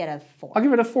Mighty will get a 4. I'll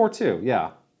give it a 4 too.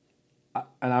 Yeah.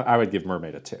 And I would give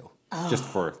Mermaid a 2, just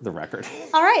for the record.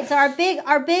 All right. So our big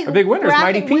winner is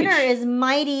Mighty Peach. Winner is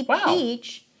Mighty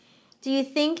Peach. Do you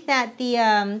think that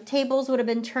the tables would have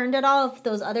been turned at all if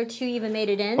those other 2 even made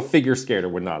it in? A figure skater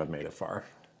would not have made it far.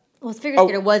 Well, figure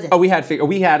skater wasn't. Oh, we had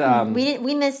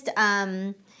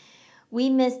we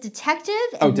missed detective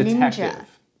and detective.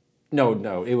 ninja.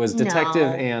 No, it was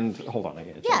detective and hold on,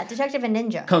 detective and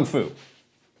ninja. Kung Fu.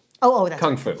 Oh, that's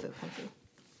Kung right. Fu. Kung Fu.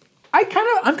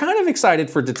 I'm kind of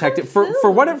excited for detective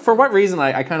for what reason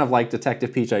I kind of like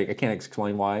Detective Peach. I can't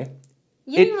explain why.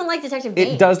 You didn't even like Detective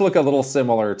Dane. It does look a little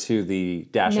similar to the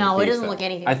Dashing Thief. No, it doesn't look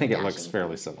anything. I think it like looks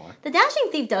fairly similar. The Dashing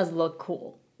Thief does look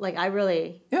cool. Like I'm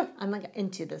like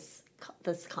into this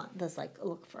like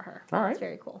look for her. All right, it's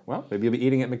very cool. Well, maybe you'll be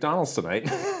eating at McDonald's tonight.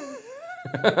 Doesn't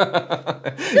look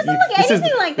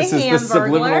anything like the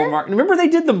Hamburglar. Remember they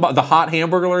did the hot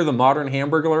Hamburglar, the modern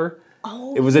Hamburglar.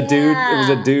 Oh, it was a dude. It was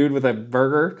a dude with a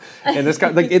burger, and this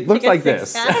guy it looks like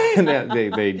this. And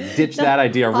they ditched that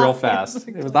idea real fast.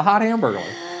 It was the hot Hamburglar.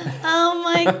 Oh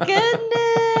my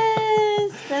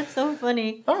goodness, that's so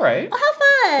funny. All right. Well, how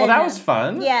fun! Well, that was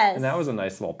fun. Yes, and that was a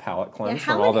nice little palate cleanse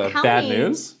from all the bad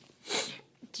news.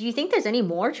 Do you think there's any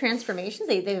more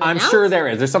transformations? I'm sure there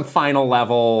is. There's some final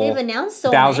level. They've announced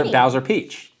so many. Bowser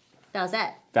Peach.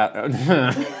 Bowsette.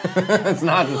 It's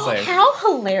not the same. How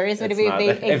hilarious would it be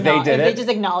if they just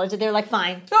acknowledged it? They're like,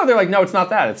 fine. No, they're like, no, it's not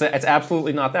that. It's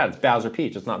absolutely not that. It's Bowser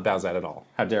Peach. It's not Bowsette at all.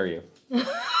 How dare you? You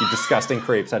disgusting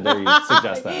creeps. How dare you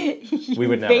suggest that? We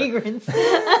would never. Vagrants.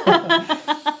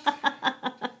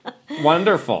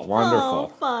 Wonderful. Oh,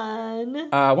 fun.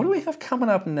 What do we have coming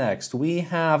up next? We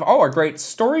have, our great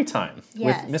story time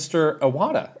with Mr.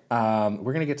 Iwata.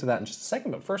 We're going to get to that in just a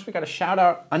second, but first we got to shout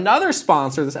out another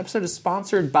sponsor. This episode is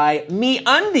sponsored by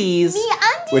MeUndies.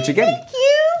 MeUndies, which again, thank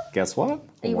you. Guess what?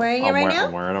 Are you wearing it right now?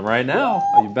 I'm wearing them right now.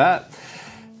 You bet.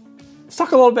 Let's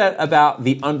talk a little bit about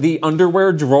the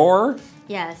underwear drawer.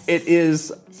 Yes.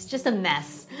 It's just a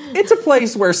mess. It's a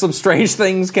place where some strange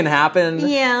things can happen.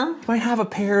 Yeah. You might have a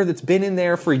pair that's been in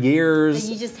there for years.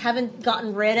 That you just haven't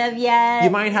gotten rid of yet. You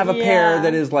might have a pair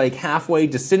that is like halfway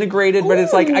disintegrated, but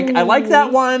it's like, I like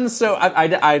that one, so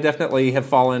I definitely have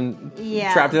fallen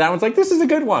trapped to that one. It's like, this is a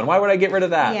good one. Why would I get rid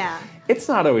of that? Yeah. It's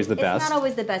not always the best. It's not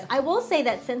always the best. I will say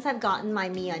that since I've gotten my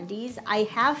MeUndies, I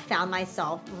have found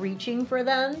myself reaching for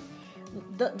them.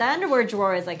 The underwear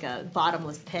drawer is like a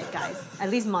bottomless pit, guys. At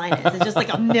least mine is. It's just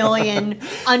like a million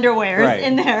underwears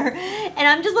in there. And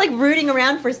I'm just like rooting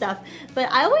around for stuff.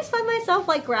 But I always find myself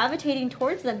like gravitating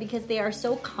towards them because they are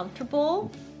so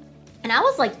comfortable. And I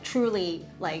was like truly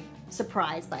like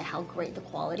surprised by how great the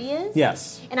quality is.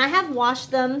 Yes. And I have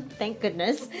washed them, thank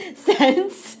goodness,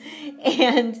 since.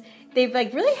 And they've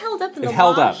like really held up in the wash.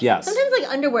 Held up, yes. Sometimes like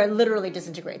underwear literally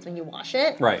disintegrates when you wash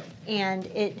it. Right. And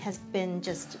it has been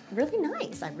just really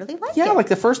nice. I really like it. Yeah, like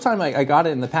the first time I got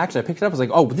it in the package, I picked it up, I was like,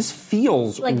 oh, this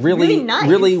feels like really nice.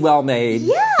 Really well made.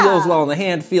 Yeah. Feels well in the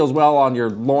hand, feels well on your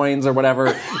loins or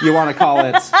whatever you want to call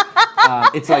it.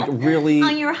 It's like really...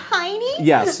 On your hiney?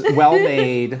 Yes, well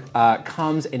made.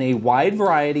 Comes in a wide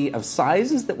variety of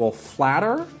sizes that will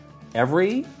flatter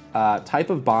every type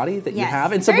of body that you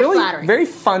have. And some really flattering. Very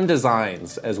fun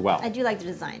designs as well. I do like the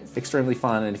designs. Extremely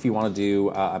fun. And if you want to do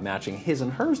a matching his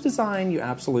and hers design, you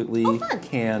absolutely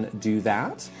can do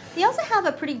that. They also have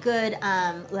a pretty good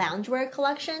loungewear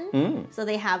collection. So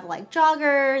they have like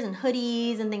joggers and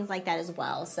hoodies and things like that as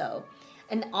well. So,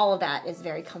 and all of that is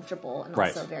very comfortable and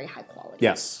also very high quality.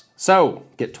 Yes. So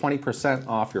get 20%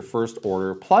 off your first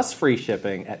order plus free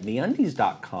shipping at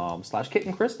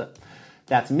MeUndies.com/KittenKrista.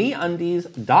 That's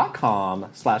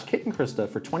MeUndies.com/KittenKrista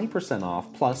for 20%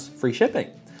 off plus free shipping.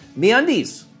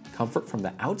 MeUndies, comfort from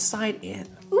the outside in.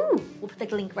 Ooh, we'll put the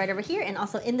link right over here and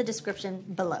also in the description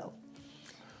below.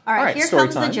 All right, here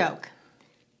comes the joke.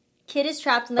 Kid is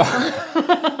trapped in the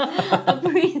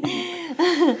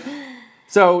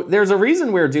So there's a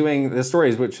reason we're doing the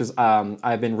stories, which is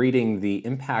I've been reading the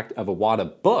Impact of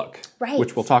Iwata book,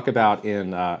 which we'll talk about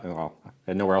in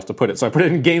had nowhere else to put it, so I put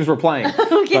it in games we're playing.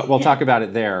 Okay. But we'll talk about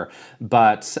it there.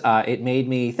 But it made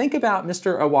me think about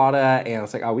Mr. Iwata, and I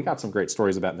was like, oh, we got some great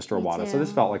stories about Mr. Iwata, so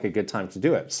this felt like a good time to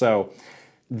do it. So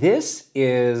this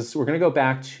is, we're going to go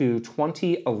back to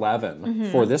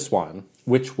 2011 for this one,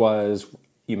 which was,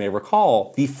 you may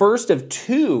recall, the first of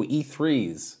 2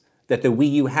 E3s that the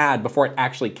Wii U had before it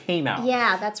actually came out.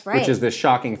 Yeah, that's right. Which is this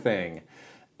shocking thing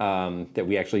that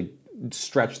we actually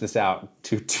stretched this out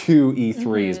to 2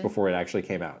 E3s before it actually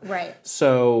came out. Right.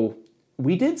 So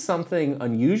we did something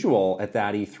unusual at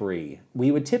that E3.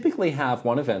 We would typically have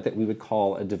one event that we would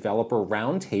call a developer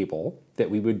roundtable that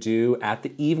we would do at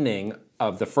the evening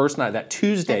of the first night, that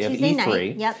Tuesday of E3.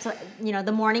 Night. Yep. So,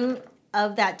 the morning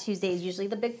of that Tuesday is usually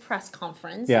the big press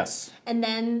conference. Yes. And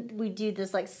then we do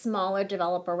this smaller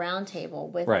developer roundtable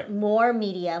with more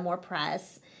media, more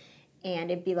press,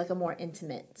 and it'd be a more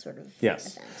intimate sort of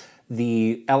event.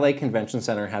 The LA Convention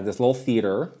Center had this little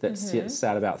theater that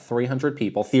sat about 300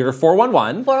 people. Theater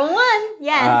 411. 411,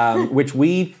 yes. Which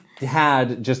we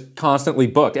had just constantly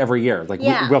booked every year.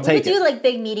 We'll take it. We would do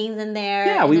big meetings in there.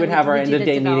 Yeah, we would have our end of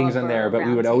day meetings in there, but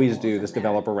we would always do this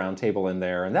developer roundtable in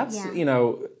there. And that's,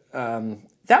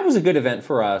 that was a good event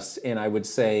for us. And I would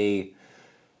say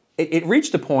it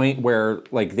reached a point where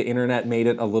the internet made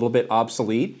it a little bit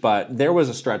obsolete, but there was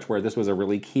a stretch where this was a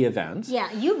really key event.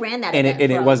 Yeah, you ran that event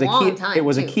for a long time. It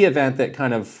was a key event that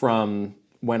kind of from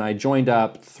when I joined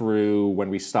up through when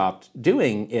we stopped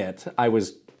doing it, I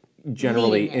was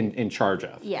generally in charge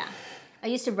of. Yeah. I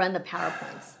used to run the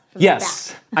PowerPoints.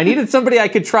 Yes. I needed somebody I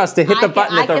could trust to hit the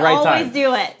button at the right time. I always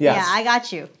do it. Yes. Yeah, I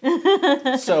got you.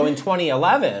 So in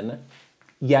 2011,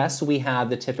 yes, we had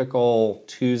the typical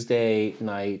Tuesday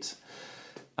night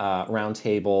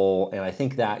roundtable, and I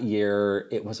think that year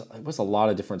it was a lot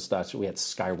of different stuff. We had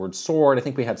Skyward Sword. I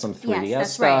think we had some 3DS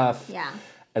stuff. Right. Yeah.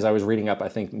 As I was reading up, I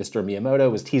think Mr. Miyamoto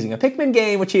was teasing a Pikmin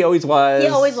game, which he always was. He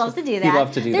always loves to do that. He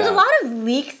loved to do There's that. There's a lot of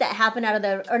leaks that happen out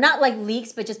of or not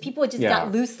leaks, but just people just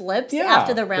got loose lips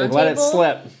after the roundtable. Let it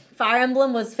slip. Fire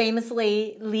Emblem was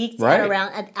famously leaked after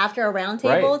a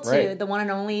roundtable to the one and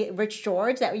only Rich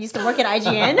George that used to work at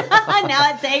IGN, now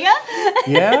at Sega.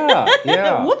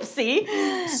 Yeah.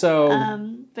 Whoopsie. So,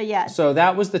 but yeah. So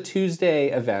that was the Tuesday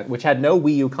event, which had no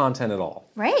Wii U content at all.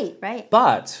 Right.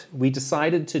 But we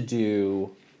decided to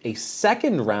do a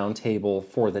second roundtable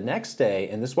for the next day,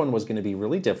 and this one was going to be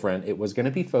really different. It was going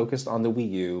to be focused on the Wii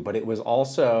U, but it was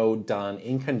also done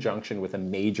in conjunction with a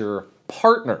major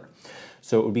partner.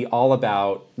 So it would be all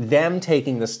about them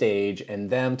taking the stage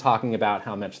and them talking about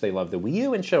how much they love the Wii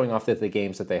U and showing off the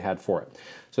games that they had for it.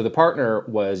 So the partner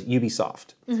was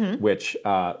Ubisoft, which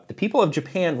the people of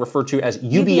Japan refer to as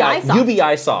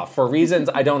Ubisoft for reasons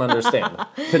I don't understand.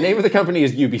 The name of the company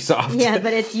is Ubisoft. Yeah,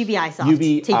 but it's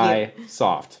Ubisoft.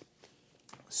 Ubisoft.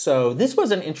 So this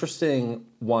was an interesting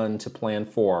one to plan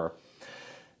for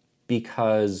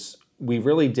because we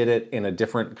really did it in a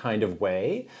different kind of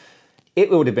way. It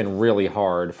would have been really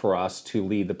hard for us to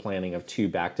lead the planning of 2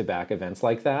 back-to-back events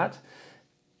like that.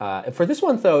 For this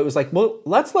one, though, it was well,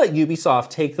 let's let Ubisoft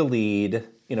take the lead.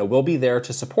 We'll be there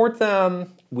to support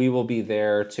them. We will be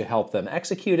there to help them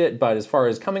execute it. But as far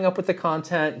as coming up with the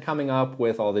content, coming up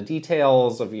with all the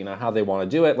details of how they want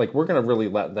to do it, we're going to really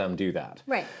let them do that.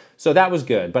 Right. So that was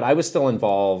good. But I was still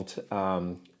involved.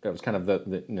 It was kind of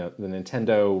the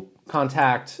Nintendo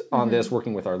contact on this,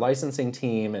 working with our licensing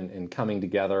team and coming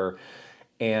together.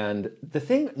 And the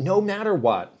thing, no matter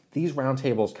what, these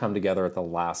roundtables come together at the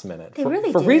last minute. They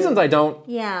really do. For reasons I don't...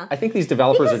 Yeah. I think these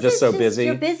developers are just so busy.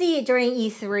 You're busy during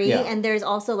E3, and there's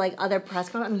also other press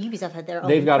conferences. Ubisoft had their own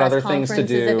They've got press other things to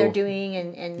do that they're doing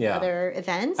and other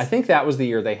events. I think that was the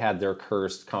year they had their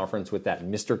cursed conference with that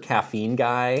Mr. Caffeine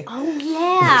guy. Oh,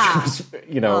 yeah.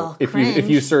 Which was, if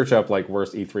you search up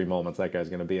worst E3 moments, that guy's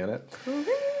going to be in it.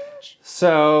 Cringe.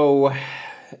 So...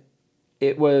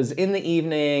 It was in the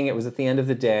evening, it was at the end of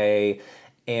the day,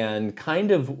 and kind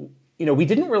of, we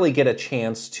didn't really get a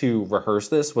chance to rehearse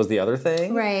this, was the other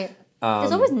thing. Right.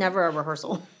 There's always never a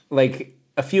rehearsal.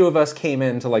 A few of us came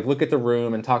in to look at the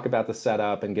room and talk about the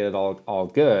setup and get it all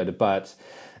good, but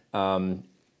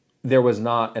there was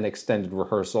not an extended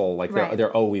rehearsal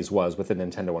there always was with the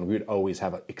Nintendo one. We would always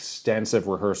have an extensive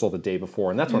rehearsal the day before,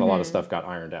 and that's when a lot of stuff got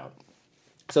ironed out.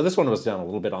 So this one was done a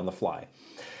little bit on the fly.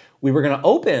 We were going to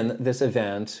open this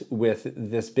event with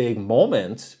this big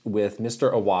moment with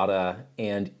Mr. Iwata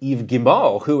and Yves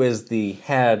Guillemot, who is the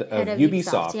head of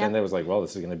Ubisoft. And they was well,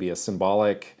 this is going to be a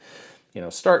symbolic,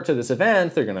 start to this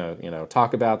event. They're going to,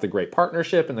 talk about the great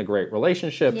partnership and the great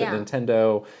relationship that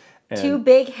Nintendo and 2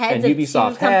 big heads and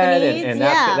Ubisoft of 2 companies. And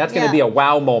that's going to be a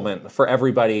wow moment for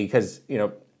everybody because,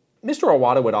 Mr.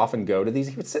 Iwata would often go to these.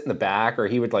 He would sit in the back, or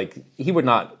he would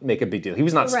not make a big deal. He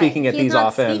was not speaking at these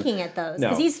often. He's not speaking at those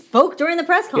because he spoke during the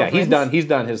press conference. Yeah, he's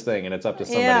done his thing, and it's up to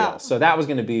somebody else. So that was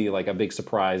going to be like a big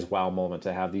surprise, wow moment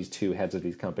to have these two heads of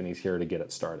these companies here to get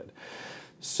it started.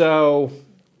 So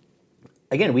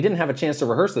again, we didn't have a chance to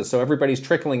rehearse this, so everybody's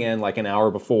trickling in like an hour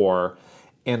before,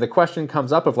 and the question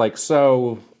comes up of like,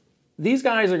 so these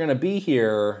guys are going to be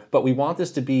here, but we want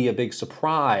this to be a big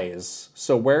surprise.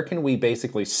 So where can we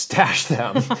basically stash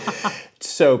them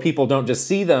so people don't just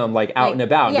see them like out and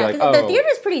about? Yeah, because the theater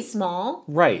is pretty small.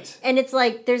 Right. And it's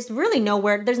like, there's really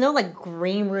nowhere, there's no like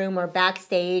green room or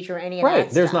backstage or any of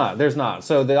that stuff. Right, there's not.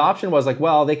 So the option was like,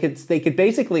 well, they could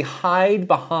basically hide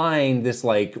behind this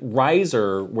like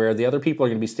riser where the other people are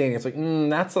going to be standing. It's like,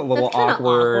 that's a little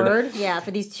awkward. Yeah,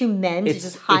 for these two men to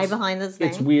just hide behind this thing.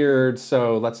 It's weird,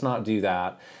 so let's not do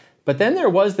that. But then there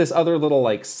was this other little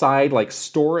like side like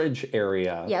storage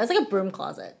area. Yeah, it was like a broom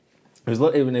closet.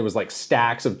 It was like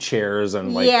stacks of chairs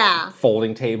and like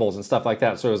folding tables and stuff like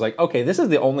that. So it was like, okay, this is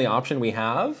the only option we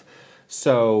have.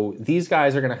 So these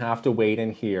guys are going to have to wait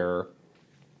in here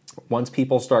once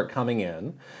people start coming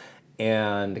in.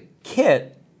 And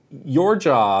Kit, your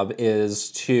job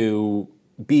is to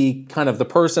be kind of the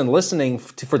person listening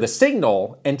for the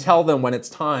signal and tell them when it's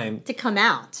time to come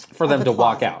out for them to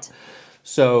walk out.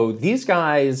 So these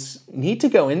guys need to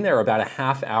go in there about a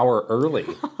half hour early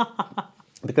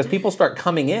because people start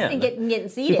coming in. And getting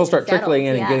seated. People start trickling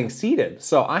in and getting seated.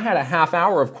 So I had a half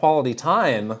hour of quality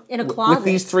time in a closet with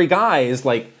these three guys,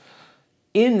 like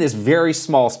in this very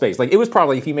small space. Like it was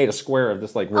probably, if you made a square of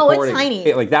this like recording. Oh, it's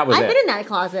tiny. Like that was I've been in that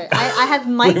closet. I have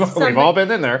mic'd we've all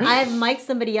been in there. I have mic'd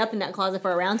somebody up in that closet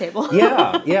for a round table.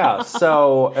 Yeah.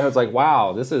 So I was like,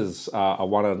 wow, this is a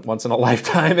once in a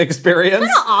lifetime experience.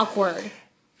 It's kind of awkward.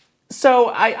 So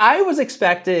I was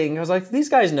expecting, I was like, these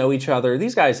guys know each other.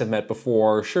 These guys have met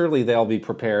before. Surely they'll be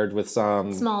prepared with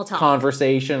some small talk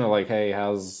conversation, or like, hey,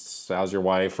 how's your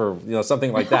wife, or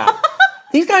something like that.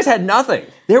 These guys had nothing.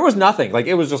 There was nothing. Like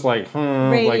it was just like,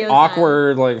 like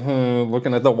awkward, like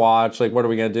looking at the watch, like what are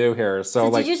we gonna do here? So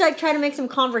like, did you like try to make some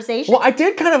conversation? Well, I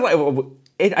did kind of like.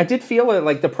 I did feel it,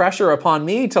 like the pressure upon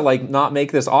me to like not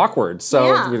make this awkward.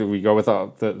 So we go with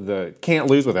the can't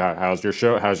lose with that. How's your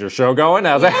show? How's your show going?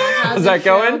 How's that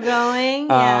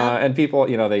going? And people,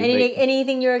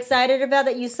 anything you're excited about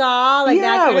that you saw, like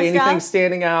that kind of anything stuff?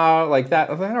 Standing out like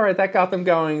that. All right, that got them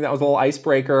going. That was a little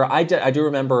icebreaker. I do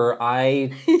remember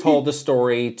I told the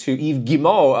story to Yves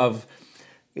Guillemot of.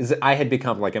 I had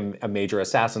become like a major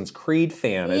Assassin's Creed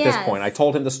fan at this point. I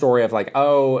told him the story of like,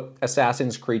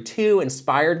 Assassin's Creed 2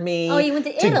 inspired me you went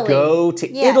to Italy. Go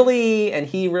to Italy, and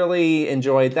he really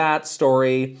enjoyed that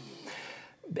story.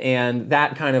 And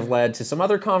that kind of led to some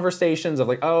other conversations of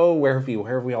like, where have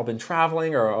we all been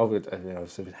traveling, or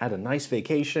so we had a nice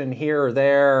vacation here or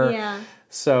there. Yeah.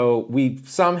 So we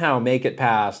somehow make it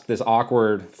past this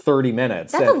awkward 30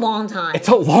 minutes. That's a long time. It's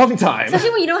a long time. Especially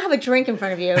when you don't have a drink in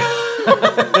front of you.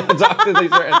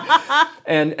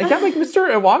 And again, like Mr.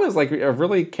 Iwata is like a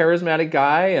really charismatic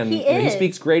guy, and he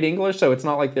speaks great English, so it's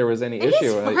not like there was any issue.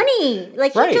 He's funny.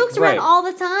 Like he jokes around all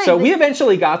the time. So we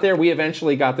eventually got there. We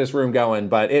eventually got this room going,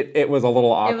 but it was a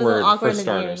little awkward for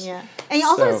starters. And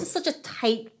also it's such a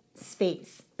tight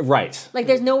space. Right. Like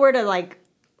there's nowhere to like.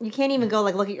 You can't even go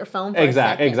like look at your phone for a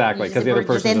second. Exactly, because the other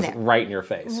person's just right in your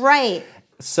face. Right.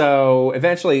 So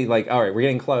eventually, like, all right, we're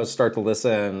getting close, start to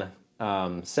listen,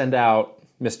 send out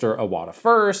Mr. Iwata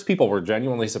first. People were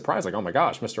genuinely surprised, like, oh my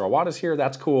gosh, Mr. Iwata's here,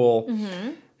 that's cool.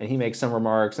 Mm-hmm. And he makes some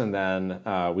remarks, and then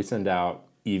we send out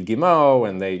Yves Guillemot,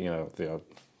 and they,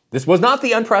 this was not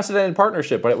the unprecedented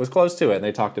partnership, but it was close to it. And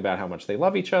they talked about how much they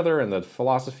love each other and the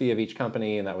philosophy of each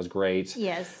company, and that was great.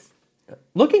 Yes.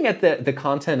 Looking at the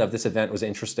content of this event was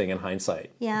interesting in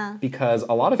hindsight. Yeah. Because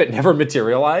a lot of it never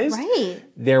materialized. Right.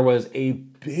 There was a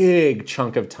big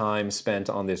chunk of time spent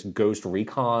on this Ghost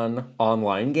Recon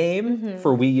online game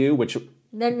for Wii U, which...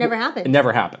 That never happened. It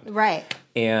never happened. Right.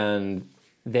 And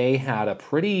they had a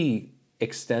pretty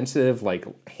extensive, like,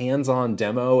 hands-on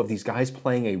demo of these guys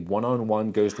playing a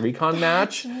one-on-one Ghost Recon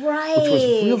match. Right. Which was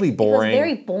really boring. It was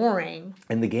very boring.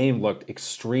 And the game looked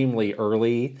extremely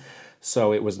early.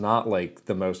 So it was not like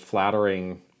the most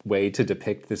flattering way to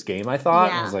depict this game, I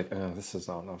thought. I was like, this is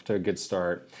not off to a good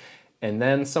start. And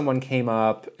then someone came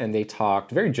up and they talked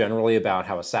very generally about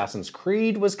how Assassin's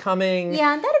Creed was coming.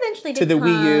 Yeah, that eventually did to the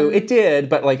Wii U. It did,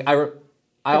 but like I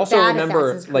also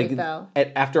remember Creed,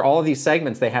 like after all of these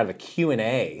segments, they had a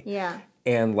Q&A. Yeah.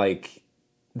 And like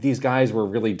these guys were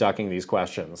really ducking these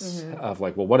questions of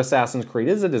like, well, what Assassin's Creed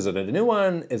is it? Is it a new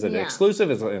one? Is it exclusive?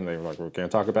 And they were like, we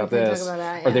can't talk about this.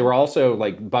 Or they were also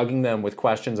like bugging them with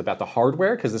questions about the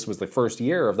hardware because this was the first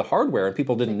year of the hardware and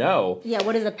people didn't know. Yeah,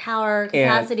 what is the power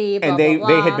capacity? And they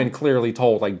had been clearly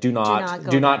told like, do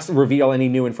not reveal any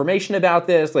new information about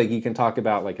this. Like you can talk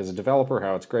about like as a developer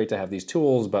how it's great to have these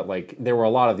tools, but like there were a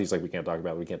lot of these like we can't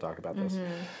talk about this.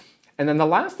 And then the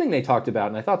last thing they talked about,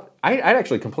 and I thought, I'd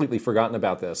actually completely forgotten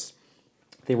about this.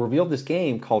 They revealed this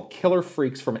game called Killer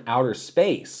Freaks from Outer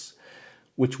Space,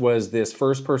 which was this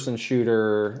first-person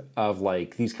shooter of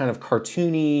like these kind of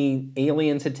cartoony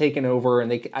aliens had taken over.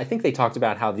 And I think they talked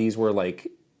about how these were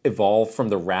like evolved from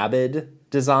the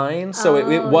Rabid design. So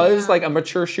it was like a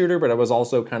mature shooter, but it was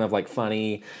also kind of like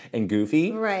funny and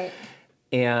goofy. Right.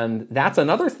 And that's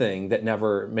another thing that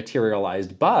never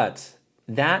materialized, but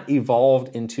that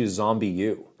evolved into Zombie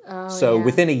U. So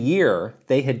within a year,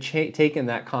 they had taken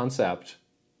that concept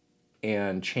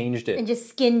and changed it and just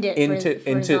skinned it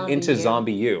into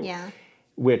Zombie U. Yeah,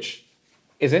 which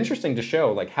is interesting to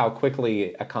show like how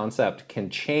quickly a concept can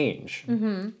change.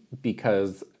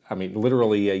 Because I mean,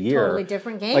 literally a year, totally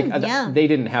different game. Like they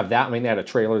didn't have that. I mean, they had a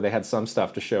trailer. They had some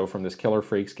stuff to show from this Killer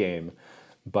Freaks game,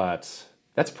 but.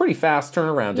 That's pretty fast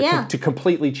turnaround to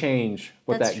completely change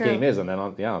what that game is. And then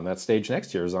on that stage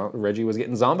next year, Reggie was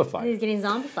getting zombified. He was getting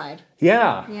zombified.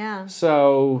 Yeah. Yeah.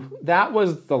 So that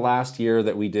was the last year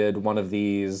that we did one of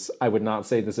these. I would not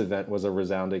say this event was a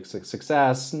resounding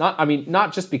success.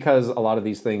 Not just because a lot of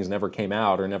these things never came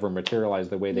out or never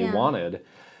materialized the way they wanted.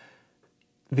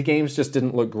 The games just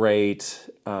didn't look great.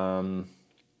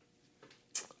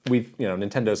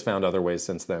 Nintendo's found other ways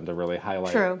since then to really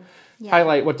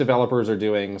highlight what developers are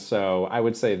doing. So I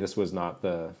would say this was not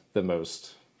the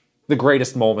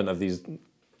greatest moment of these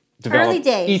early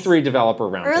days E3 developer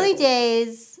roundtables. Early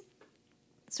days,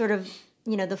 sort of,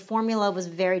 the formula was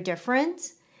very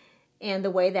different, and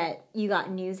the way that you got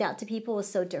news out to people was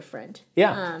so different.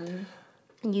 Yeah.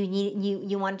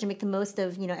 You wanted to make the most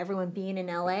of everyone being in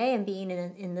LA and being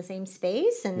in the same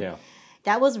space, and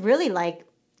that was really like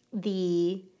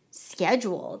the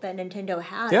schedule that Nintendo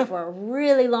had for a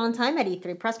really long time at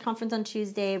E3. Press conference on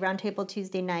Tuesday, roundtable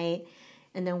Tuesday night,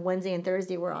 and then Wednesday and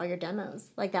Thursday were all your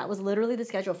demos. Like that was literally the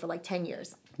schedule for like 10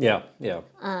 years. Yeah.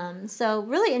 So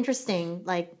really interesting,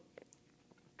 like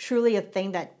truly a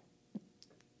thing that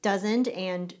doesn't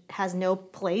and has no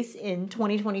place in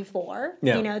 2024,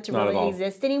 to really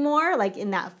exist anymore, like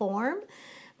in that form.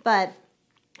 But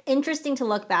interesting to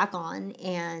look back on.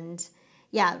 And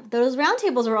yeah, those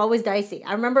roundtables were always dicey.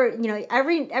 I remember,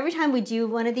 every time we do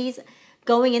one of these,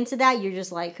 going into that, you're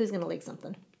just like, who's going to leak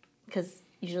something? Because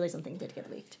usually something did get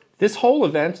leaked. This whole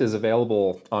event is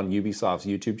available on Ubisoft's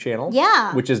YouTube channel.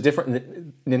 Yeah. Which is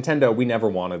different. Nintendo, we never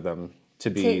wanted them to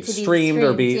be streamed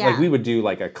or be like we would do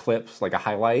like a clips, like a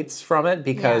highlights from it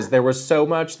because there was so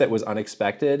much that was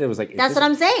unexpected. It was like that's what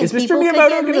I'm saying. Is Mr.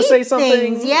 Miyamoto going to say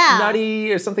something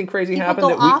nutty or something crazy happen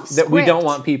that we don't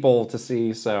want people to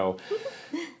see? So.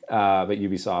 But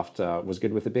Ubisoft was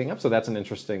good with it being up, so that's an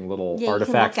interesting little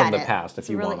artifact from the past if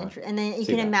you want to. And then you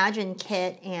can imagine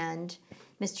Kit and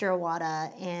Mr.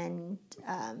 Iwata and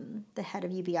the head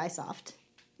of Ubisoft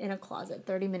in a closet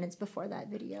 30 minutes before that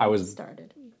video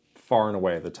started. Far and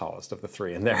away the tallest of the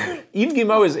three in there. Yves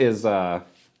Guillemot is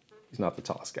he's not the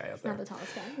tallest guy out there. Not the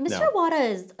tallest guy. Mr.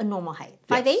 Iwata is a normal height.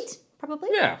 5'8", probably?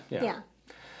 Yeah.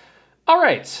 All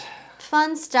right.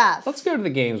 Fun stuff. Let's go to the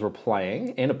games we're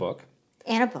playing and a book.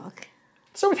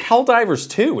 So with Helldivers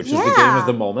 2, which is the game of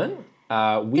the moment.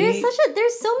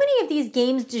 There's so many of these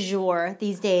games du jour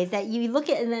these days that you look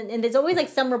at and there's always like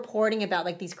some reporting about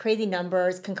like these crazy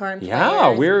numbers, concurrent players.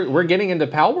 Yeah, we're getting into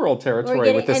Pal World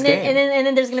territory with this game. And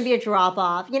then there's going to be a drop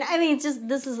off. It's just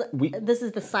this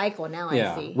is the cycle now.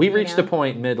 I see. We reached a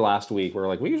point mid last week where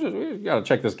like we got to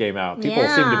check this game out. People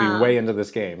seem to be way into this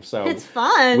game, so it's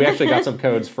fun. We actually got some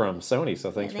codes from Sony,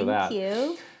 so thanks for that. Thank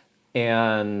you.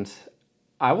 And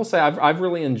I will say I've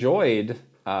really enjoyed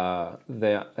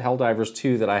the Helldivers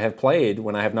 2 that I have played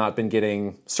when I have not been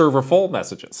getting server full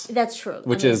messages. That's true.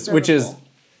 Which is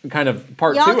kind of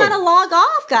part Y'all 2. Y'all gotta log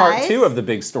off, guys. Part 2 of the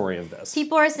big story of this.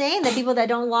 People are saying that people that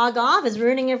don't log off is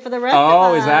ruining it for the rest of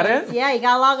us. Oh, is that it? Yeah, you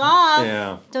gotta log off.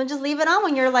 Yeah. Don't just leave it on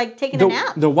when you're like taking a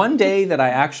nap. The one day that I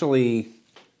actually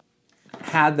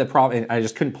had the problem, I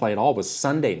just couldn't play at all, was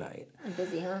Sunday night. I'm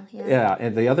busy, huh? Yeah,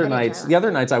 and the other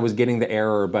nights I was getting the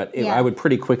error, but I would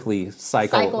pretty quickly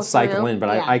cycle in. But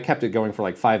I kept it going for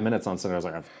like 5 minutes on Sunday. I was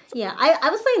like, I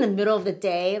was playing in the middle of the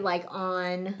day, like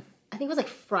on I think it was like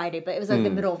Friday, but it was like the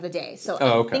middle of the day, so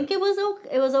I think it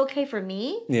was okay for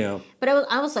me. Yeah, but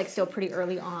I was like still pretty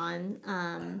early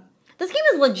on. This game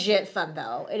is legit fun,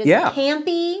 though. It is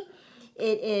campy.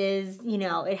 It is,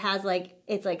 it has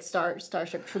it's like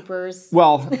Starship Troopers.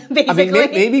 Well, I mean,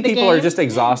 maybe people are just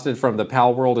exhausted from the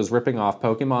Pal World is ripping off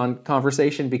Pokemon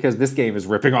conversation because this game is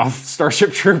ripping off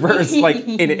Starship Troopers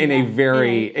in a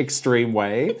very extreme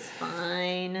way. It's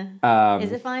fine.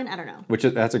 Is it fine? I don't know.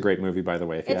 That's a great movie, by the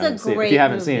way. If If you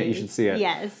haven't seen it, you should see it.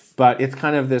 Yes. But it's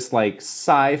kind of this like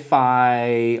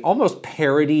sci-fi, almost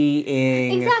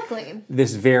parodying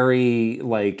this very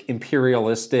like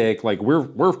imperialistic, like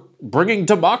we're bringing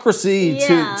democracy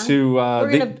to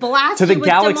we're gonna blast to the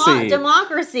galaxy.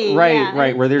 Democracy,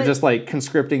 right. Where they're just like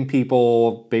conscripting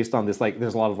people based on this like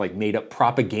there's a lot of like made up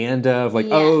propaganda of like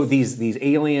these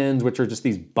aliens which are just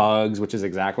these bugs, which is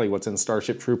exactly what's in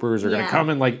Starship Troopers are gonna come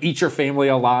and like eat your family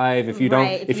alive if you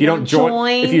don't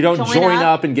join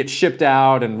up and get shipped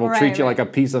out, and we'll treat you like a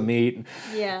piece of meat.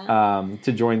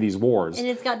 To join these wars. And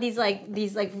it's got these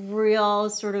real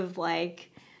sort of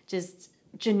like just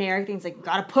generic things like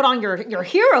gotta put on your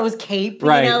hero's cape,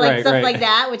 stuff like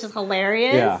that, which is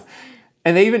hilarious. Yeah.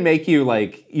 And they even make you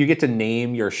you get to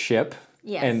name your ship.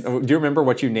 Yes. And do you remember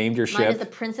what you named your ship? Mine is the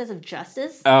Princess of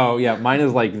Justice. Oh yeah, mine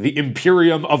is like the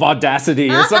Imperium of Audacity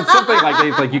or something like that.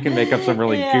 It's like you can make up some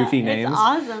really goofy names. It's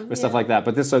awesome. With stuff like that.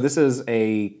 But this is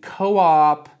a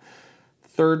co-op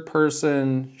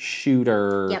third-person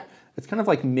shooter. Yep. It's kind of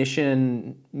like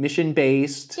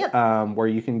mission-based, where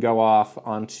you can go off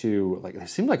onto it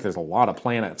seems like there's a lot of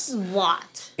planets.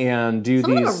 And do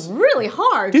some these of them are really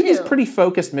hard. These pretty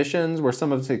focused missions where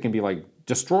some of it can be like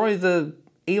destroy the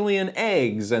alien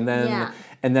eggs, and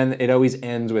then it always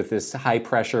ends with this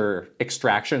high-pressure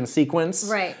extraction sequence,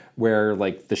 where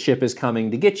like the ship is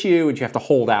coming to get you, and you have to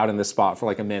hold out in this spot for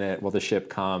like a minute while the ship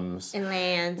comes and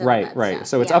lands. And right.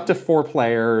 So it's up to 4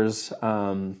 players.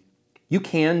 You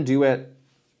can do it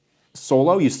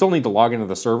solo. You still need to log into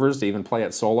the servers to even play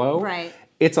it solo. Right.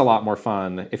 It's a lot more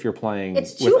fun if you're playing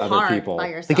with other people. By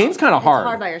yourself. The game's kind of hard. It's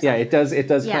hard by yourself. Yeah, it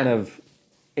does kind of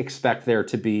expect there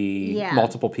to be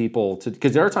multiple people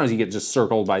because there are times you get just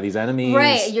circled by these enemies.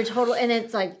 Right. You're total, and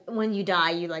it's like when you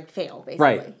die, you like fail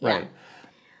basically. Right.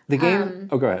 The game.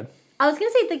 Go ahead. I was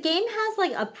gonna say the game has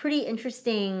like a pretty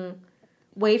interesting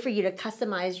way for you to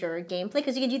customize your gameplay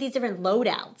because you can do these different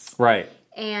loadouts. Right.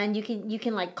 And you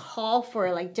can like call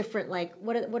for like different like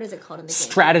what is it called in the game?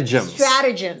 Stratagems.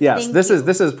 Yes,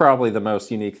 this is probably the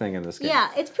most unique thing in this game. Yeah,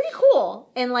 it's pretty cool.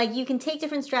 And like you can take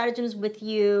different stratagems with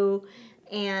you,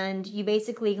 and you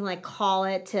basically can like call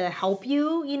it to help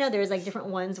you. There's like different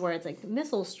ones where it's like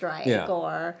missile strike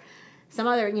or some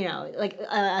other like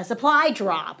a supply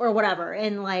drop or whatever.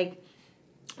 And like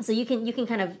so you can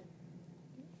kind of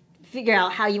figure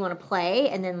out how you want to play,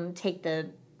 and then take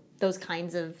those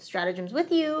kinds of stratagems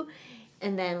with you,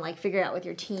 and then like figure out with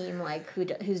your team like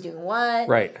who's doing what.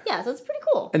 Right. Yeah, so it's pretty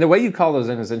cool. And the way you call those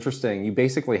in is interesting. You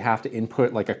basically have to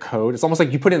input like a code. It's almost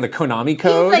like you put in the Konami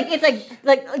code. It's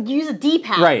like use a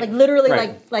D-pad. Right. Like literally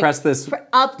like press this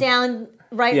up, down,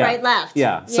 right, left.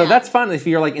 Yeah. So that's fun if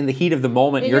you're like in the heat of the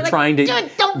moment. You're trying to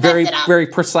very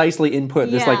precisely input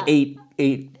this like eight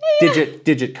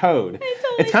digit code.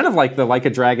 It's kind of like the Like a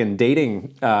Dragon dating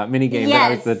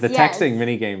minigame, the texting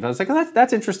minigame. I was like, oh,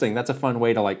 that's interesting. That's a fun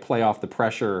way to like play off the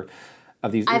pressure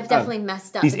of these. I've definitely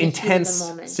messed up these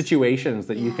intense situations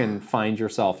that you can find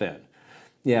yourself in.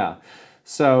 Yeah.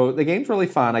 So the game's really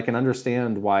fun. I can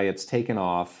understand why it's taken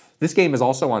off. This game is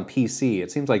also on PC.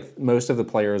 It seems like most of the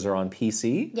players are on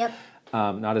PC. Yep.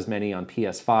 Not as many on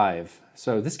PS5.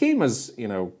 So this game was,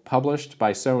 published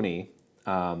by Sony.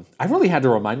 I really had to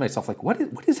remind myself, like, what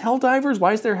is Helldivers?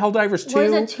 Why is there Helldivers 2? What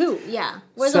is it 2? Yeah.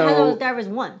 Where's the Helldivers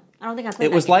 1? I don't think I played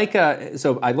it. It was like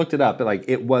so I looked it up, but like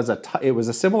it was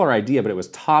a similar idea, but it was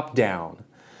top down.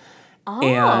 Oh.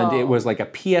 And it was like a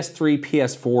PS3,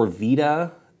 PS4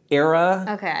 Vita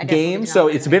era game. So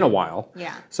it's been a while.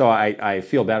 Yeah. So I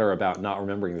feel better about not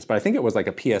remembering this, but I think it was like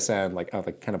a PSN, like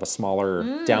kind of a smaller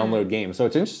download game. So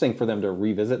it's interesting for them to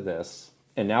revisit this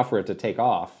and now for it to take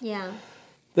off. Yeah.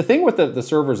 The thing with the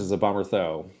servers is a bummer,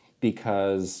 though,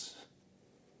 because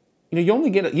you only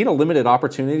get a limited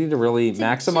opportunity to really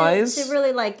maximize to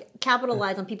really like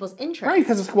capitalize on people's interest, right?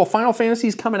 Because it's Final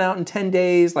Fantasy's coming out in 10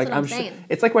 days. Like I'm sure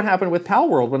it's like what happened with Pal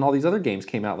World when all these other games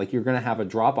came out. Like you're going to have a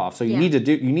drop off, so you need to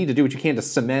do what you can to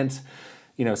cement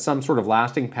some sort of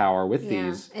lasting power with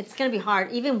these. It's going to be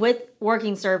hard. Even with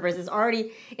working servers, it's hard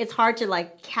to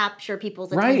like capture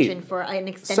people's attention for an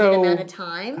extended amount of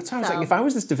time. That's why I was like, if I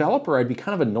was this developer, I'd be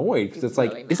kind of annoyed because it's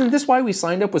like, isn't this why we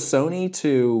signed up with Sony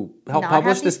to help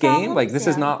publish this game? Like this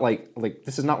is not like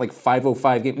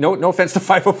 505 games. No offense to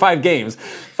 505 games.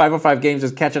 505 games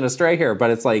is catching a stray here,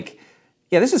 but it's like,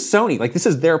 yeah, this is Sony. Like this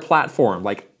is their platform.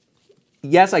 Like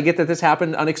yes, I get that this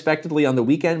happened unexpectedly on the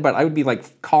weekend, but I would be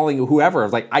like calling whoever,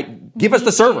 like, give us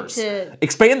the servers,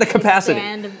 expand the capacity.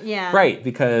 Right,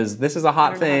 because this is a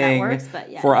hot thing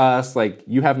for us. Like,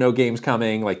 you have no games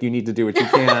coming. Like, you need to do what you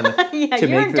can to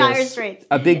make this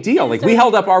a big deal. Like, we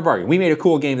held up our bargain. We made a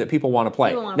cool game that people want to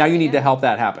play. Now you need to help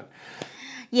that happen.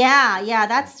 Yeah,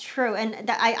 that's true. And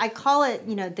I call it,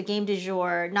 the game du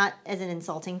jour, not as an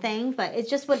insulting thing, but it's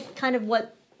just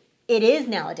what it is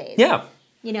nowadays. Yeah.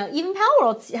 Even Power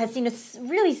World has seen a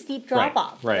really steep drop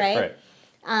off, right?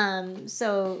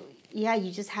 So, yeah,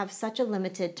 you just have such a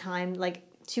limited time, like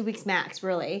 2 weeks max,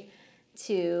 really,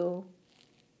 to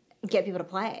get people to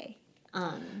play.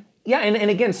 Yeah,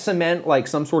 and again, cement like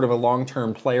some sort of a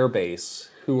long-term player base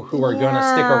who are going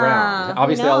to stick around.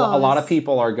 Obviously, a lot of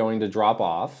people are going to drop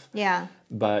off. Yeah.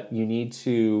 But you need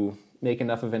to make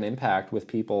enough of an impact with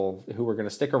people who are going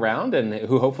to stick around and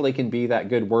who hopefully can be that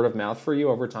good word of mouth for you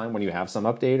over time when you have some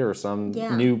update or some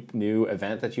new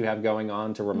event that you have going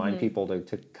on to remind people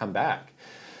to come back.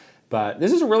 But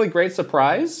this is a really great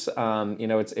surprise.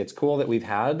 It's cool that we've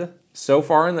had so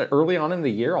far early on in the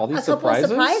year all these surprises. A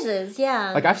couple of surprises,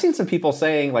 yeah. Like, I've seen some people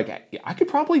saying, like, I could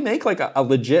probably make like a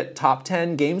legit top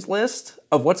 10 games list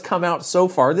of what's come out so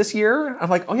far this year. I'm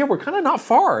like, oh yeah, we're kind of not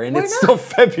far, and it's still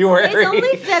February. It's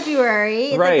only February.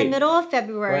 It's like the middle of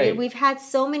February. Right. We've had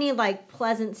so many like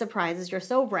pleasant surprises. You're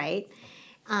so right.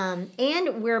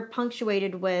 And we're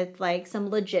punctuated with like some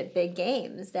legit big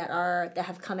games that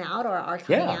have come out or are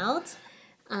coming out.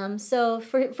 So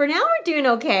for now we're doing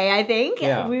okay, I think.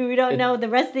 Yeah. We don't know what the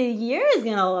rest of the year is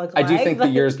going to look like. I do think the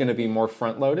year is going to be more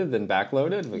front-loaded than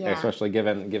back-loaded, especially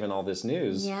given all this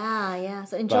news. Yeah.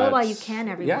 So enjoy while you can,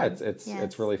 everyone. Yeah,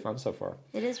 it's really fun so far.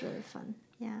 It is really fun,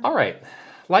 yeah. All right.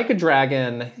 Like a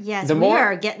Dragon. Yes, we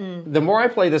are getting... The more I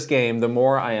play this game, the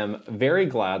more I am very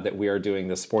glad that we are doing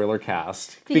this spoiler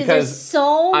cast. Because there's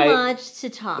so much to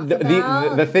talk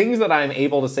about. The things that I'm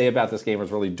able to say about this game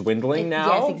is really dwindling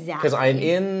now. Yes, exactly.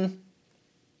 Because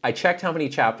I checked how many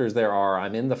chapters there are.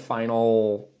 I'm in the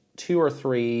final 2 or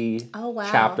 3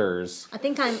 chapters. I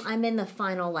think I'm in the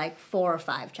final like 4 or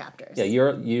 5 chapters. Yeah,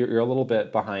 you're a little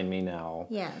bit behind me now.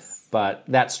 Yes. But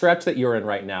that stretch that you're in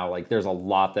right now, like, there's a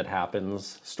lot that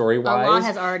happens story-wise. A lot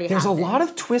has already happened. There's a lot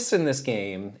of twists in this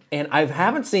game, and I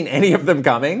haven't seen any of them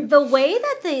coming. The way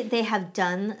that they have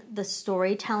done the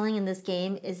storytelling in this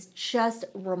game is just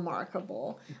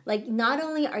remarkable. Like, not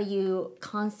only are you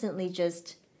constantly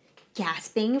just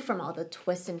gasping from all the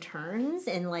twists and turns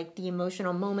and, like, the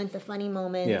emotional moments, the funny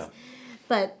moments,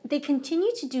 but they continue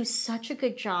to do such a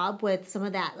good job with some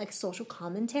of that, like, social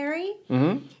commentary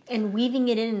and weaving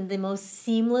it in the most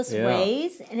seamless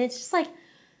ways. And it's just like,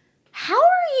 how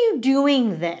are you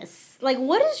doing this? Like,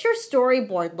 what does your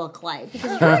storyboard look like?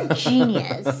 Because you're a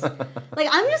genius. Like,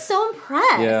 I'm just so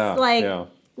impressed.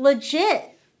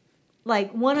 Legit,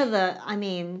 like, one of the,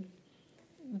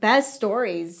 best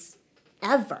stories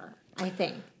ever, I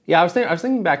think. Yeah, I was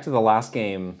thinking back to the last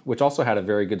game, which also had a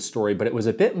very good story, but it was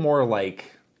a bit more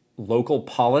like local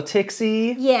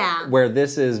politics-y. Yeah. Where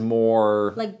this is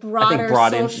more like broader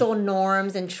social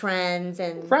norms and trends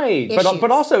and issues.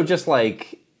 But also just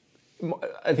like,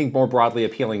 I think, more broadly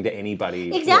appealing to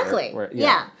anybody. Exactly.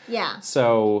 Yeah.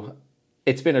 So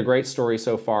it's been a great story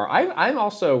so far. I'm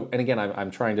also, and again,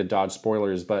 I'm trying to dodge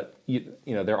spoilers, but you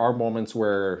know, there are moments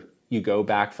where you go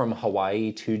back from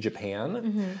Hawaii to Japan.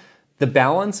 Mm-hmm. The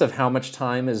balance of how much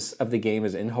time of the game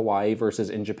is in Hawaii versus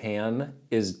in Japan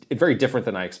is very different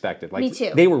than I expected. Like, me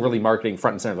too. They were really marketing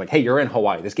front and center, like, hey, you're in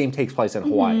Hawaii. This game takes place in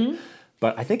Hawaii.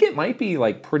 But I think it might be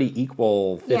like pretty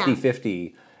equal,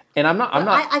 50-50. And I'm not.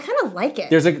 I kind of like it.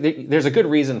 There's a good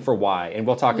reason for why, and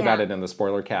we'll talk about it in the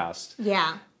spoiler cast.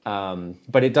 Yeah.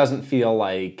 But it doesn't feel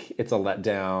like it's a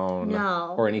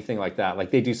letdown or anything like that.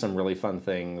 Like, they do some really fun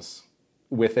things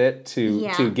with it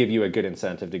to give you a good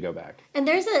incentive to go back. And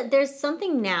there's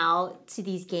something now to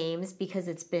these games, because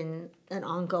it's been an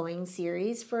ongoing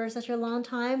series for such a long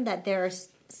time, that there's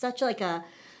such like a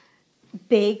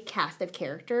big cast of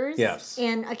characters. Yes.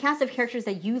 And a cast of characters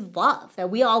that you love, that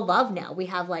we all love now. We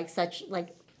have like such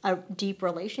like a deep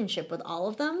relationship with all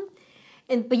of them.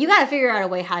 But you got to figure out a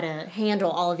way how to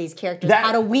handle all of these characters,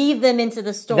 how to weave them into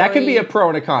the story. That could be a pro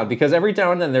and a con, because every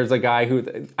now and then there's a guy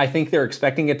who I think they're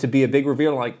expecting it to be a big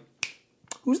reveal. Like,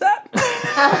 who's that?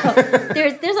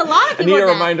 There's a lot of people. I need a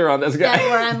reminder on this guy.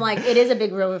 Where I'm like, it is a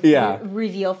big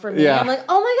reveal for me. Yeah. I'm like,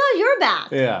 oh my god, you're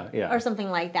back. Yeah. Or something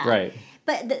like that. Right.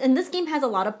 But and this game has a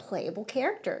lot of playable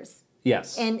characters.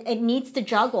 Yes. And it needs to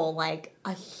juggle like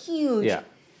a huge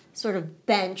sort of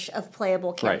bench of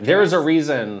playable characters. Right. There is a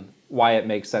reason why it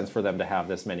makes sense for them to have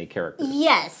this many characters.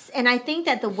 Yes, and I think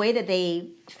that the way that they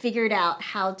figured out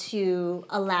how to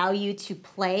allow you to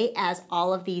play as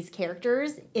all of these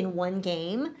characters in one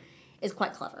game is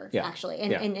quite clever, actually.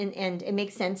 And, and it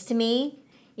makes sense to me,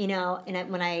 you know, and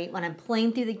when I'm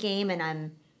playing through the game and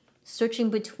I'm switching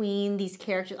between these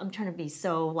characters. I'm trying to be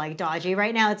so like dodgy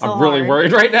right now. It's so I'm really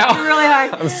worried right now. It's really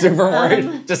hard. I'm super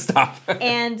worried. Just stop.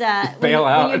 And bail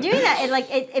out. When you're doing that,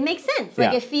 it makes sense.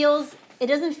 Like it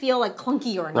doesn't feel like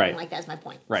clunky or anything like that. Is my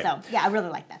point. Right. So yeah, I really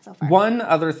like that so far. One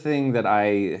other thing that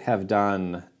I have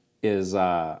done is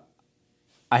I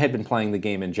had been playing the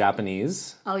game in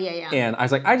Japanese. Oh yeah. And I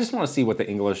was like, I just want to see what the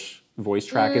English voice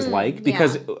track is like,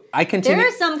 because I continue. There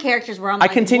are some characters where I'm like,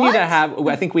 I continue what? to have.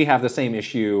 I think we have the same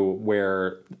issue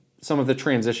where some of the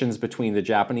transitions between the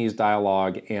Japanese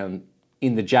dialogue and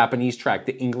in the Japanese track,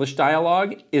 the English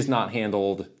dialogue is not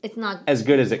handled. It's not as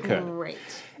good as it could. Great.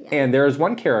 Yeah. And there is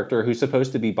one character who's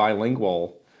supposed to be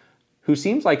bilingual, who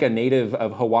seems like a native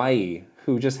of Hawaii,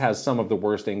 who just has some of the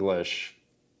worst English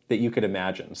that you could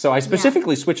imagine. So I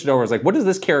specifically switched it over. I was like, what does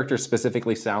this character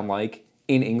specifically sound like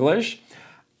in English?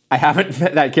 I haven't,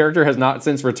 that character has not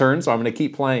since returned, so I'm going to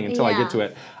keep playing until I get to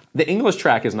it. The English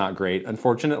track is not great,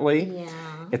 unfortunately. Yeah.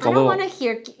 It's I don't want to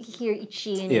hear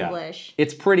Ichi in English.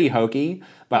 It's pretty hokey,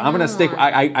 but I'm going to stick,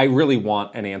 I really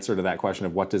want an answer to that question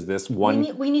of what does this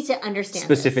one we need to understand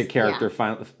specific character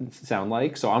sound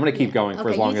like, so I'm going to keep going for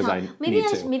as long as I need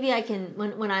to. Maybe I can,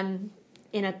 when I'm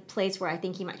in a place where I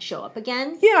think he might show up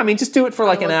again. Yeah, I mean, just do it for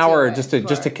like an hour just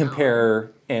to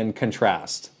compare and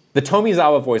contrast. The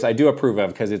Tomizawa voice I do approve of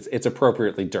because it's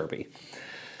appropriately derpy.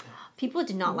 People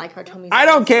did not like our Tomizawa. I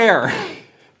don't care.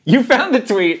 You found the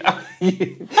tweet.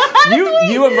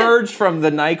 you emerged from the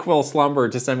NyQuil slumber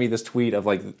to send me this tweet of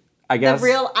like, I guess the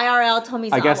real IRL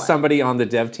Tomizawa. I guess somebody on the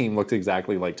dev team looked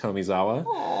exactly like Tomizawa.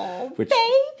 Oh, baby.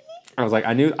 I was like,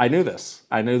 I knew this.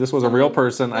 I knew this was a real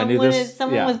person. I knew this.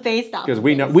 Someone was based off because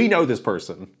we know this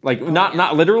person. Like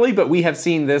not literally, but we have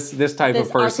seen this type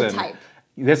of person. Archetype.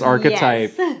 This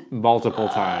archetype multiple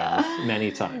times,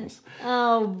 many times.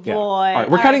 Oh boy! Yeah. All right,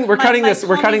 we're cutting this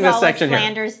section here.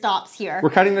 Slander stops here. We're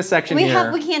cutting this section here.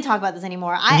 We can't talk about this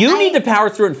anymore. You need to power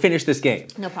through and finish this game.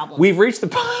 No problem. We've reached the.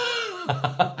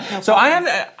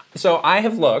 I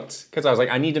have looked because I was like,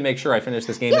 I need to make sure I finish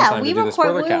this game in time to do the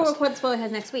spoiler cast. We will record the spoiler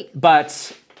cast next week.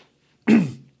 But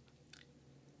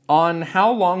on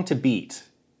how long to beat,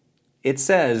 it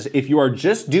says if you are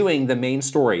just doing the main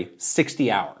story, 60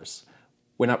 hours.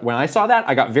 When I saw that,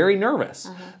 I got very nervous.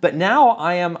 But now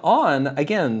I am on,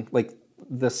 again, like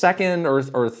the second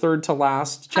or third to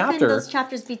last chapter. How can those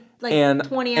chapters be like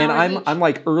 20 hours And each? I'm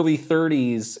like early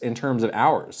 30s in terms of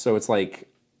hours. So it's like,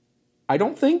 I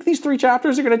don't think these 3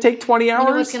 chapters are going to take 20 hours. You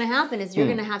know what's going to happen is you're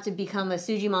going to have to become a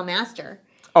Sujima master.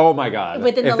 Oh my God!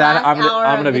 Within the last hour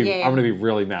I'm of the game. I'm gonna be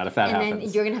really mad if that happens. And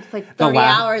then you're gonna have to play 30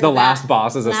 hours. The last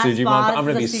boss is a Sujimon. I'm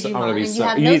gonna be so. You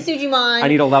have no Sujimon. I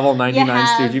need a level 99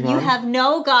 Sujimon. You have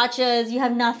no gachas. You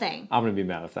have nothing. I'm gonna be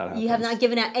mad if that happens. You have not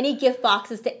given out any gift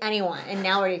boxes to anyone, and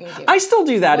now what are you gonna do? I still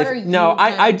do that.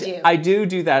 I do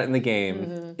do that in the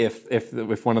game.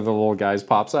 If one of the little guys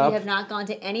pops up. You have not gone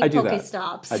to any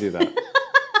Pokestops. I do that.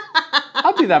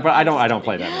 I'll do that, but I don't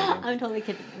play that anymore. I'm totally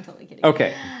kidding.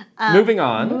 Okay. Moving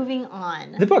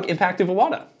on. The book, Impact of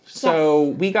Iwata. So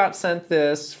we got sent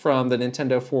this from the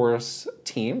Nintendo Force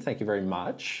team. Thank you very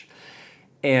much.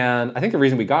 And I think the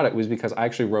reason we got it was because I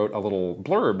actually wrote a little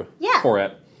blurb for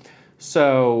it.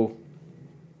 So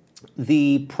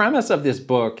the premise of this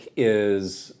book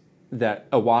is that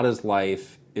Iwata's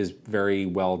life is very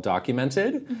well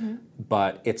documented,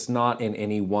 but it's not in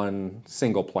any one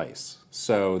single place.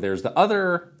 So there's the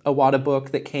other Iwata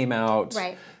book that came out.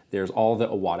 Right. There's all the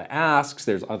Iwata asks.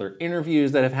 There's other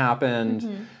interviews that have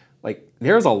happened. Like,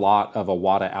 there's a lot of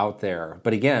Iwata out there.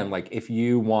 But again, like, if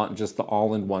you want just the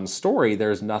all-in-one story,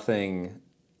 there's nothing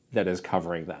that is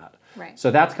covering that. Right.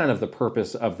 So that's kind of the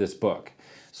purpose of this book.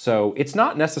 So it's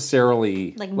not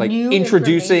necessarily like new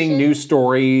introducing new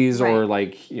stories or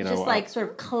like, just like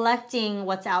sort of collecting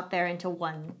what's out there into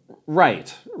one.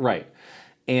 Right.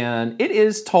 And it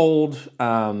is told,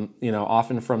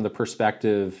 often from the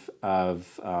perspective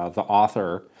of the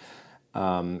author,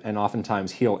 and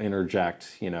oftentimes he'll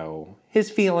interject, his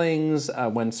feelings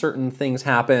when certain things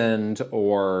happened,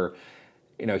 or,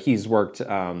 he's worked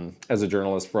as a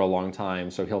journalist for a long time,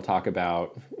 so he'll talk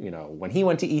about, when he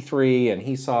went to E3 and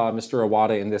he saw Mr.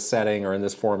 Iwata in this setting or in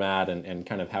this format, and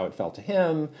kind of how it felt to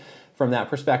him from that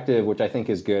perspective, which I think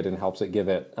is good and helps it give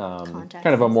it kind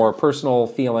of a more personal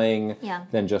feeling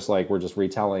than just like we're just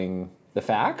retelling the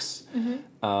facts.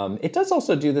 It does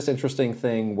also do this interesting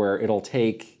thing where it'll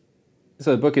take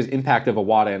So the book is Impact of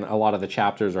Iwata, and a lot of the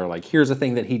chapters are like, here's a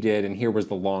thing that he did, and here was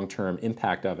the long-term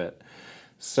impact of it.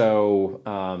 So,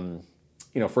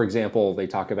 for example, they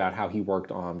talk about how he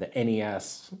worked on the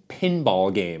NES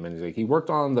pinball game, and he worked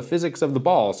on the physics of the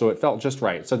ball, so it felt just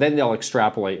right. So then they'll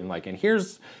extrapolate and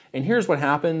here's what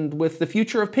happened with the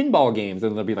future of pinball games,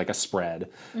 and there'll be like a spread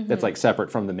that's like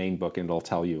separate from the main book, and it'll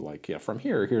tell you like, from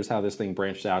here's how this thing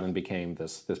branched out and became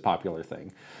this popular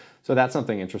thing. So that's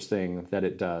something interesting that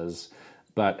it does.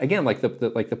 But again, like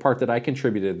the part that I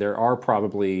contributed, there are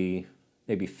probably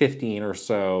maybe 15 or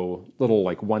so little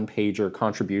like one-pager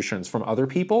contributions from other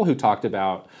people who talked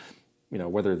about,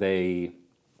 whether they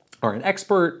are an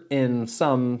expert in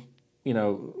some,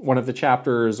 one of the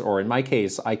chapters, or in my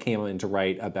case, I came in to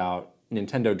write about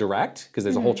Nintendo Direct, because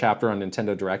there's a whole chapter on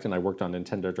Nintendo Direct, and I worked on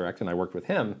Nintendo Direct, and I worked with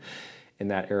him in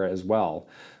that era as well.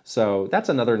 So that's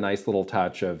another nice little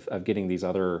touch of getting these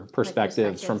other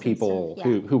perspectives from people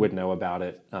who would know about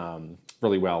it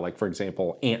really well. Like, for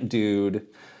example, Ant Dude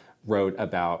wrote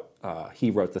about,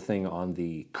 he wrote the thing on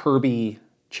the Kirby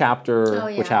chapter,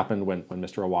 which happened when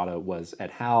Mr. Iwata was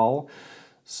at HAL.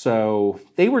 So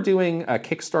they were doing a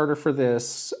Kickstarter for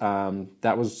this.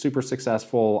 That was super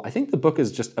successful. I think the book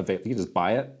is just available. You can just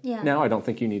buy it now. I don't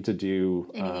think you need to do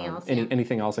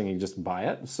anything else, and you can just buy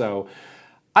it. So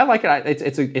I like it.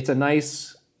 It's a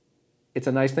nice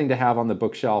thing to have on the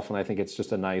bookshelf, and I think it's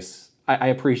just a nice. I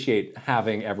appreciate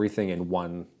having everything in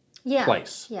one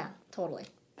place. Yeah, totally.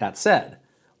 That said,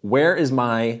 where is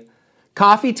my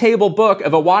coffee table book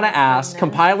of Iwata Asks,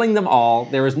 compiling them all?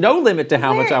 There is no limit to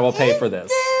how much I will pay for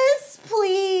this.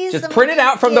 Please. Just print it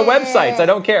out from the websites. I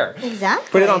don't care. Exactly.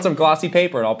 Put it on some glossy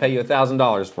paper, and I'll pay you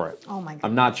 $1,000 for it. Oh my goodness.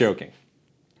 I'm not joking.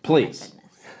 Please.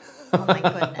 Oh my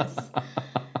goodness.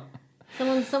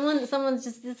 Someone's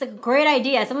just, it's a great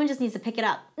idea. Someone just needs to pick it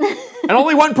up. And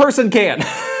only one person can.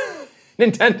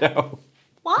 Nintendo.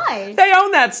 Why? They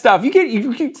own that stuff.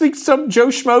 You think some Joe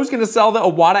Schmo's going to sell the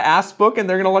Iwata Asks book and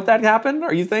they're going to let that happen?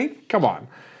 Or you think? Come on.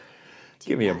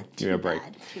 Give me a break.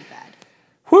 Too bad.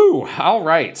 Whew. All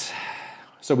right.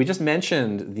 So we just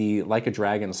mentioned the Like a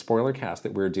Dragon spoiler cast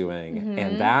that we're doing,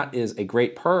 and that is a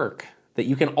great perk that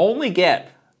you can only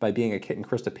get by being a Kit and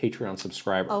Krista Patreon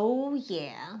subscriber. Oh,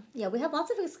 yeah. Yeah, we have lots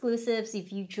of exclusives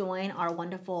if you join our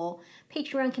wonderful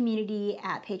Patreon community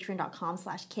at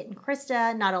patreon.com/Kit and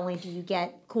Krista. Not only do you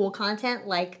get cool content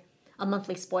like a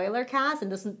monthly spoiler cast,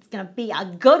 and this is going to be a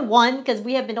good one because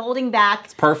we have been holding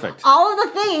back perfect all of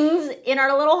the things in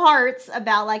our little hearts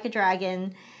about Like a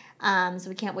Dragon. So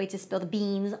we can't wait to spill the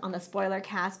beans on the spoiler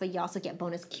cast, but you also get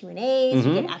bonus Q&As,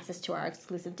 you get access to our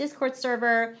exclusive Discord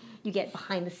server, you get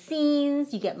behind the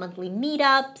scenes, you get monthly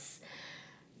meetups,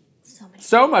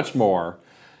 so much more.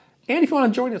 And if you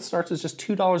want to join, it starts as just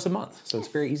 $2 a month, so it's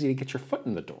very easy to get your foot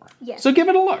in the door. Yes. So give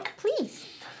it a look. Please.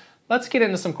 Let's get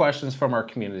into some questions from our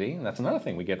community, and that's another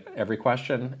thing. We get every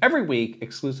question every week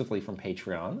exclusively from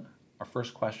Patreon. Our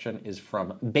first question is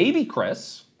from Baby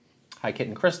Chris. Hi, Kit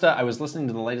and Krista. I was listening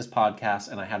to the latest podcast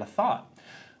and I had a thought.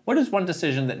 What is one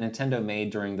decision that Nintendo made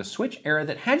during the Switch era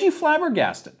that had you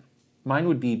flabbergasted? Mine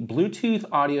would be Bluetooth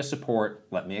audio support.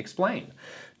 Let me explain.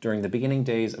 During the beginning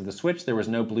days of the Switch, there was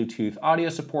no Bluetooth audio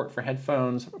support for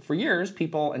headphones. For years,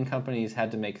 people and companies had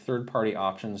to make third-party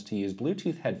options to use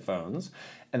Bluetooth headphones.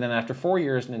 And then after 4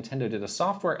 years, Nintendo did a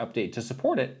software update to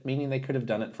support it, meaning they could have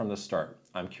done it from the start.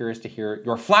 I'm curious to hear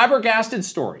your flabbergasted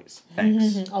stories.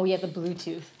 Thanks. Oh, yeah, the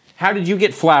Bluetooth. How did you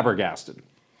get flabbergasted?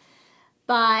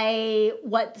 By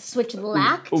what the Switch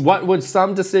lacked? What was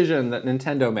some decision that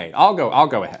Nintendo made? I'll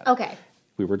go ahead. Okay.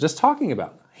 We were just talking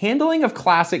about handling of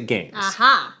classic games.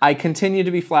 Aha. I continue to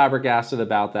be flabbergasted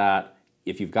about that.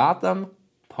 If you've got them,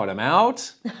 put them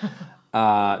out.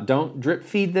 Don't drip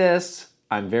feed this.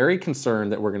 I'm very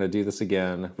concerned that we're going to do this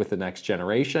again with the next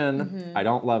generation. I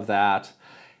don't love that.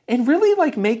 And really,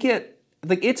 make it.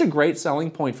 It's a great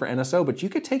selling point for NSO, but you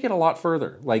could take it a lot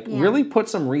further. Really put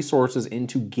some resources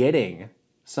into getting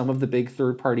some of the big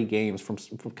third-party games from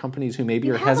companies who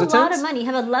maybe are hesitant. You have a lot of money. You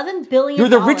have $11 billion. You're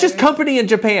the richest company in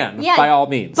Japan, by all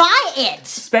means. Buy it.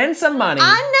 Spend some money.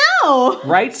 I know.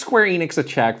 Write Square Enix a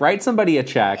check. Write somebody a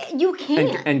check. You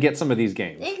can. And get some of these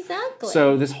games. Exactly.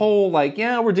 So this whole,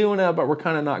 we're doing it, but we're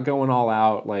kind of not going all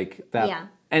out. That. Yeah.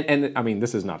 And I mean,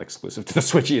 this is not exclusive to the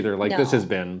Switch either. No. This has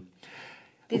been...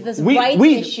 This rights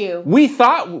issue. We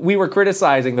thought we were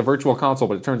criticizing the Virtual Console,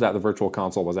 but it turns out the Virtual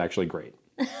Console was actually great.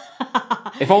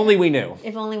 If only we knew.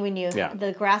 If only we knew. Yeah.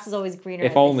 The grass is always greener.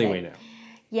 If only we knew.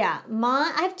 Yeah.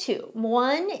 I have two.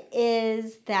 One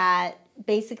is that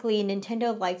basically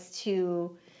Nintendo likes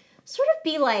to sort of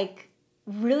be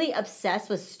really obsessed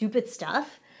with stupid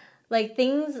stuff.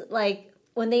 Things like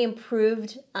when they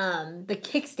improved the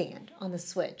kickstand on the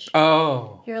Switch.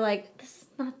 Oh. You're like, this is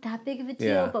not that big of a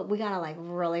deal, but we gotta like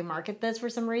really market this for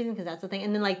some reason because that's the thing.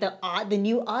 And then like the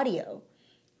new audio,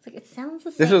 it's like it sounds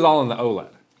the same. This was all in the OLED.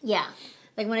 Yeah,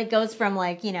 like when it goes from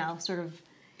like sort of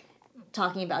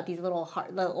talking about these little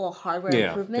hardware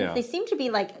improvements, they seem to be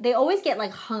like they always get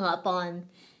like hung up on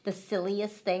the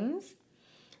silliest things.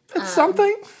 It's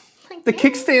something. Like, the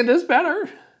kickstand is better.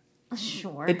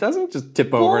 Sure. It doesn't just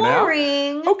tip over now.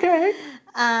 Boring. Okay.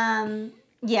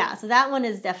 Yeah, so that one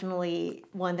is definitely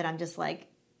one that I'm just like,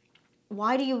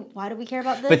 why do we care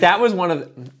about this? But that was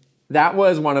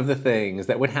one of the things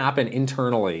that would happen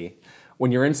internally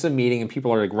when you're in some meeting and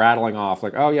people are like rattling off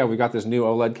like, oh yeah, we got this new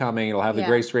OLED coming, it'll have the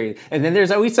gray screen. And then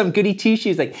there's always some goody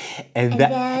two-shoes like, and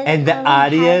the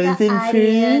audio's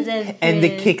improved, and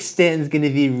the kickstand's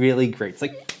gonna be really great. It's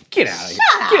like, get out of here.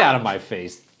 Get out of my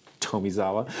face,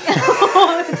 Tomizawa.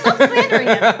 Stop slandering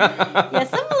him. Yeah,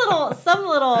 some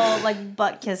little like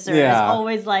butt kisser is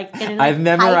always like getting I've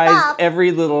memorized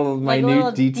every little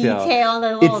minute detail. On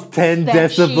the little it's 10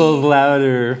 decibels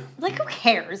louder. Like, who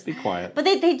cares? Be quiet. But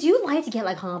they do like to get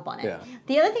like hung up on it. Yeah.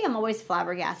 The other thing I'm always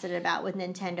flabbergasted about with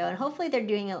Nintendo, and hopefully they're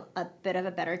doing a bit of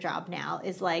a better job now,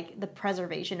 is like the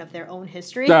preservation of their own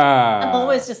history. I'm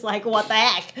always just like, what the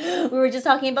heck? We were just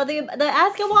talking about the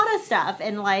Ask Iwata stuff,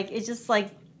 and like it's just like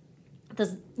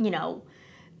this,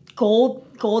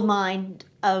 gold mine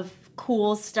of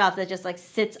cool stuff that just like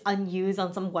sits unused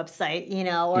on some website,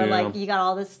 or like you got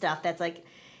all this stuff that's like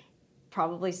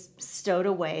probably stowed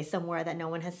away somewhere that no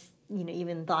one has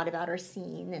even thought about or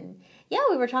seen. And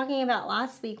we were talking about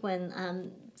last week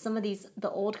when some of the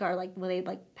old guard, like when they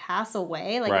like pass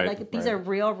away, these are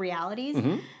real realities.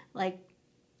 Mm-hmm. Like,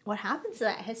 what happens to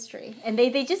that history? And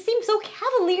they just seem so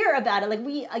cavalier about it. Like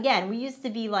we used to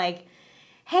be like,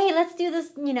 hey, let's do this,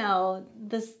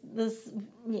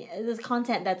 this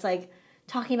content that's like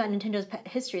talking about Nintendo's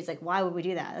history. It's like, why would we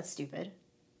do that? That's stupid.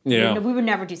 Yeah. We would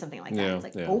never do something like that. It's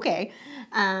like, okay.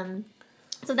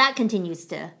 So that continues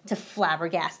to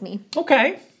flabbergast me.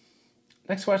 Okay.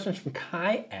 Next question is from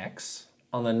Kai X.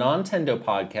 On the Nintendo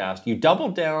podcast, you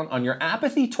doubled down on your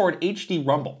apathy toward HD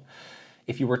Rumble.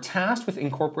 If you were tasked with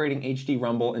incorporating HD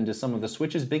Rumble into some of the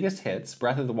Switch's biggest hits,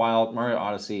 Breath of the Wild, Mario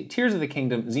Odyssey, Tears of the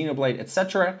Kingdom, Xenoblade,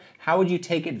 etc., how would you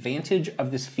take advantage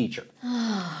of this feature?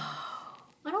 I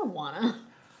don't wanna.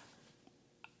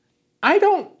 I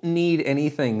don't need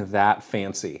anything that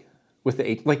fancy with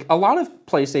the like a lot of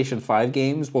PlayStation 5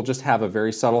 games will just have a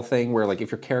very subtle thing where like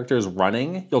if your character is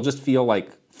running, you'll just feel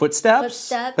like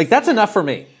footsteps. Like that's enough for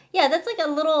me. Yeah, that's like a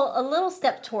little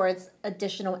step towards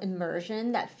additional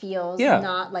immersion that feels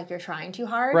not like you're trying too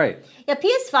hard. Right. Yeah,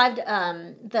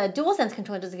 PS5, the DualSense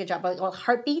controller does a good job. Like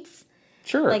heartbeats.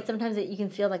 Sure. Like sometimes you can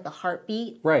feel like the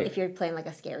heartbeat. Right. If you're playing like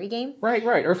a scary game. Right.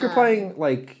 Or if you're playing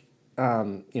like,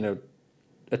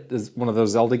 is one of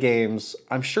those Zelda games,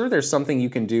 I'm sure there's something you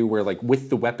can do where like with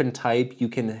the weapon type, you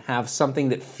can have something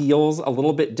that feels a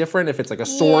little bit different. If it's like a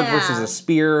sword versus a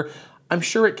spear, I'm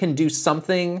sure it can do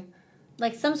something.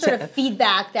 Like some sort of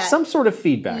feedback Some sort of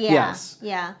feedback, yes.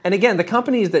 Yeah. And again, the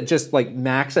companies that just like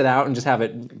max it out and just have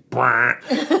it,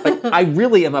 like, I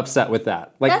really am upset with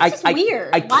that. Like, that's just weird.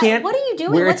 I can't. What are you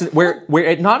doing? Where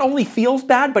it not only feels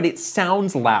bad, but it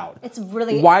sounds loud. It's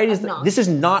really why is this is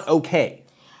not okay?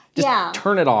 Just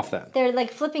turn it off then. They're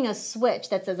like flipping a switch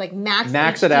that says like max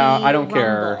HD it out. I don't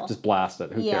care. Just blast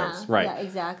it. Who cares? Right. Yeah,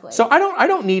 exactly. So I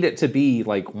don't need it to be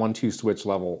like 1-2 switch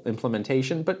level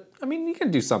implementation, but I mean you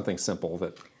can do something simple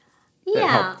that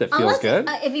feels good.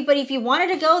 If you wanted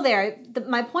to go there,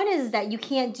 my point is that you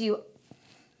can't do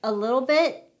a little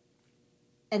bit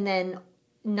and then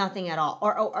nothing at all.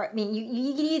 Or I mean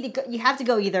you have to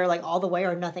go either like all the way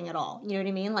or nothing at all. You know what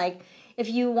I mean? Like if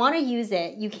you want to use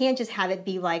it, you can't just have it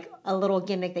be like a little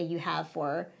gimmick that you have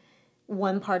for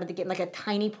one part of the game, like a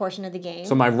tiny portion of the game.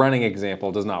 So my running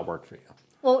example does not work for you.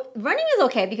 Well, running is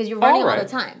okay because you're running all the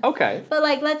time. Okay. But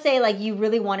like, let's say like you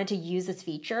really wanted to use this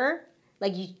feature,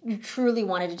 like you truly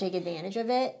wanted to take advantage of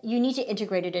it, you need to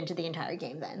integrate it into the entire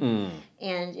game then.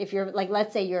 And if you're like,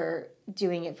 let's say you're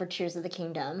doing it for Tears of the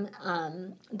Kingdom,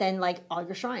 then like all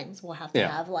your shrines will have to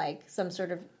have like some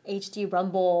sort of HD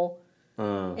Rumble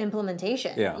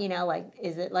implementation. Yeah. Like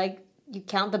is it like you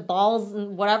count the balls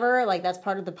and whatever, like that's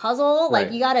part of the puzzle.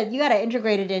 Like you gotta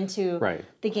integrate it into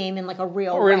the game in like a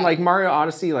real way. In like Mario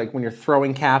Odyssey, like when you're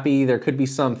throwing Cappy, there could be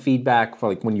some feedback for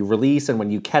like when you release and when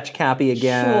you catch Cappy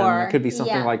again. There could be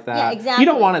something like that. Yeah, exactly.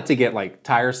 You don't want it to get like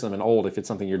tiresome and old if it's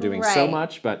something you're doing so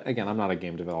much, but again, I'm not a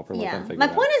game developer. Let them figure it out.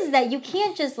 My point is that you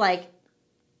can't just like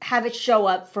have it show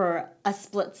up for a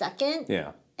split second.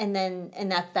 Yeah.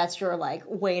 and that's your like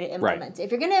way to implement it.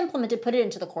 If you're going to implement it, put it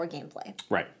into the core gameplay.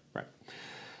 Right.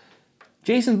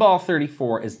 Jason Ball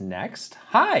 34 is next.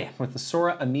 Hi! With the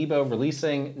Sora amiibo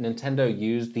releasing, Nintendo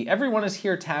used the "Everyone is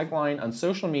here" tagline on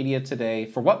social media today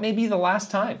for what may be the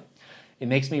last time. It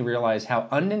makes me realize how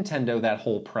un-Nintendo that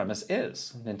whole premise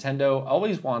is. Nintendo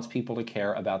always wants people to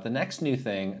care about the next new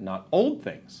thing, not old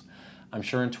things. I'm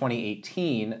sure in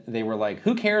 2018, they were like,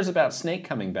 who cares about Snake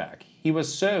coming back? He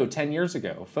was so 10 years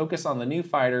ago. Focus on the new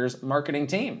fighters marketing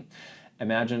team.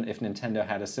 Imagine if Nintendo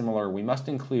had a similar "we must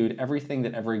include everything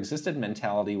that ever existed"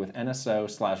 mentality with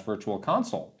NSO/Virtual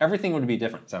Console. Everything would be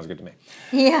different. Sounds good to me.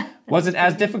 Yeah. Was it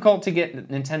as difficult to get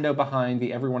Nintendo behind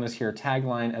the "Everyone is here"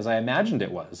 tagline as I imagined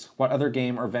it was? What other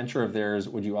game or venture of theirs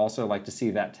would you also like to see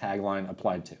that tagline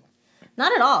applied to?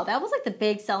 Not at all. That was like the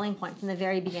big selling point from the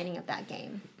very beginning of that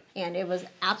game. And it was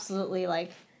absolutely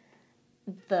like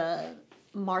the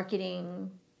marketing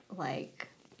like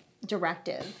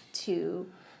directive to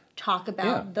talk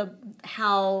about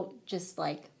how just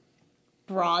like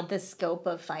broad the scope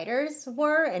of fighters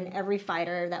were, and every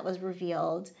fighter that was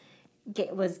revealed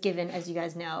was given, as you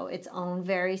guys know, its own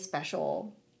very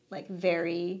special, like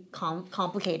very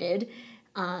complicated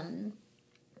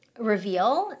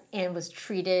reveal, and was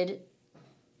treated,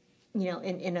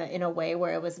 in a way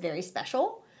where it was very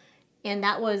special, and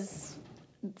that was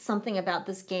something about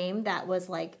this game that was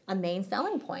like a main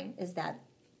selling point, is that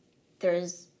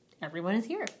everyone is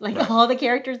here. Like all the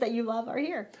characters that you love are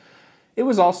here. It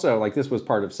was also like this was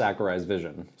part of Sakurai's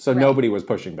vision, so nobody was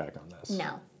pushing back on this.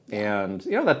 No. And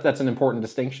that's an important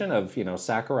distinction of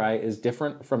Sakurai is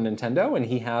different from Nintendo, and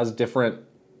he has different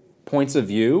points of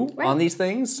view on these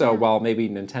things. So while maybe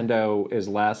Nintendo is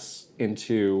less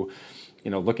into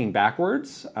looking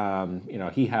backwards,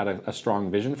 he had a strong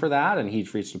vision for that, and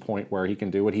he's reached a point where he can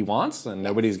do what he wants, and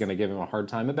nobody's going to give him a hard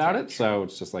time about it. So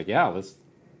it's just like,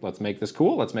 let's make this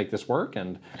cool, let's make this work.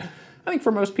 And I think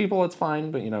for most people it's fine,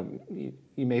 but you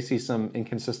may see some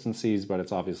inconsistencies, but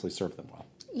it's obviously served them well.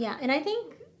 Yeah, and I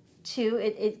think too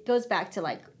it goes back to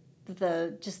like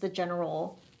the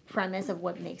general premise of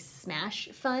what makes Smash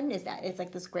fun, is that it's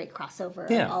like this great crossover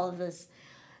of all of this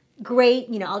great,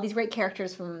 all these great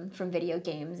characters from video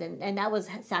games, and that was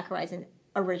Sakurai's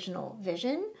original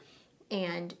vision,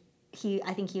 and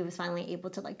I think he was finally able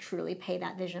to like truly pay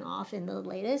that vision off in the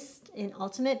latest, in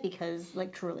Ultimate, because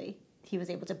like truly he was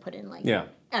able to put in like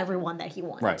everyone that he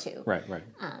wanted to. Right.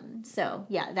 So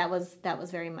yeah, that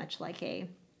was very much like a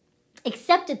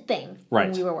accepted thing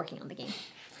when we were working on the game.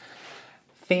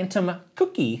 Phantom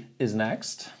Cookie is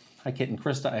next. Hi, Kit and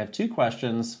Krista. I have two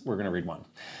questions. We're going to read one.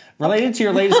 Related to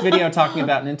your latest video talking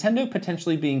about Nintendo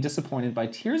potentially being disappointed by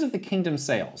Tears of the Kingdom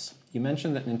sales, you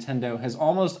mentioned that Nintendo has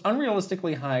almost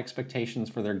unrealistically high expectations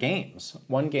for their games.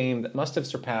 One game that must have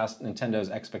surpassed Nintendo's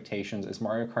expectations is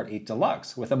Mario Kart 8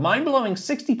 Deluxe, with a mind-blowing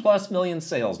 60+ million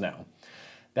sales now.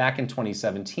 Back in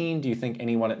 2017, do you think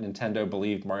anyone at Nintendo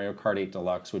believed Mario Kart 8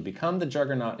 Deluxe would become the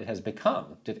juggernaut it has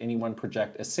become? Did anyone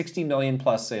project a 60 million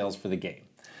plus sales for the game?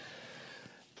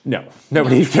 No.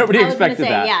 Nobody expected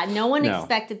that. Yeah, no one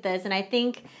expected this, and I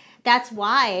think that's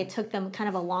why it took them kind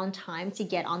of a long time to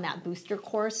get on that booster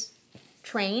course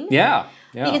train. Yeah.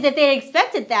 Because if they had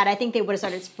expected that, I think they would have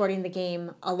started supporting the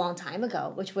game a long time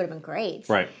ago, which would have been great.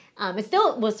 Right. It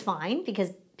still was fine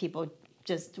because people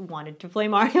just wanted to play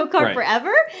Mario Kart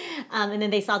forever. And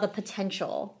then they saw the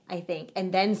potential, I think,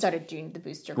 and then started doing the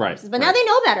booster courses. But now they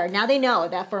know better. Now they know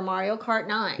that for Mario Kart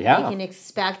 9, they can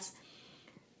expect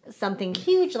something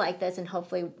huge like this, and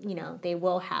hopefully, they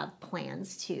will have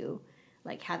plans to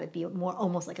like have it be more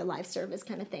almost like a live service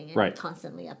kind of thing, and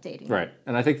constantly updating. Right.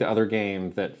 And I think the other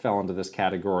game that fell into this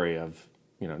category of,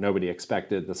 nobody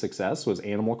expected the success was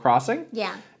Animal Crossing.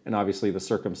 Yeah. And obviously the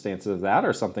circumstances of that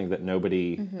are something that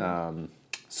nobody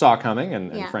saw coming,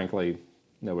 and frankly,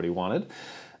 nobody wanted.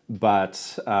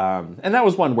 But, and that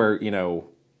was one where,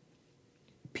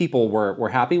 people were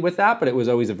happy with that, but it was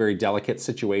always a very delicate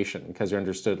situation because you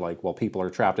understood like, well, people are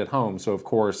trapped at home, so of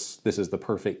course this is the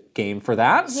perfect game for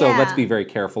that. So let's be very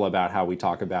careful about how we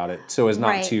talk about it so as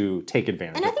not to take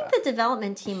advantage of that. And I think the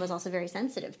development team was also very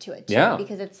sensitive to it too,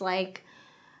 because it's like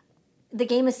the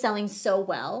game is selling so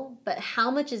well, but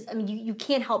how much is, you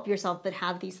can't help yourself but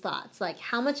have these thoughts. Like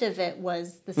how much of it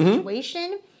was the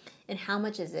situation and how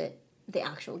much is it the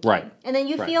actual game? Right. And then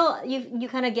you feel, you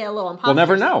kind of get a little imposter. We'll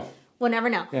never know. We'll never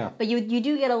know. Yeah. But you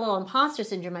do get a little imposter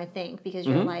syndrome, I think, because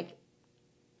you're like,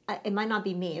 it might not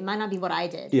be me. It might not be what I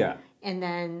did. Yeah. And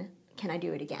then, can I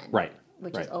do it again? Right.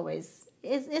 Which is always,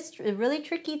 it's a really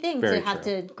tricky thing to have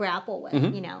to grapple with,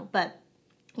 But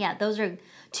yeah, those are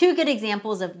two good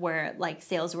examples of where like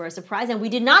sales were a surprise. And we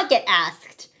did not get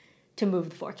asked to move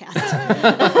the forecast.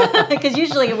 Because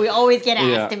usually we always get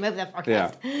asked to move the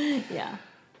forecast. Yeah.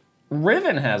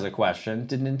 Riven has a question.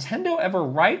 Did Nintendo ever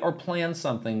write or plan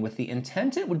something with the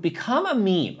intent it would become a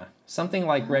meme? Something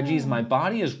like Reggie's My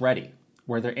Body is Ready.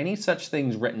 Were there any such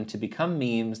things written to become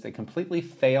memes that completely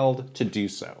failed to do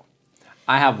so?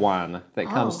 I have one that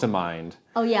comes to mind.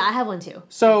 Oh, yeah, I have one too.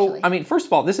 So, actually. I mean, first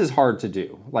of all, this is hard to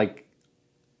do. Like,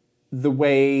 the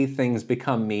way things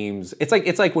become memes, it's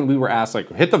like when we were asked, like,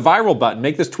 hit the viral button,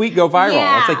 make this tweet go viral.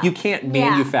 Yeah. It's like you can't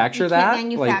manufacture that.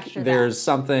 Manufacture there's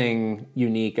something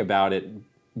unique about it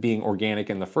being organic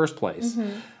in the first place.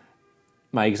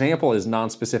 My example is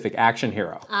non-specific action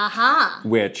hero,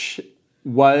 which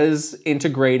was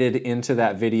integrated into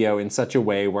that video in such a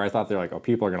way where I thought they're like, oh,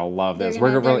 people are going to love this.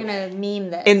 They're going to meme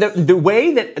this. And the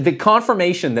way that, the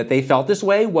confirmation that they felt this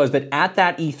way was that at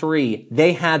that E3,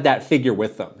 they had that figure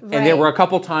with them. Right. And there were a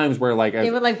couple times where like... They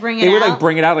would like bring it out. They would like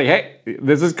bring it out like, hey,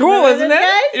 this is cool, isn't it?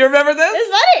 Guys? You remember this?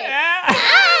 It's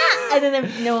funny. And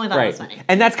then no one thought it was funny.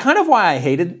 And that's kind of why I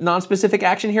hated non-specific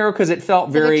action hero, because it felt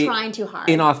very... trying too hard.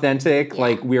 Inauthentic. Yeah.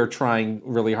 Like we are trying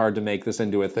really hard to make this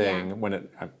into a thing when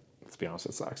it... Let's be honest,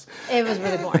 it sucks. It was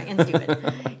really boring and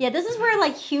stupid. Yeah, this is where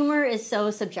like humor is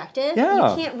so subjective.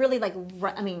 Yeah. You can't really like,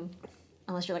 I mean,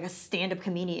 unless you're like a stand-up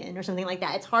comedian or something like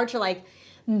that. It's hard to like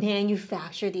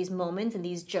manufacture these moments and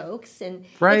these jokes. And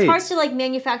it's hard to like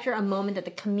manufacture a moment that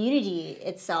the community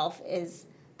itself is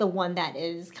the one that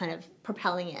is kind of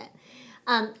propelling it.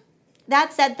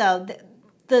 That said though,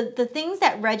 the things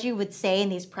that Reggie would say in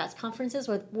these press conferences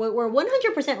were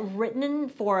 100% written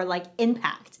for like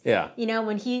impact. Yeah. You know,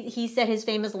 when he said his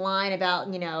famous line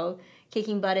about, you know,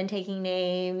 kicking butt and taking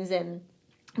names, and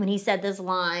when he said this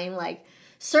line, like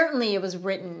certainly it was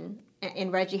written,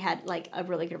 and Reggie had like a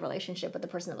really good relationship with the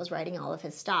person that was writing all of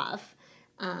his stuff.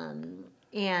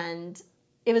 And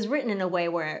it was written in a way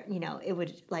where, you know, it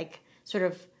would like sort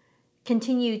of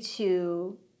continue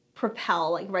to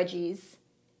propel like Reggie's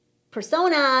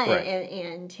persona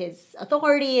and his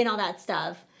authority and all that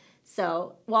stuff.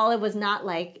 So while it was not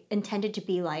like intended to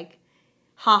be like,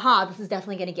 haha, this is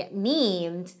definitely going to get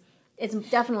memed, it's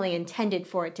definitely intended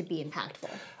for it to be impactful.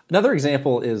 Another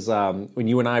example is when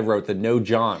you and I wrote the No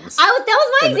Johns. That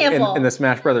was my example. In the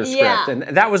Smash Brothers script. And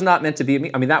that was not meant to be,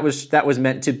 I mean, that was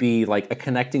meant to be like a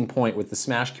connecting point with the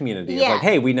Smash community. It's like,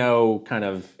 hey, we know kind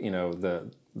of, you know,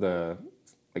 the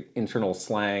like internal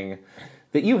slang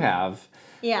that you have.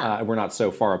 Yeah, we're not so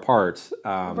far apart.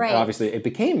 Obviously, it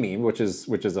became meme, which is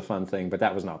a fun thing, but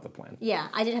that was not the plan. Yeah,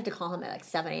 I did have to call him at like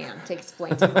 7 a.m. to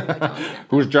explain to him.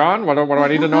 Who's John? What do I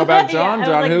need to know about John?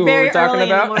 John, who are we talking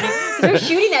about? We were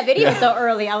shooting that video so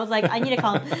early. I was like, I need to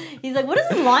call him. He's like, what does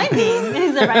this line mean?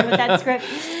 He's like, right with that script.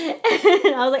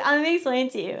 And I was like, I'm gonna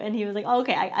explain to you. And he was like, oh,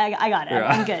 okay, I got it.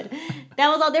 I'm good. That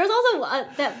was all. There was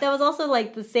also that was also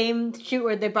like the same shoot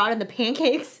where they brought in the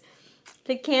pancakes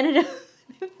to Canada.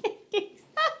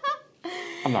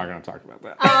 I'm not going to talk about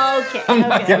that. Okay. I'm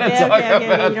not going to talk about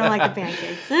that. You don't like the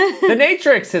pancakes. The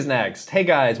Natrix is next. Hey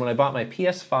guys, when I bought my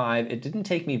PS5, it didn't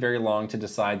take me very long to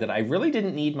decide that I really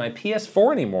didn't need my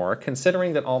PS4 anymore,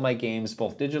 considering that all my games,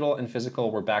 both digital and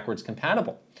physical, were backwards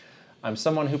compatible. I'm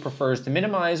someone who prefers to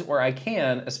minimize where I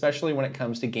can, especially when it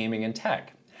comes to gaming and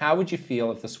tech. How would you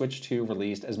feel if the Switch 2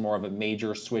 released as more of a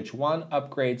major Switch 1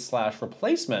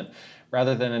 upgrade/replacement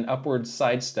rather than an upward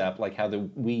sidestep like how the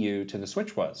Wii U to the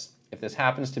Switch was? If this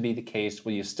happens to be the case,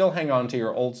 will you still hang on to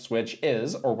your old Switch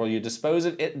or will you dispose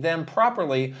of it then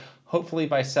properly, hopefully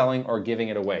by selling or giving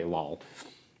it away, lol?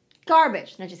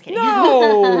 Garbage. No, just kidding.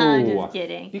 No! Just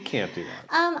kidding. You can't do that.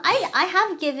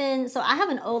 I have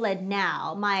an OLED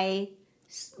now. My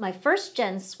first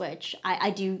gen Switch, I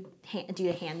do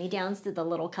the hand-me-downs to the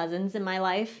little cousins in my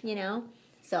life, you know?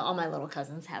 So all my little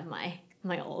cousins have my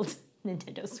old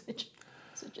Nintendo Switch.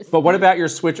 But what about your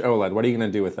Switch OLED? What are you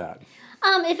going to do with that?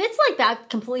 If it's like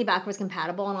that, completely backwards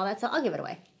compatible and all that stuff, I'll give it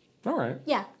away. All right.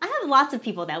 Yeah, I have lots of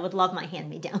people that would love my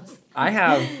hand-me-downs. I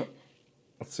have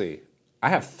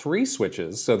 3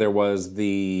 Switches. So there was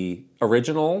the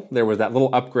original, there was that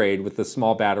little upgrade with the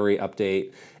small battery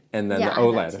update, and then the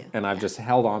OLED. And I've just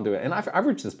held on to it. And I've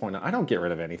reached this point now, I don't get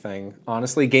rid of anything.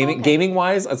 Honestly,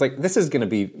 gaming-wise, I was like, this is going to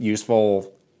be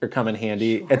useful or come in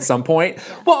handy at some point.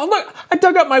 Yeah. Well, look, I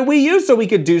dug up my Wii U so we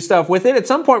could do stuff with it. At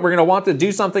some point, we're going to want to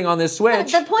do something on this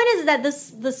Switch. The point is that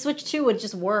the Switch 2 would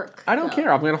just work. I don't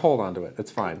care. I'm going to hold on to it.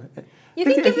 It's fine. You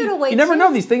can give it away. You never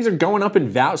know. These things are going up in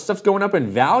value. Stuff's going up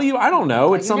in value. I don't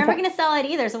know. You're never going to sell it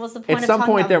either. So what's the point of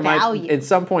talking about value? At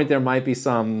some point, there might be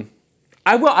some.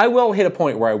 I will hit a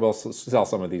point where I will sell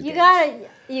some of these. You gotta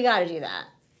do that.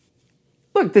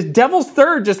 Look, this Devil's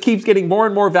Third just keeps getting more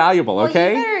and more valuable,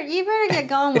 okay? Well, you better get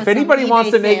going with If anybody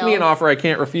wants to make me an sales. offer I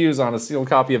can't refuse on a sealed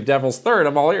copy of Devil's Third,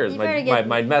 I'm all ears.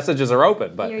 My messages are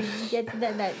open, but You get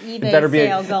that eBay it better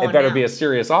sale going it better now. be a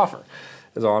serious offer,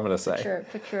 is all I'm going to say.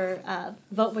 Put your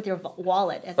vote with your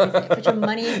wallet, as they say. Put your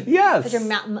money. Yes. Put your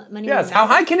money. Yes. Where How your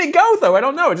mouth high can it go, though? I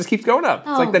don't know. It just keeps going up.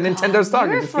 It's like the Nintendo stock.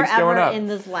 You're It just keeps going up. forever in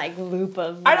this like loop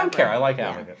of. I don't care. I like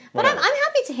having it. But I'm Whatever.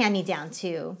 happy to hand me down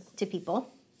to people.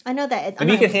 I know that. And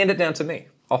you can hand it down to me.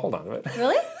 I'll hold on to it.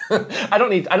 Really? I don't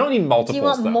need multiples. Do you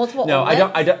want though. multiple? No, I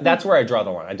outlets? don't. That's where I draw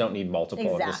the line. I don't need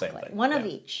multiple of the same Exactly. thing. One of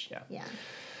each. Yeah.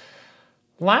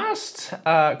 Last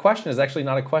question is actually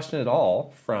not a question at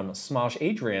all from Smosh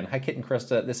Adrian. Hi, Kit and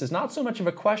Krista. This is not so much of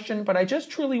a question, but I just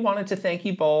truly wanted to thank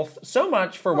you both so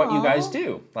much for what you guys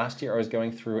do. Last year I was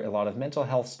going through a lot of mental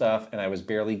health stuff and I was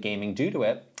barely gaming due to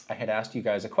it. I had asked you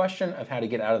guys a question of how to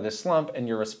get out of this slump and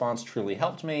your response truly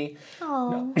helped me.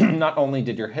 Not only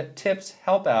did your tips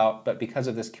help out, but because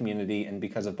of this community and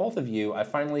because of both of you, I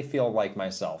finally feel like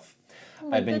myself.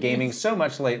 I've been gaming so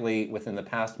much lately. Within the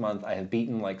past month, I have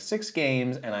beaten like 6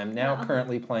 games, and I'm now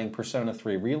currently playing Persona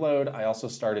 3 Reload. I also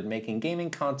started making gaming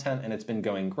content, and it's been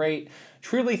going great.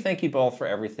 Truly, thank you both for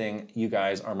everything. You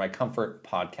guys are my comfort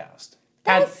podcast.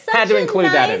 Had to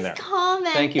include that in there.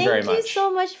 Comment. Thank you very much. Thank you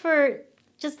so much for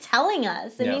just telling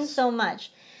us. It Yes. means so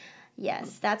much.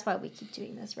 Yes, that's why we keep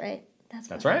doing this, right? That's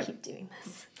why right. we keep doing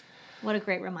this. What a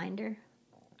great reminder.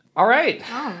 All right.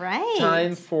 All right.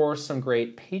 Time for some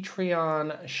great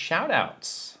Patreon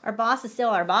shout-outs. Our boss is still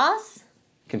our boss.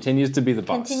 Continues to be the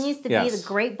boss. Continues to be the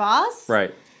great boss.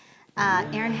 Right.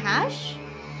 Aaron Hash,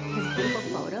 his beautiful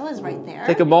photo is right there.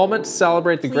 Take a moment to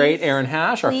celebrate the great Please- Aaron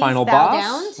Hash, our Please final bow boss.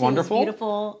 down to Wonderful. His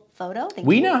beautiful photo. Thank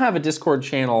We you. now have a Discord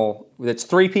channel that's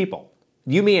 3 people.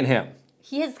 You, me, and him.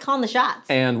 He is calling the shots.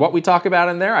 And what we talk about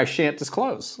in there, I shan't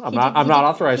disclose. I'm not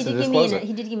authorized to disclose it.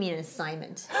 He did give me an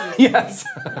assignment. Yes.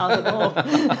 I was like,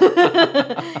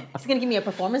 oh. He's going to give me a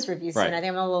performance review soon. Right. I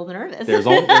think I'm a little nervous. There's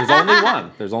only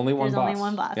one. There's only one There's boss. only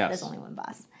one boss. Yes. There's only one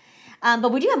boss.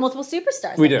 But we do have multiple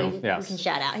superstars. We that do, yes. We can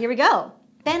shout out. Here we go.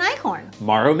 Ben Eichhorn.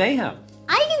 Maro Mayhem.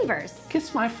 Eigenverse.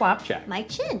 Kiss My Flapjack. Mike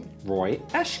Chin. Roy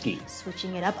Eschke.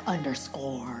 Switching it up _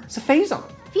 Safazon.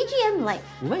 VGM Life.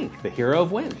 Link, the hero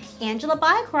of winds. Angela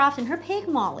Bycroft and her pig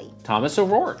Molly. Thomas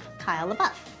O'Rourke. Kyle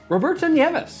LaBeouf. Roberto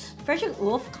Nieves. Frederick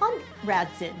Wolf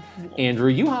Conradson.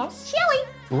 Andrew Uhas. Shelly.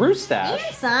 Bruce And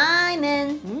Stash.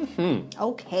 Simon. Mm-hmm.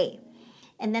 Okay.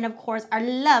 And then, of course, our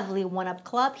lovely one-up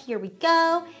club. Here we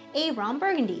go. Aaron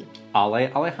Burgundy.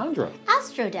 Ale Alejandro.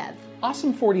 AstroDev.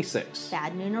 Awesome 46.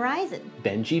 Bad Moon Horizon.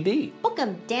 Benji B.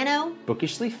 Bookham Dano.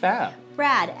 Bookishly Fab.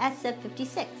 Brad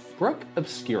SF56. Brooke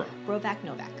Obscura. Brovac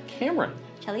Novak. Cameron.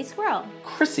 Chelly Squirrel.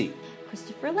 Chrissy.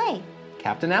 Christopher Lay.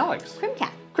 Captain Alex.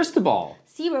 Crimcat. Cristobal.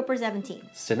 C. Roper 17.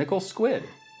 Cynical Squid.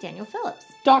 Daniel Phillips.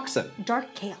 Dachshund.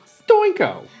 Dark Chaos.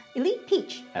 Doinko. Elite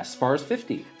Peach. Spars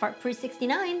 50. Fart Pre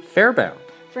 69. Fairbound.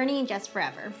 Fernie and Jess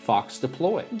Forever. Fox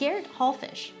Deploy. Garrett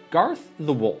Hallfish. Garth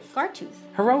the Wolf. Gartooth.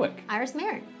 Heroic. Iris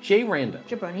Marin. Jay Random.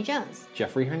 Jabroni Jones.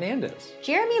 Jeffrey Hernandez.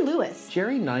 Jeremy Lewis.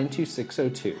 Jerry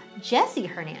 92602. Jesse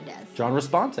Hernandez. John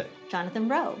Responte. Jonathan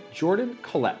Rowe. Jordan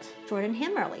Collette. Jordan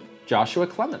Hammerly. Joshua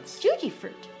Clements. Juji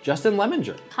Fruit. Justin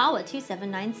Lemminger. Kawa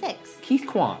 2796. Keith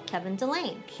Kwan. Kevin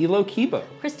Delane. Kilo Kibo.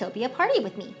 Christopia Party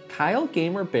With Me. Kyle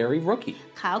Gamer Barry Rookie.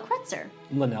 Kyle Kretzer.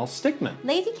 Linnell Stickman.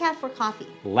 Lazy Cat for Coffee.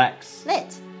 Lex.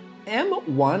 Lit.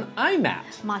 M1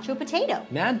 IMAT. Macho Potato.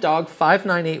 Mad Dog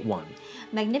 5981.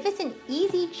 Magnificent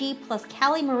Easy G plus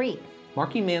Callie Marie.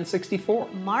 Marky Man 64.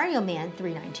 Mario Man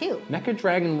 392. Mecha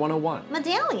Dragon 101.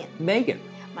 Medallion. Megan.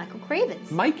 Michael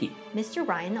Cravens. Mikey. Mr.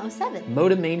 Ryan 07.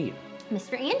 Motomania.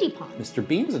 Mr. Andy Pond. Mr.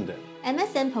 Beamsenden.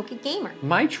 MSN Pocket Gamer.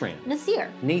 Mytran. Nasir.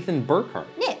 Nathan Burkhart.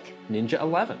 Nick. Ninja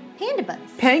 11. Panda Buzz.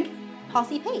 Pank.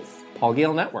 Posse Pace. Paul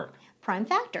Gale Network. Prime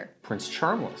Factor. Prince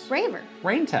Charmless. Raver.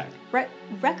 Rain Tech.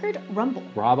 Record Rumble.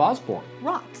 Rob Osborne.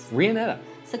 Rocks. Rianetta.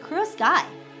 Sakura Sky.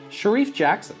 Sharif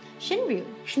Jackson. Shinryu.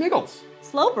 Schniggles.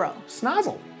 Slowbro.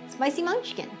 Snozzle. Spicy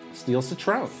Munchkin. Steel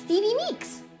Citrone. Stevie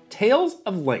Meeks. Tales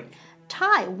of Link.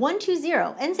 Ty 120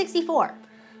 N64.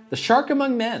 The Shark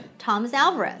Among Men. Thomas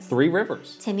Alvarez. 3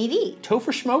 Rivers. Timmy V.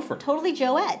 Topher Schmofer. Totally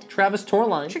Joe Ed. Travis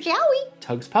Torline. Trajowie.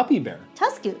 Tugs Puppy Bear.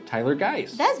 Tusku. Tyler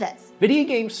Geis. Vezvez. Video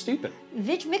Game Stupid.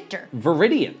 Vij Victor.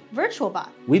 Viridian. Virtualbot.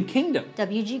 Weeb Kingdom.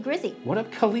 WG Grizzy. What Up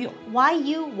Khalil.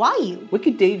 YU.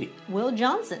 Wicked Davy. Will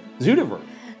Johnson. Zudiver.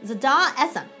 Zada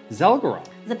Essam. Zelgarov.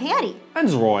 Zapatty. And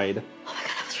Zroid. Oh my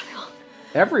god, that was really long.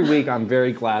 Every week, I'm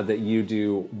very glad that you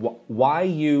do why.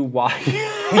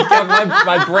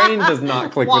 my brain does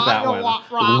not click with that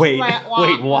one. Wait,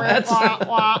 what?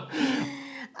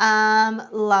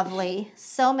 Lovely.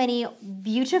 So many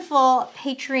beautiful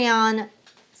Patreon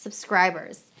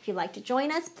subscribers. If you'd like to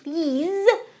join us, please.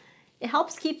 It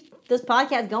helps keep this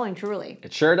podcast going, truly.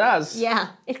 It sure does. Yeah,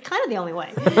 it's kind of the only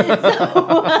way. So,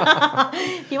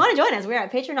 if you want to join us, we're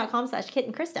at patreon.com/Kit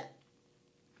and Krista.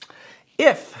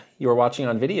 If you are watching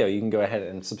on video, you can go ahead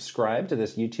and subscribe to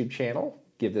this YouTube channel.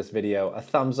 Give this video a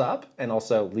thumbs up and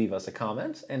also leave us a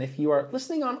comment. And if you are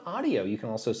listening on audio, you can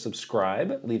also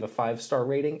subscribe, leave a 5-star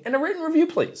rating, and a written review,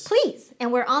 please. Please.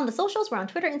 And we're on the socials. We're on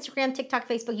Twitter, Instagram, TikTok,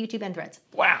 Facebook, YouTube, and Threads.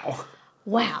 Wow.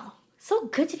 Wow. So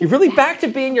good to be You're really back to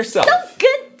being yourself. So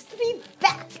good to be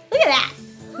back. Look at that.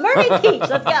 Mermaid Peach.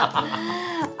 Let's go.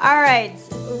 All right.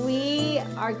 We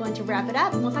are going to wrap it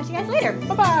up, and we'll talk to you guys later.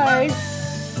 Bye-bye.